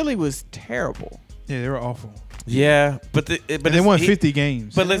 Yeah. Philly was terrible. Yeah, they were awful. Yeah, but But they it's- won he- 50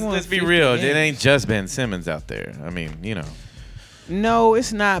 games. But They let's won be 50 real. games. It ain't just Ben Simmons out there. I mean, No,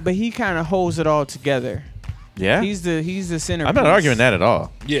 it's not. But he kind of holds it all together. Yeah. He's the center. I'm not arguing that at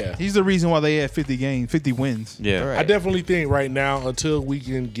all. Yeah, He's the reason why they had 50 wins. Yeah. Right. I definitely think right now until we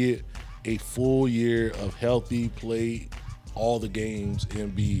can get a full year of healthy play, all the games,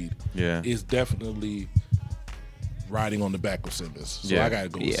 Embiid, Yeah. is definitely riding on the back of Simmons. So Yeah. I gotta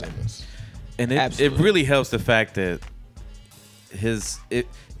go with Yeah. Simmons. And it Absolutely. really helps the fact that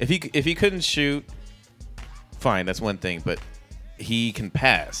if he couldn't shoot, fine, that's one thing, but he can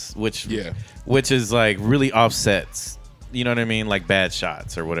pass, which is like really offsets. You know what I mean? Like bad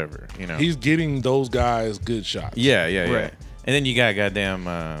shots or whatever. He's getting those guys good shots. Yeah. Right. And then you got goddamn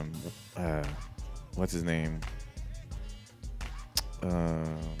what's his name?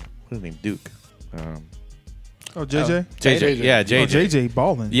 What's his name? Duke. Oh, JJ? JJ. Yeah, JJ. Oh, JJ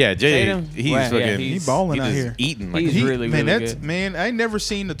balling. Yeah, JJ. Tatum? He's Wow, yeah, fucking. He balling he out just here. eating like He's a- really, man, really that's good. man. I ain't never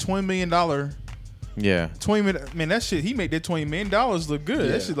seen the $20 million. Yeah. 20 million. Man, that shit. He made that $20 million look good.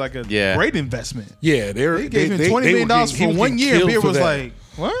 Yeah. That shit like a Yeah. great investment. Yeah, They gave him $20 million for 1 year. And Beer was like,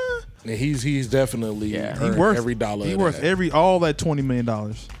 what? and he's definitely Yeah. He earned worth every dollar. He of worth that. all that $20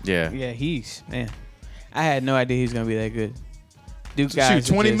 million. Yeah. Yeah, man. I had no idea he was gonna be that good. Duke guys.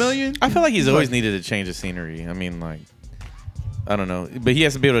 Shoot, are 20 just- million. I feel like he's always like- needed to change the scenery. I mean, like, I don't know, but he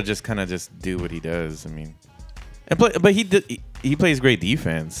has to be able to just kind of just do what he does. I mean, and play, but he plays great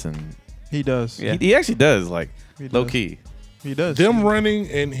defense, and He does. Yeah. he actually does, like, He low does. key. He does. Them running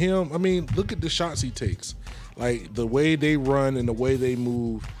and him. I mean, look at the shots he takes. Like the way they run and the way they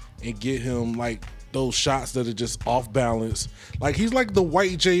move and get him. Like those shots that are just off balance. Like he's like the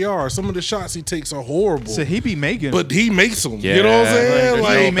white JR. Some of the shots he takes are horrible. So he be making, but he makes them. Yeah, You know what I'm like, saying? there's he no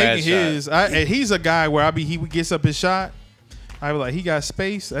ain't bad making his. And he's a guy where he gets up his shot. I be like, he got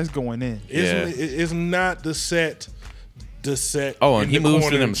space. That's going in. It's not the set. Oh, and in he the moves corner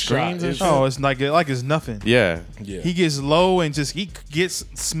through them shot. screens and It's- shit? Oh, it's like it's nothing. Yeah. Yeah. He gets low and he gets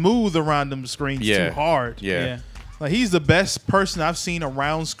smooth around them screens Yeah. too hard. Yeah. Like he's the best person I've seen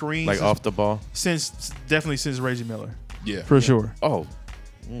around screens Like off the ball. since Reggie Miller. Yeah. For sure. Oh.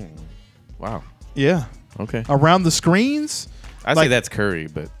 Wow. Yeah. Okay. Around the screens? I'd like- say that's Curry,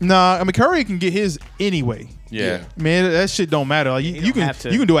 but Nah, I mean Curry can get his anyway. yeah. Man, that shit don't matter. Like you don't can have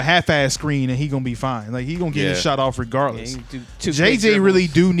to. you can do a half-ass screen and he gonna be fine. Like he gonna get his Yeah. shot off Yeah, regardless. you can do 2 quick JJ really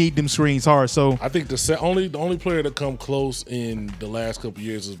dribbles. do need them screens hard. So I think the only player to come close in the last couple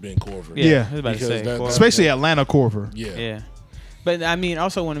years has been Corver. Yeah. I was about to Because say, that- Corver. especially Atlanta Corver. Yeah. Yeah. But I mean,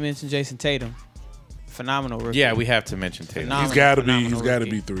 also want to mention Jason Tatum. Phenomenal rookie. Yeah, we have to mention Tatum. Phenomenal. He's got to be. Phenomenal He's got to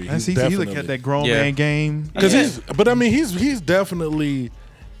rookie. be 3. That's He's he like definitely had that grown Yeah. man game. because Yeah. But I mean, he's definitely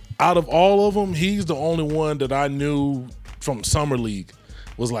out of all of them. He's the only one that I knew from summer league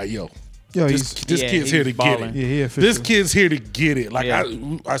was like, yo, Yo, this he's Yeah, kid's here to he's get balling. it. yeah, he This official. kid's here to get it. Like Yeah.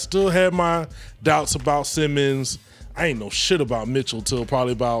 I still had my doubts about Simmons. I ain't know shit about Mitchell till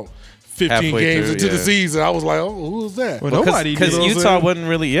probably about 15 Halfway games through, into the yeah. season. I was like, oh, who's that? Well, nobody Because did. what I'm Utah saying? wasn't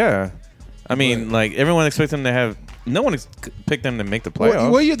really, yeah. I mean, But- like, everyone expects them to have, no one picked them to make the playoffs.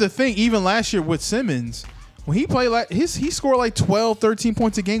 Well, you have to think even last year with Simmons, when he played like he scored like 12, 13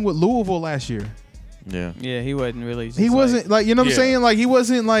 points a game with Louisville last year. Yeah. Yeah, he wasn't really. Just He wasn't like you know what I'm Yeah. saying? Like he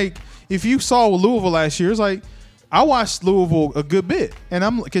wasn't like if you saw Louisville last year, it's like I watched Louisville a good bit, and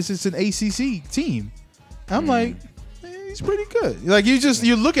I'm because it's an ACC team. I'm like, he's pretty good. Like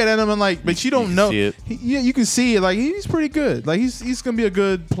you look at him and like, but you don't can know. see it. Yeah, you can see it. Like he's pretty good. Like he's gonna be a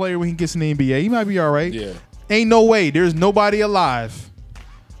good player when he gets in the NBA. He might be all right. Yeah. Ain't no way. There's nobody alive.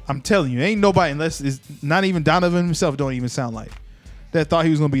 I'm telling you, ain't nobody unless it's not even Donovan himself. Don't even sound like that. Thought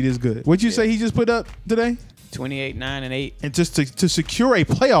he was gonna be this good. What'd you say he just put up today? 28, 9, and 8. And just to secure a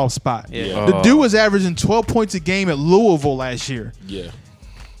playoff spot. Yeah. The dude was averaging 12 points a game at Louisville last year. Yeah.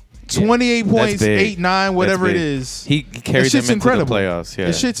 28 points, big. 8, 9, whatever That's it big. is. He carried shit's them into incredible. the playoffs. Yeah.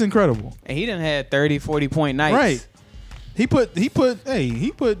 This shit's incredible. And he done had 30, 40 point nights. Right. He put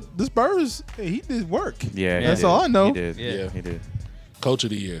the Spurs, he did work. Yeah. he That's did. all I know. He did. Yeah. He did. Coach of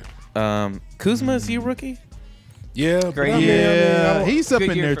the year. Kuzma, is he a rookie? Yeah. but Great I mean, year. I don't- He's up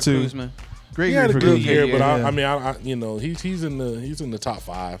Good in year there for too. Kuzma. Great he year had a for good Kuzma. year, but Yeah. I mean, he's in the top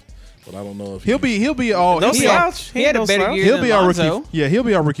 5, but I don't know if He'll be all No he'll, slouch. He had a no better slouch. year he'll than be our Lonzo. rookie. Yeah, he'll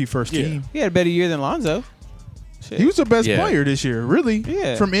be our rookie first Yeah. team. He had a better year than Lonzo. Shit. He was the best Yeah. player this year, really.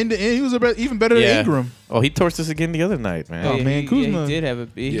 Yeah. From end to end, he was even better Yeah. than Ingram. Oh, he torched us again the other night, man. Oh, man, Kuzma. he did have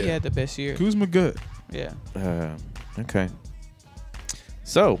he Yeah. had the best year. Kuzma good. Yeah. Okay.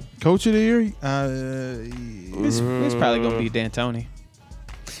 So, Coach of the year? It's probably gonna be D'Antoni.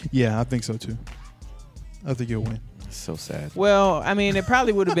 Yeah, I think so too. I think he'll win. so sad. Well, I mean, it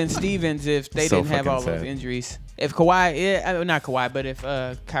probably would have been Stevens if they So didn't have fucking all those sad. injuries. If Kawhi, not Kawhi, but if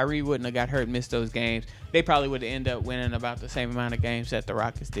Kyrie wouldn't have got hurt and missed those games, they probably would have ended up winning about the same amount of games that the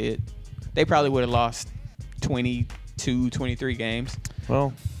Rockets did. They probably would have lost 22, 23 games.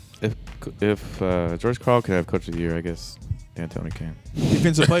 Well, if George Karl could have Coach of the Year, I guess D'Antoni can.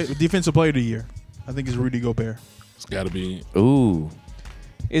 Defensive player of the year. I think it's Rudy Gobert. it's got to be. Ooh.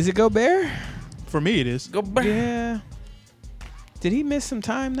 Is it Gobert? For me, it is. Go back. Yeah. Did he miss some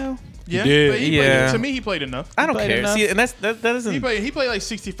time though? Yeah, did. but he Yeah. played, to me, he played enough. I don't played care. enough. See, and that doesn't. He played like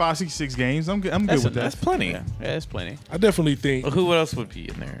 65, 66 games. I'm good That's with that. That's plenty. Yeah, that's plenty. I definitely think Well, who else would be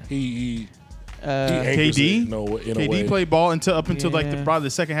in there? he Uh, anchors KD? it in a way. KD played ball up until like Yeah. probably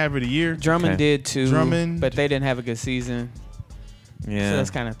the second half of the year. Drummond Okay. did too. Drummond. but they didn't have a good season, so Yeah. that's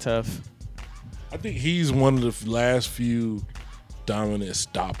kind of tough. I think he's one of the last few dominant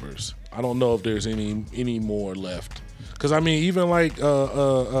stoppers. I don't know if there's any more left. Because I mean, even like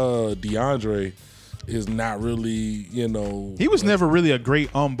DeAndre is not really, He was never really a great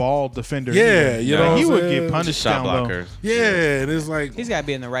on-ball defender. Yeah, either. you know he what would I'm get saying? punished Shot down low. blocker. Yeah, and it's like He's got to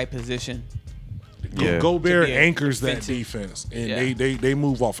be in the right position. Yeah. Gobert To be a anchors that defensive- defense, and Yeah. they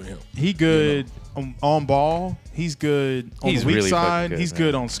move off of him. He good on ball. He's good on He's the weak really fucking side. good, He's man.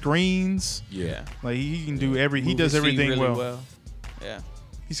 good on screens. Yeah, Like he can do he Move does his feet everything really well. Yeah.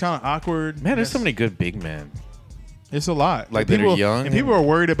 He's kind of awkward. Man, there's so That's- many good big men. It's a lot. Like, that are people, young. and people are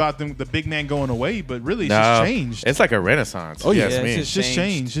worried about the big man going away, but really it's No, just changed. It's like a renaissance. Oh, yeah. Yes, Yeah, me. it's It's just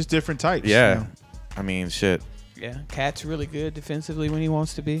changed. Just different types. Yeah. now. I mean, shit. Yeah. Cat's really good defensively when he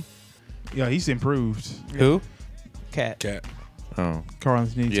wants to be. Yeah, he's improved. Who? Cat. cat. Oh, Karl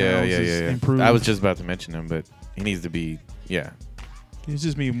Anthony Towns yeah. is improved. I was just about to mention him, but he needs to be. Yeah, He's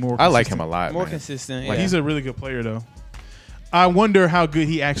just being more. I like him consistent. a lot. More man. consistent. Like, Yeah. He's a really good player, though. I wonder how good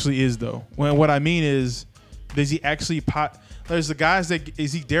he actually is, though. When what I mean is, does he actually pot? There's the guys that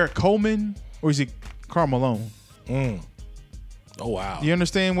is he Derek Coleman or is he Karl Malone? Oh wow. You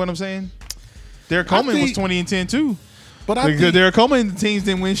understand what I'm saying? Derek Coleman was think- 20 and 10 too. But I Because think Derek Coleman teams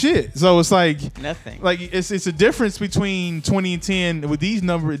didn't win shit, so it's like Nothing. it's a difference between 20 and 10 with these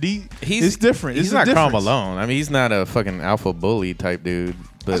numbers. It's different. He's It's not a Karl difference. Malone. I mean, he's not a fucking alpha bully type dude.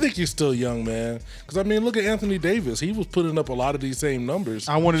 But I think you're still young, man. Because I mean, look at Anthony Davis. He was putting up a lot of these same numbers,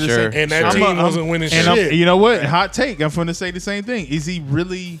 I wanted to Sure. say, and that I'm team a- wasn't winning and shit. you know what? Hot take. I'm going to say the same thing. Is he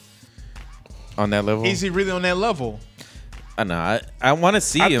really? on that level, Is he really on that level? I know. I want to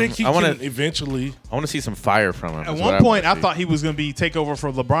see I him. think he I want can to. eventually. I want to see some fire from him. At is one what point, I wanna see. thought he was going to be take over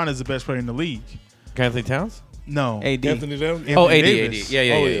for LeBron as the best player in the league. Anthony Towns. No, AD. Anthony Davis. Oh, Anthony AD, Davis. Yeah.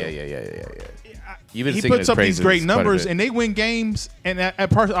 Oh, You've been He singing puts his up these praises great quite a numbers, bit. and they win games. And at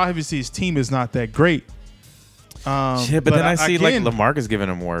part, obviously, his team is not that great. Shit, but then I see again, like LaMarcus giving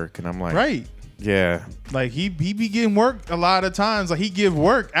him work, and I'm like, right. yeah, Like he be getting work a lot of times. Like he give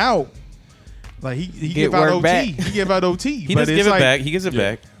work out. Like he Get give out work OT. back. He give out OT. he but does it's give it like- back. He gives it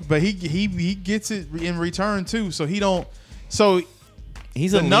back. But he gets it in return too. So he don't. So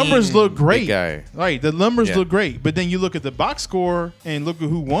He's the a numbers lean look big great. guy. Right. The numbers Yeah. look great. But then you look at the box score and look at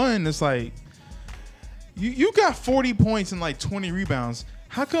who won. It's like you got 40 points and like 20 rebounds.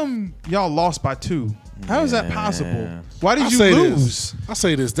 How come y'all lost by 2? How is that possible? Why did I you say lose? this. I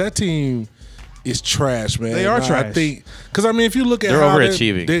say this. That team is trash, man. They are I trash. think because I mean, if you look at They're how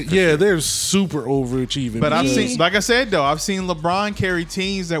overachieving, they're super overachieving. But I've because- seen, like I said though, I've seen LeBron carry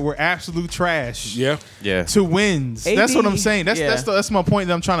teams that were absolute trash. yeah. Yeah, To wins. AD, That's what I'm saying. yeah. That's my point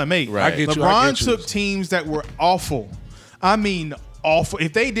that I'm trying to make. Right. I get you. LeBron I get you. took teams that were awful. I mean, awful.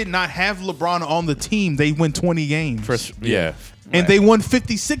 If they did not have LeBron on the team, they win 20 games. yeah, And they won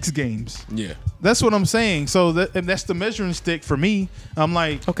 56 games. Yeah. That's what I'm saying. So and that's the measuring stick for me. I'm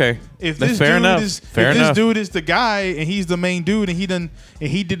like, okay. if That's this fair dude enough. is Fair if enough. this dude is the guy and he's the main dude and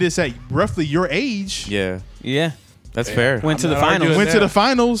he did this at roughly your age. Yeah, Yeah. that's fair. Went to I'm the not arguing finals. Went to that. the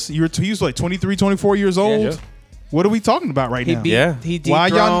finals. He was like 23, 24 years old. Yeah. What are we talking about right He now? beat. Yeah. He Why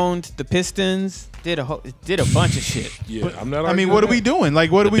y'all- dethroned the Pistons. Did a bunch of shit. Yeah. I'm not. I mean, arguing what are we that. doing?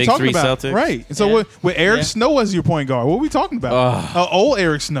 Like, what are we Big talking Three about? Celtics? Right. And so Yeah. with Eric Yeah. Snow as your point guard, what are we talking about? Old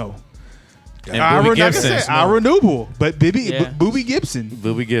Eric Snow. And Ira, Booby like I Gibson. said, Ira Newble, but Yeah. Booby Gibson.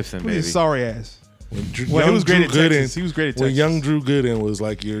 Booby Gibson, Look at baby. his sorry ass. When Well, he young was great Drew at Gooden- Texas. He was great at When Texas. young Drew Gooden was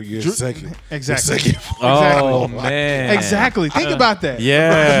like your second. Exactly. Your second. Oh Exactly. man. Exactly. Think about that.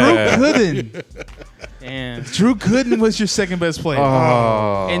 Yeah. Drew Gooden. And Drew Gooden was your second best player.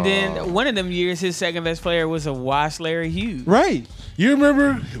 Oh. and then one of them years, his second best player was a washed Larry Hughes. Right. You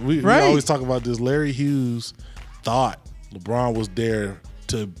remember? We Right. always talk about this. Larry Hughes thought LeBron was there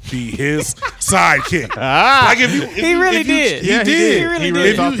to be his sidekick. Like if you, He really did. Yeah, he did. did. He really He did. really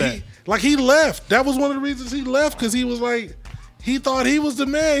If thought you- that. like he left. That was one of the reasons he left because he was like, he thought he was the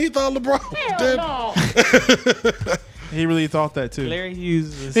man. He thought LeBron was dead. He really thought that too. Larry Hughes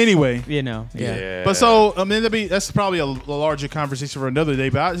was, Anyway. you know, yeah. Yeah. But so I mean, that's probably a larger conversation for another day.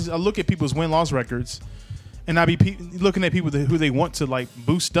 But I look at people's win-loss records, and I be looking at people who they want to like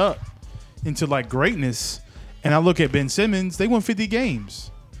boost up into like greatness. And I look at Ben Simmons; they won 50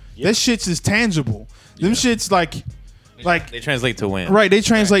 games. That shit's is tangible. Them shits like they translate to win. right. They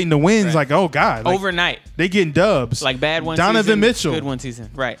translate into wins. Like oh god, like, Overnight. they getting dubs. Like bad one Donovan season, Mitchell. good one season.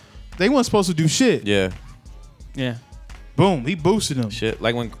 Right. They weren't supposed to do shit. Yeah. Yeah. Boom, he boosted them. Shit.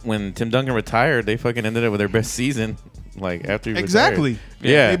 Like when Tim Duncan retired, they fucking ended up with their best season. Like after he Exactly. retired.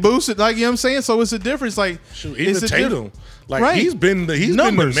 Yeah. They boosted, like you know what I'm saying. So it's a difference. Like Shoot, it's even a Tatum, like Right. he's been the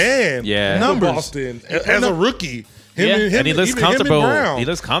Numbers. man. Yeah. for Numbers. Boston as a rookie. Him Yeah. and, him, And he looks even him and comfortable. Brown. He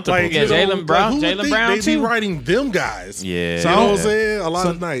looks comfortable. Like, Yeah, you know, Jaylen Brown- who would Jaylen think Brown, they be too. writing them guys. Yeah. You know what I'm saying? A lot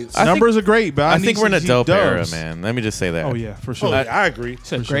of nights. I think- numbers are great, but I need think we're in to a see dope era, dubs. man. Let me just say that. Oh yeah, for sure. Oh, yeah, I agree.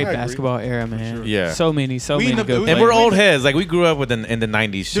 It's a For great sure. I agree. basketball era, man. Yeah. So many We good in the- players. And we're old heads. Like we grew up with in the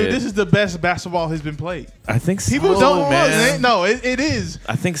 '90s shit. Dude, this is the best basketball has been played. I think so. People don't man. No, it is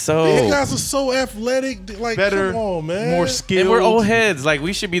I think so. These guys are so athletic. Like, better, come on, man. more skilled. And we're old heads. Like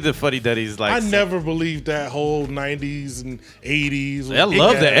we should be the fuddy duddies. Like I never believed that whole 90s and 80s. I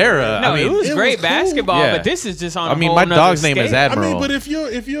love the era. No, I mean, it was it great was cool. basketball, Yeah. but this is just on. I a mean, whole my nother dog's name is scale. Admiral. I mean, but if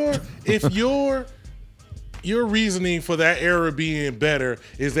your reasoning for that era being better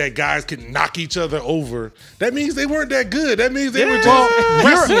is that guys can knock each other over, that means they weren't that good. That means they were just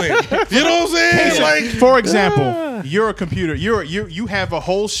wrestling. You know what I'm saying? Like, For example, you're a computer. You have a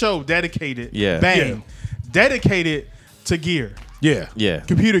whole show dedicated. Yeah. Bang. Yeah. Dedicated to gear, Yeah. Yeah.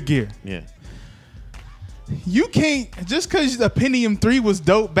 computer gear. Yeah. You can't just because the Pentium 3 was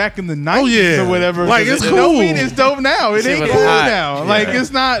dope back in the 90s yeah. or whatever. Like, it's it don't cool. mean it's dope now. It Shit ain't was cool hot. now. Yeah. Like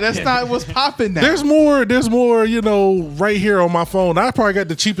it's not. That's not what's popping now. There's more, you know, right here on my phone. I probably got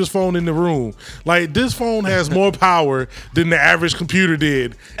the cheapest phone in the room. Like, this phone has more power than the average computer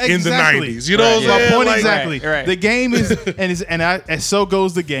did in the Exactly. 90s. You know Right. what I'm my saying? point Like, exactly. Right. The game is and so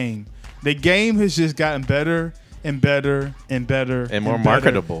goes the game. The game has just gotten better and better and better And more better.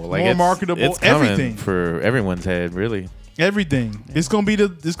 marketable. Like more it's, marketable. It's coming Everything. for everyone's head, really. Everything. It's gonna be the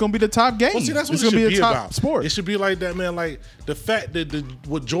top game. Well, see, that's what it's it gonna should be be a top about. sport. It should be like that, man. Like, the fact that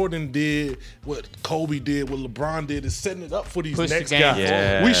what Jordan did, what Kobe did, what LeBron did is setting it up for these Push the next game guys. forward.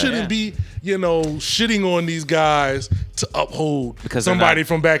 Yeah. We shouldn't Yeah. be, you know, shitting on these guys to uphold Because they're somebody not-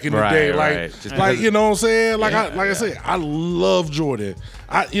 from back in the Right, day. right. Like, Just like because- you know what I'm saying? Like, Yeah, I said, I love Jordan.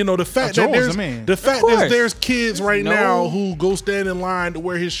 The fact that Jordan's there's the man. the fact Of that course. there's kids right No. now who go stand in line to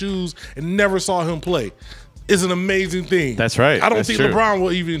wear his shoes and never saw him play is an amazing thing. That's right. I don't That's think true. LeBron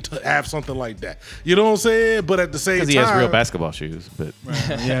will even have something like that. You know what I'm saying? But at the same time, Because he has real basketball shoes. But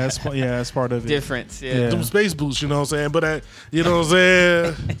yeah, that's part of it. Difference. Yeah. Yeah. them space boots, you know what I'm saying? But you know what I'm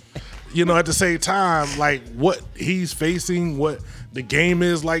saying? You know, at the same time, like what he's facing, what the game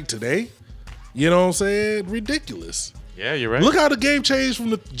is like today, you know what I'm saying? Ridiculous. yeah, you're right. Look how the game changed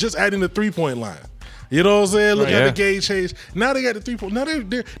from just adding the 3-point line. You know what I'm saying? Look Right. how Yeah. the game changed. Now they got the 3-point. Now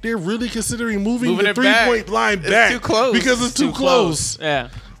they're really considering moving Moving the it back. 3-point line It's back too close. because it's too close. Yeah.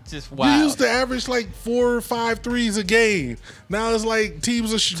 Just You wow. used to average like 4 or 5 threes a game. Now it's like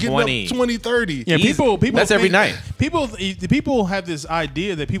teams are getting 20. up 20, 30. Yeah, Easy. people. That's every think- night. People have this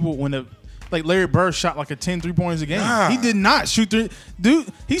idea that people like Larry Bird shot like 10 3-pointers a game. Nah. He did not shoot three. Dude,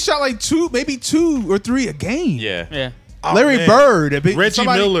 he shot like maybe 2 or 3 a game. Yeah. Yeah. Oh, Larry man. Bird, Reggie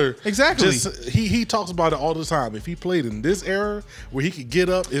Miller. exactly. Just, he talks about it all the time. If he played in this era where he could get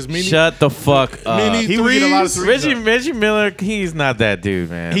up as many Shut the fuck up. many He would get a lot of threes. threes. Reggie Miller, he's not that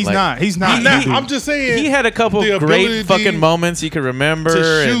dude, man. He's Like, not. He's not. He's not- Dude. I'm just saying He had a couple the great ability fucking moments you could remember, to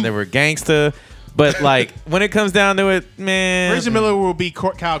shoot. and they were gangsta. But like when it comes down to it, man, Reggie Miller will be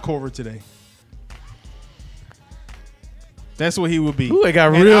Kyle Korver today. That's what he would be. Ooh, it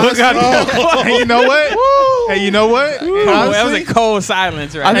got And real. honestly- and you know what? And you know what? And That was honestly- a cold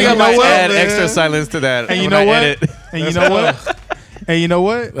silence right I think you I know might what, add man? extra silence to that. And you when know I what? edit. And you know what? And you know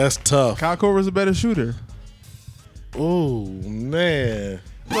what? That's tough. Kyle Korver's a better shooter. Oh man.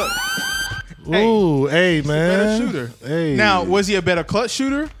 Ooh, hey man. Better shooter. Hey. Now, was he a better clutch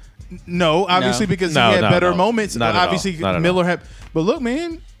shooter? No, obviously because No, he had no, better no. moments. Not at all. Obviously, Not at Miller had. But look,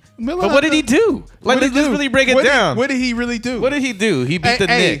 man. Miller. But what did he do? Like, What did let's he do? really break it What did- down. What did he really do? What did he do? He beat the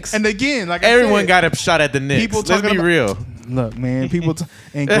Hey, Knicks. And again, like I Everyone said, got a shot at the Knicks. people Let's talking be about- real. Look, man, people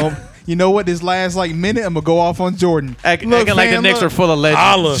ain't go. You know what? This last minute, I'm gonna go off on Jordan. Acting Look, like the fam, Knicks look. are full of legends.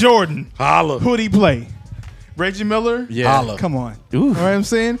 Holla. Jordan. Holla. Who'd he play? Reggie Miller. Yeah. Holla. Come on. Ooh. You know what I'm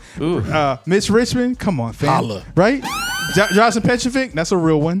saying? Ooh. Mitch Richmond. Come on, fam. Holla. Right? Johnson Petrovic. That's a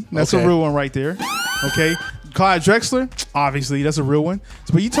real one. That's Okay. a real one right there. Okay. Clyde Drexler. Obviously, that's a real one.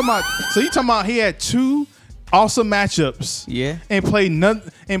 But you talking about? So you talking about he had 2 awesome matchups. Yeah. And played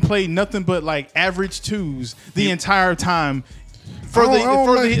nothing but like average 2s the entire time. For I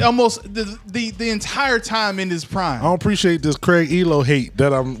don't like- almost the entire time in his prime. I don't appreciate this Craig Elo hate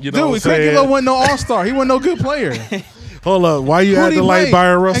that I'm, you know what I'm Dude, Craig saying? Elo wasn't no all-star. He wasn't no good player. Hold up. Why you Who'd acting he like play?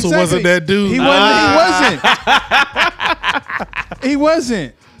 Byron Russell Exactly. wasn't that dude? He wasn't. He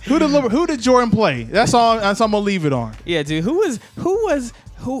wasn't. Who did Jordan play? That's all. I'm gonna leave it on. Yeah, dude. Who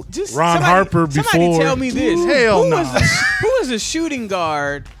just Ron somebody, Harper Somebody before. tell me this. Hell who no. who was the shooting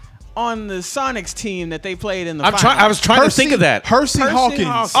guard on the Sonics team that they played in the I finals? was trying to think of that. Hersey Percy Hawkins.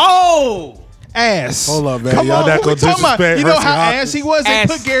 Hawkins. Oh, Ass. Hold up, man. Come Y'all on, not who we gonna talking about? disrespect You know Hersey how Hawkins. ass he was? They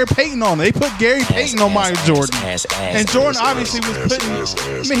Ass. put Gary Payton on. They put Gary Payton on Michael Jordan. And Jordan obviously was putting.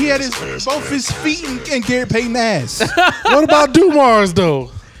 I mean, he had both his feet in Gary Payton's ass. What about Dumars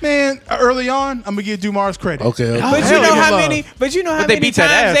though? Man, early on, I'm gonna give Dumars credit. Okay. But you Hell know yeah. how Love. many? But you know how but they many beat that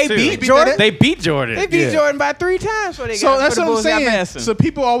times ass they too. beat Jordan? They beat Jordan. They beat Yeah. Jordan by 3 times. For they So got, that's for the what I'm Bulls got saying. past him. So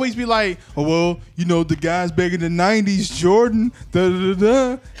people always be like, "Oh well, you know the guys back in the '90s, Jordan, da da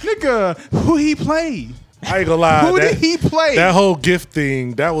da da." Nigga, who he played? I ain't gonna lie. Who that, did he play? That whole gift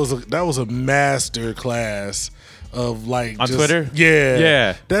thing, that was a master class of like On just- Twitter? Yeah.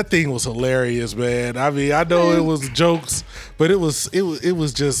 Yeah. That thing was hilarious, man. I mean, I know it was jokes, but it was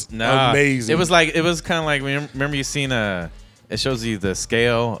just amazing. It was kind of like remember you seen it shows you the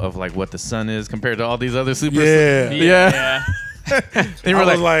scale of like what the sun is compared to all these other super. Yeah. Yeah. They were I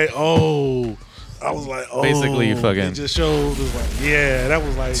was like, like, oh. I was like, oh. Basically, you fucking- It just showed. It was like, yeah, that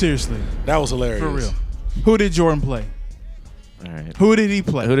was like. Seriously, That was hilarious. for real. Who did Jordan play? All right. Who did he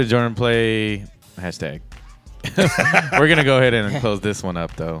play? Who did Jordan play? Hashtag. We're gonna go ahead and close this one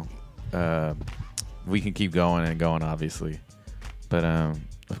up though. We can keep going and going, obviously, but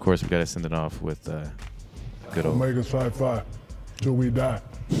of course we gotta send it off with good old. Make us fight till we die.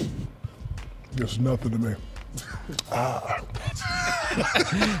 It's nothing to me.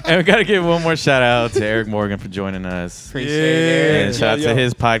 And we gotta give one more shout out to Eric Morgan for joining us. Appreciate it. And shout out to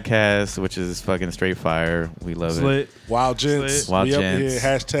his podcast, which is fucking straight fire. We love it. Slit. Wild Gents. Wild we up Gents.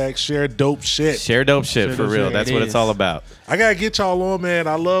 here. Hashtag share dope shit. Share dope shit Share for dope real. shit. That's It what is. it's all about. I gotta get y'all on, man.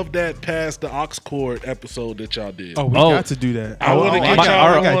 I love that past the aux cord episode that y'all did. Oh, we Oh. got to do that. I want to get my- y'all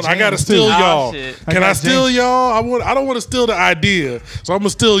our- on. I gotta James, steal too. Oh, y'all. shit. I Can I got steal James. y'all? I don't want to steal the idea, so I'm gonna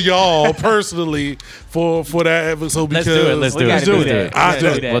steal y'all personally for that episode Let's because do it. Let's We do it. gotta Let's do do that. it. I, We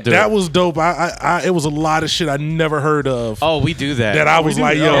gotta do We'll do that it. was dope. It was a lot of shit I never heard of. Oh, we do that. that I was do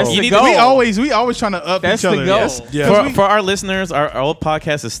like, that. yo, That's You the need goal. to- we always trying to up That's each the other. goal. Yes. Yeah. For our listeners, our old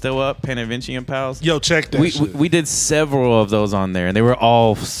podcast is still up, Panavincian Pals. yo, check that we, shit. we did several of those on there, and they were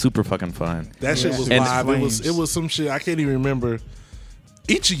all super fucking fun. That shit was And live. flames. It was some shit I can't even remember.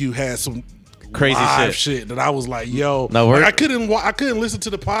 Each of you had some Crazy live shit. that I was like, yo, No, like, we're- I couldn't listen to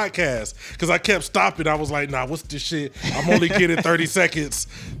the podcast because I kept stopping. I was like, nah, what's this shit? I'm only getting 30 seconds.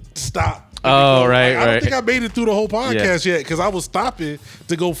 Stop. Oh, right, I don't right. think I made it through the whole podcast yet because I was stopping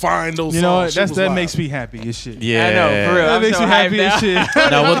to go find those. You know what? songs. Shit was That live. makes me happy as shit. Yeah, I know, for real. That I'm makes so me happy hyped as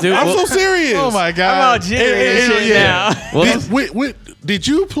shit. No, we'll do. I'm we'll, so serious. Oh my I'm all god. jittery and shit yeah. now. we'll- Did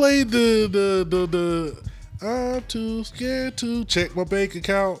you play the I'm too scared to check my bank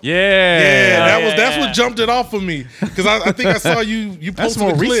account? yeah, Yeah, that's what jumped it off of me because I think I saw you That's posted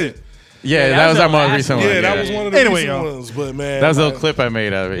more a clip. recent. yeah. that That was was our the most last recent one. one. Yeah, that yeah. was one of the Anyway, recent y'all. ones. But man, That was a like, little clip I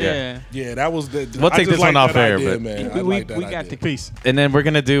made of it. Yeah. Yeah. Yeah, that was the. We'll I take just this one like off that air, idea, but- man. I We like that got idea. the Peace. And then we're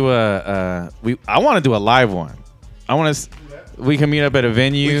gonna do I want to do a live one. I want to. We can meet up at a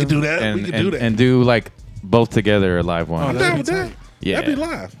venue. We can do that. And, We can and, do that. and do like both together a live one. I'm down with that. Yeah. That'd be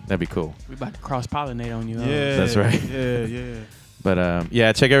live. That'd be cool. We about to cross pollinate on you. Yeah. That's right. Yeah. But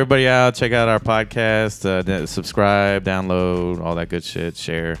yeah, check everybody out. Check out our podcast. Subscribe, download, all that good shit.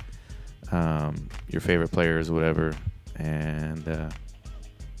 Share your favorite players, whatever. And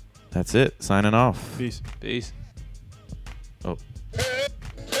that's it. Signing off. Peace. Peace. Oh.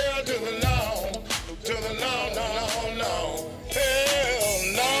 Hell to the no, to the no, no, no, no. Hell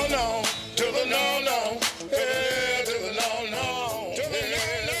no, no, to the no, no. Hell to the no, no, to the no,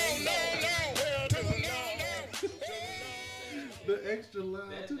 no, no, no. Hell to the no, no. The extra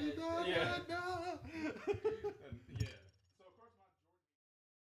loud to the no.